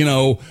this, like,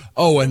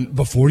 and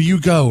before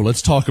you go,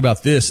 let's talk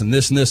about this and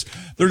this and this.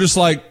 They're just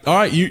like, all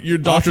right, your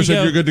doctor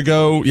said you're good to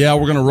go. Yeah,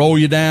 we're going to roll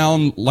you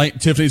down.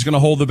 Tiffany's going to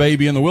hold the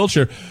baby in the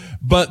wheelchair.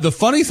 But the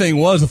funniest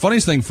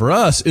thing for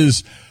us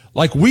is,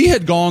 like, we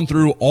had gone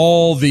through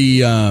all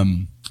the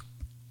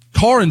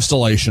car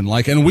installation,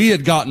 like, and we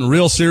had gotten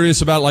real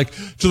serious about it, like,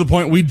 to the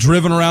point we'd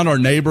driven around our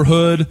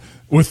neighborhood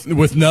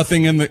with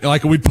nothing in the,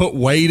 like, we'd put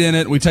weight in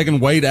it. We'd taken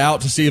weight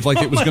out to see if,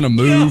 like, it was going to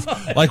move.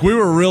 God. Like, we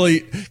were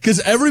really, cause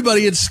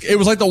everybody, it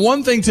was like the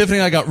one thing Tiffany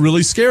and I got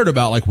really scared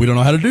about, like, we don't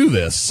know how to do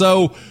this.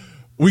 So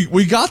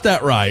we got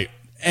that right.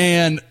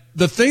 And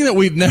the thing that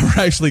we'd never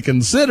actually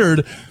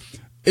considered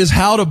is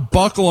how to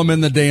buckle them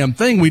in the damn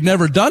thing. We'd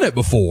never done it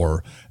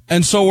before.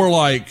 And so we're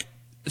like,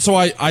 so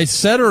I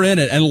set her in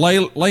it, and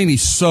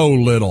Lainey's so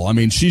little. I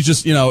mean, she's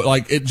just,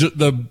 like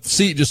the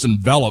seat just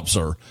envelops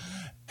her.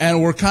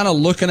 And we're kind of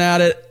looking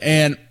at it,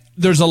 and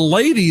there's a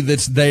lady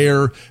that's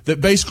there that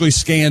basically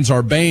scans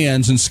our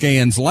bands and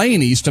scans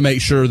Lainey's to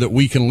make sure that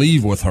we can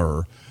leave with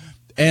her.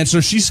 And so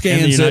she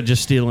scans and you're not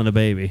just stealing a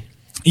baby.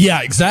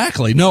 Yeah,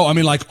 exactly. No, I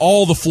mean, like,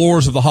 all the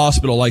floors of the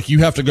hospital, like, you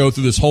have to go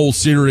through this whole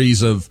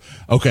series of,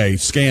 okay,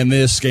 scan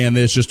this,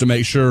 just to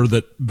make sure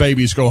that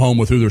babies go home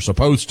with who they're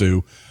supposed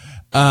to.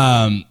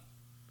 And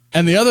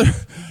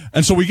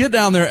so we get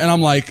down there and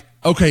I'm like,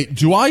 okay,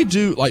 do I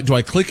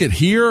click it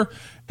here?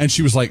 And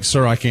she was like,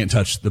 sir, I can't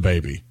touch the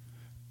baby.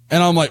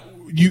 And I'm like,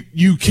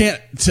 you can't,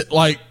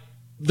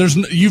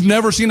 you've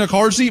never seen a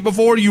car seat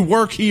before? You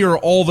work here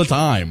all the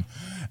time.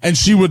 And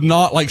she would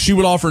not, like, she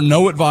would offer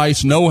no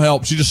advice, no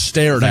help. She just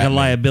stared at me. Like a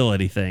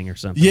liability thing or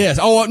something. Yes.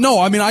 Oh, no,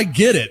 I mean, I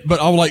get it,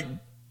 but I'm like,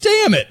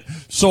 damn it.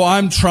 So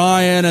I'm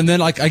trying, and then,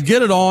 like, I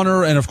get it on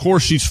her, and of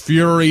course she's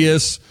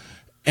furious,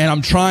 and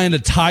I'm trying to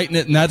tighten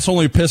it, and that's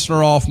only pissing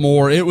her off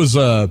more. It was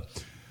a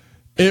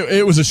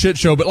shit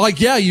show. But,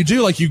 like, yeah, you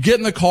do. Like, you get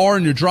in the car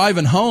and you're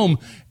driving home,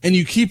 and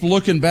you keep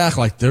looking back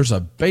like, there's a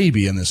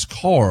baby in this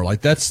car.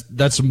 Like,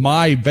 that's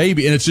my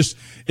baby. And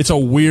it's a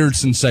weird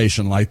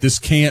sensation. Like, this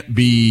can't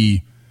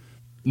be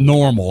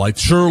normal. Like,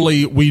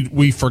 surely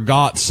we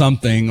forgot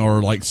something,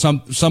 or like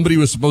somebody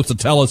was supposed to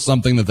tell us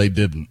something that they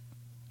didn't.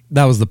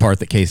 That was the part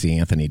that Casey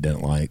Anthony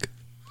didn't like.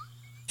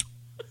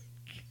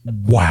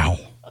 Wow.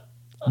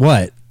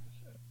 What?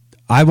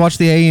 I watched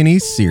the A&E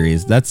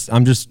series.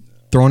 I'm just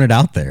throwing it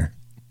out there.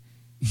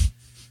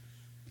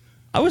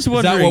 I was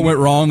wondering. Is that what went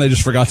wrong? They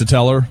just forgot to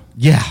tell her?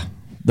 Yeah.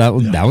 That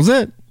was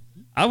it.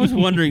 I was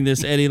wondering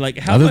this, Eddie, like,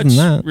 how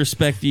much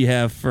respect do you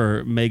have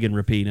for Megan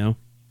Rapinoe?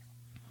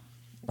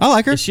 I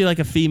like her. Is she like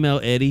a female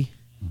Eddie?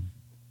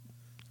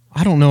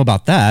 I don't know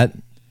about that.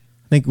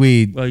 I think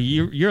we. Well,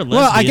 you're a lesbian.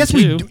 Well, I guess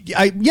too.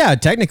 yeah,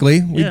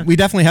 technically, we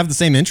definitely have the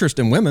same interest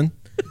in women,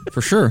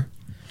 for sure.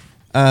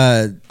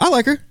 I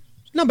like her.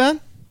 Not bad.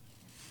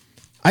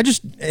 I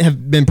just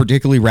have been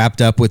particularly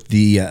wrapped up with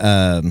the,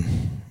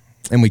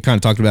 and we kind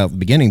of talked about at the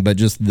beginning, but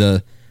just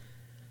the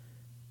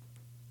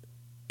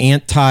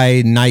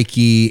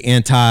anti-Nike,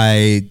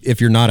 if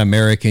you're not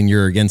American,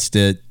 you're against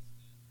it,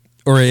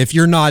 or if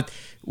you're not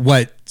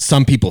what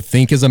some people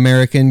think is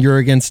American, you're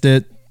against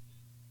it.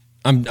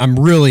 I'm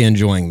really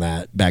enjoying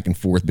that back and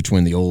forth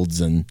between the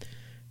olds and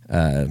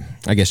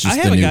I guess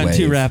just the new wave. I haven't gotten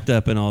too wrapped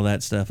up in all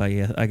that stuff,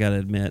 I got to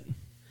admit.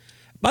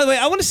 By the way,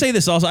 I want to say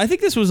this also. I think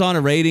this was on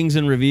a ratings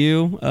and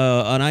review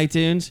on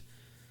iTunes.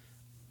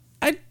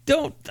 I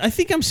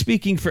think I'm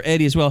speaking for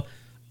Eddie as well.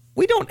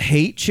 We don't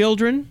hate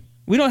children.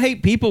 We don't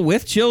hate people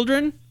with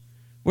children.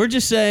 We're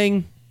just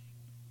saying,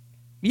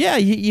 yeah,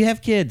 you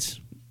have kids.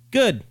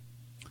 Good.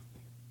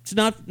 It's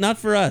not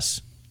for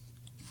us.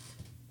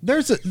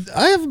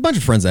 I have a bunch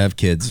of friends that have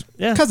kids.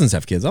 Yeah. Cousins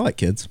have kids. I like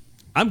kids.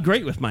 I'm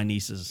great with my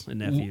nieces and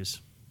nephews.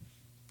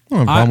 I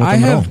don't have a problem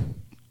with them at all.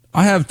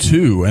 I have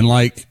 2, and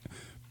like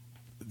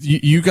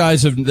you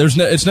guys have.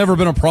 It's never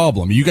been a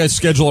problem. You guys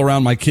schedule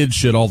around my kids'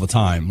 shit all the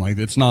time. Like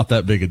it's not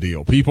that big a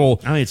deal. People,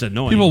 I mean, it's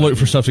annoying. People look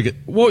for stuff to get.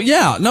 Well,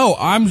 yeah, no,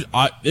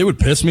 it would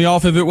piss me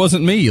off if it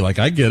wasn't me. Like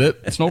I get it.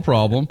 It's no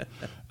problem.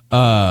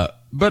 But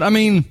I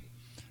mean,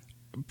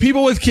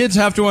 people with kids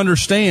have to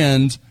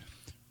understand.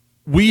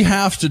 We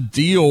have to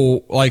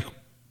deal like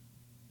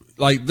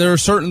there are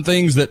certain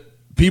things that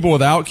people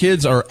without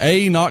kids are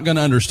A, not going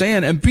to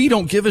understand, and B,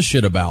 don't give a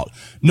shit about.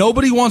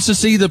 Nobody wants to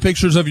see the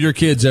pictures of your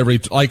kids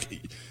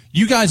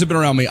you guys have been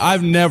around me.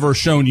 I've never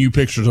shown you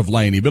pictures of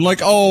Lainey. Been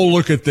like, oh,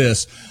 look at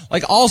this.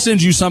 Like, I'll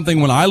send you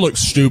something when I look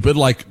stupid,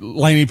 like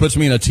Lainey puts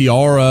me in a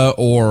tiara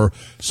or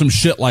some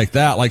shit like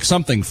that, like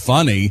something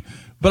funny.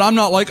 But I'm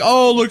not like,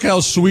 oh, look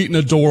how sweet and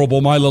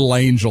adorable my little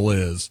angel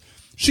is.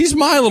 She's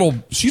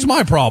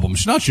my problem.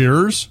 She's not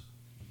yours.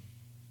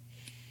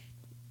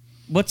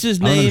 What's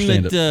his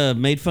name that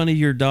made fun of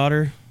your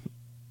daughter?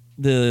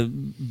 The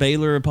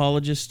Baylor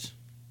apologist?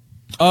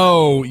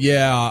 Oh,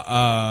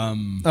 yeah.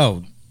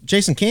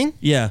 Jason King?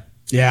 Yeah.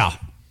 Yeah.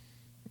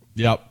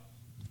 Yep.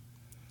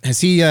 Has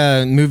he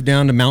moved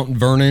down to Mount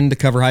Vernon to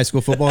cover high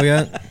school football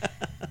yet?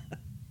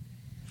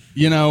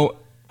 You know,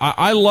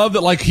 I love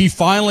that, like, he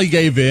finally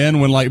gave in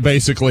when, like,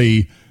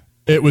 basically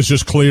it was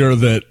just clear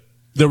that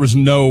there was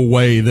no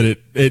way that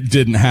it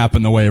didn't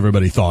happen the way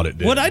everybody thought it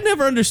did. What I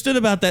never understood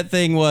about that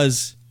thing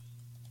was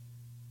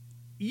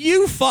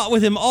you fought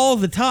with him all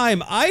the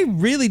time. I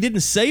really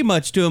didn't say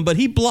much to him, but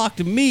he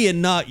blocked me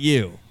and not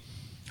you.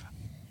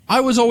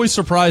 I was always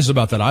surprised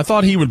about that. I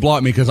thought he would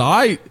block me because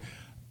I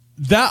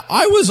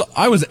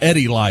was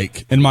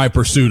Eddie-like in my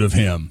pursuit of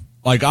him.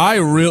 Like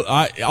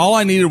all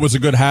I needed was a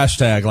good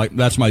hashtag. Like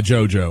that's my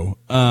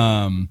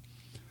JoJo.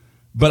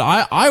 But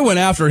I went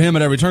after him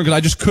at every turn because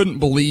I just couldn't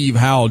believe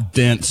how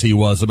dense he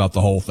was about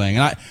the whole thing.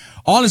 And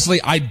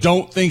honestly, I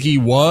don't think he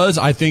was.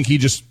 I think he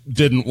just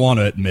didn't want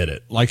to admit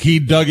it. Like he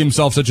dug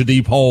himself such a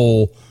deep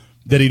hole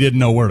that he didn't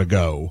know where to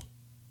go.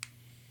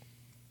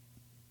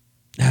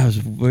 That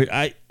was weird.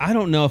 I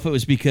don't know if it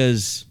was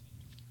because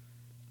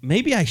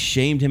maybe I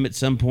shamed him at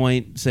some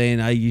point saying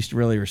I used to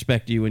really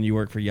respect you when you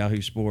worked for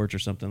Yahoo Sports or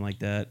something like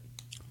that.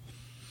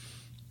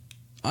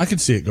 I could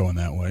see it going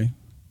that way.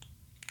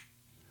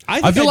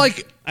 I feel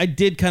like I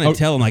did kind of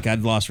tell him like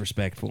I'd lost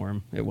respect for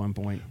him at one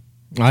point.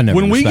 I never.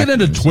 When we get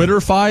into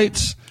Twitter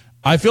fights,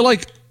 I feel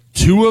like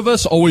 2 of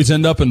us always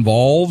end up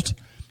involved.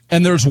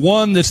 And there's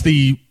one that's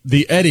the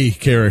Eddie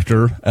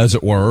character, as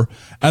it were.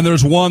 And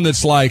there's one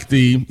that's like I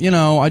think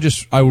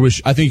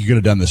you could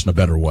have done this in a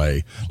better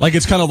way. Like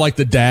it's kind of like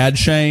the dad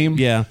shame.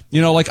 Yeah.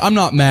 You know, like I'm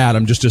not mad.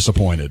 I'm just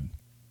disappointed.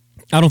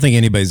 I don't think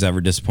anybody's ever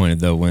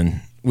disappointed though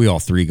when we all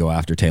 3 go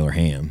after Taylor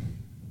Ham.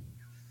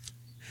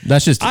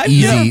 That's just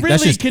easy. I've never really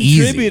That's just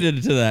contributed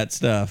easy. to that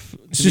stuff.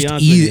 It's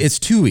just easy. It's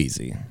too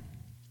easy.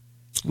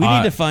 We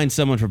need to find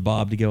someone for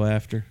Bob to go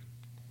after.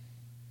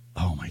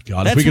 Oh my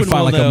God! If we could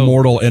find a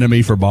mortal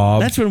enemy for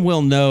Bob, that's when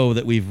we'll know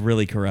that we've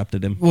really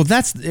corrupted him. Well,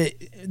 that's the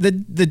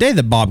day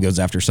that Bob goes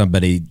after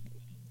somebody,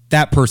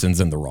 that person's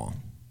in the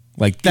wrong.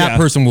 Like that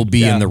person will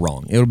be in the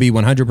wrong. It'll be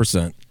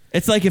 100%.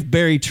 It's like if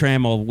Barry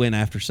Trammell went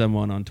after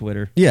someone on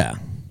Twitter. Yeah,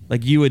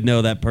 like you would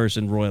know that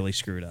person royally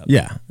screwed up.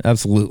 Yeah,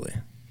 absolutely.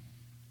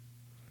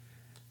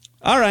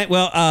 All right,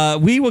 well,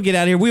 we will get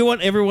out of here. We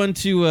want everyone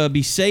to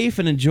be safe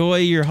and enjoy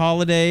your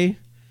holiday.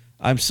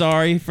 I'm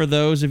sorry for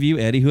those of you,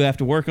 Eddie, who have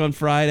to work on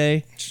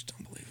Friday. Just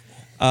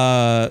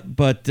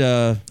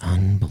unbelievable.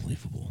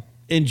 Unbelievable.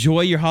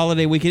 Enjoy your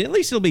holiday weekend. At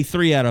least it'll be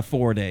 3 out of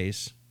 4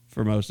 days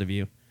for most of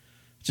you.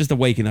 It's just the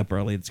waking up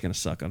early that's going to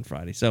suck on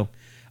Friday. So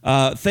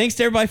thanks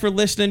to everybody for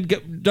listening.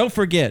 Don't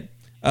forget,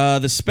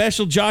 the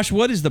special, Josh,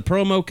 what is the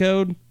promo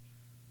code?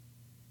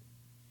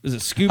 Is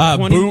it Scoop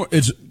 20?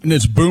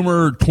 It's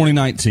Boomer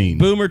 2019.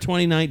 Boomer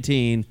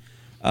 2019.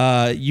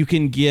 You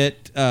can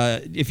get,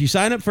 if you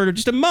sign up for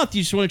just a month,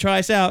 you just want to try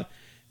us out,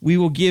 we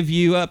will give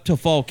you up to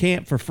fall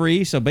camp for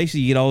free. So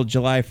basically you get all of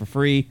July for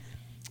free.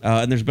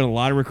 And there's been a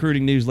lot of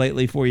recruiting news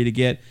lately for you to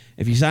get.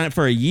 If you sign up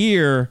for a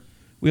year,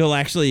 we'll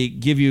actually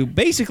give you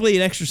basically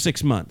an extra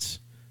 6 months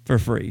for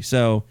free.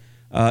 So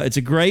it's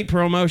a great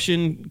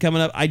promotion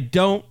coming up. I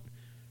don't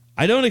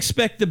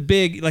expect the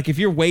big, like if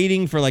you're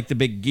waiting for like the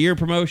big gear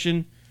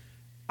promotion,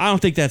 I don't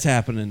think that's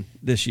happening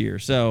this year.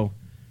 So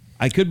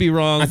I could be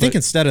wrong. I think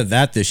instead of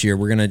that this year,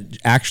 we're going to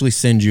actually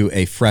send you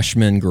a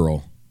freshman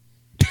girl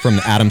from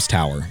the Adams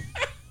Tower.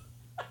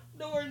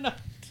 No, we're not.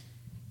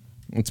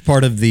 It's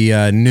part of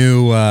the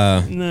new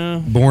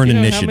Born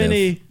Initiative. How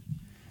many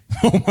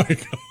oh my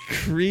God.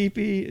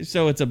 Creepy.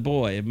 So it's a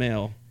boy, a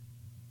male.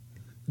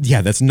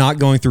 Yeah, that's not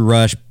going through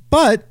Rush,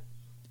 but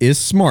is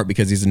smart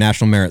because he's a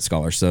National Merit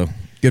Scholar. So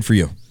good for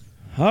you.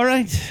 All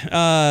right.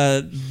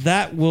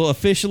 That will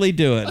officially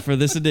do it for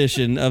this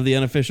edition of the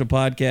Unofficial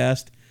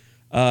Podcast.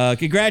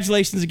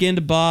 Congratulations again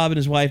to Bob and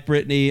his wife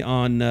Brittany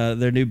on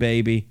their new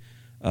baby.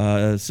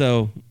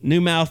 So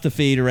new mouth to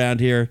feed around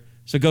here.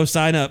 So go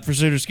sign up for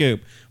Sooner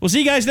Scoop. We'll see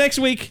you guys next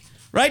week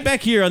right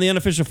back here on the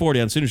Unofficial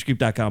 40 on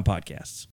Soonerscoop.com podcasts.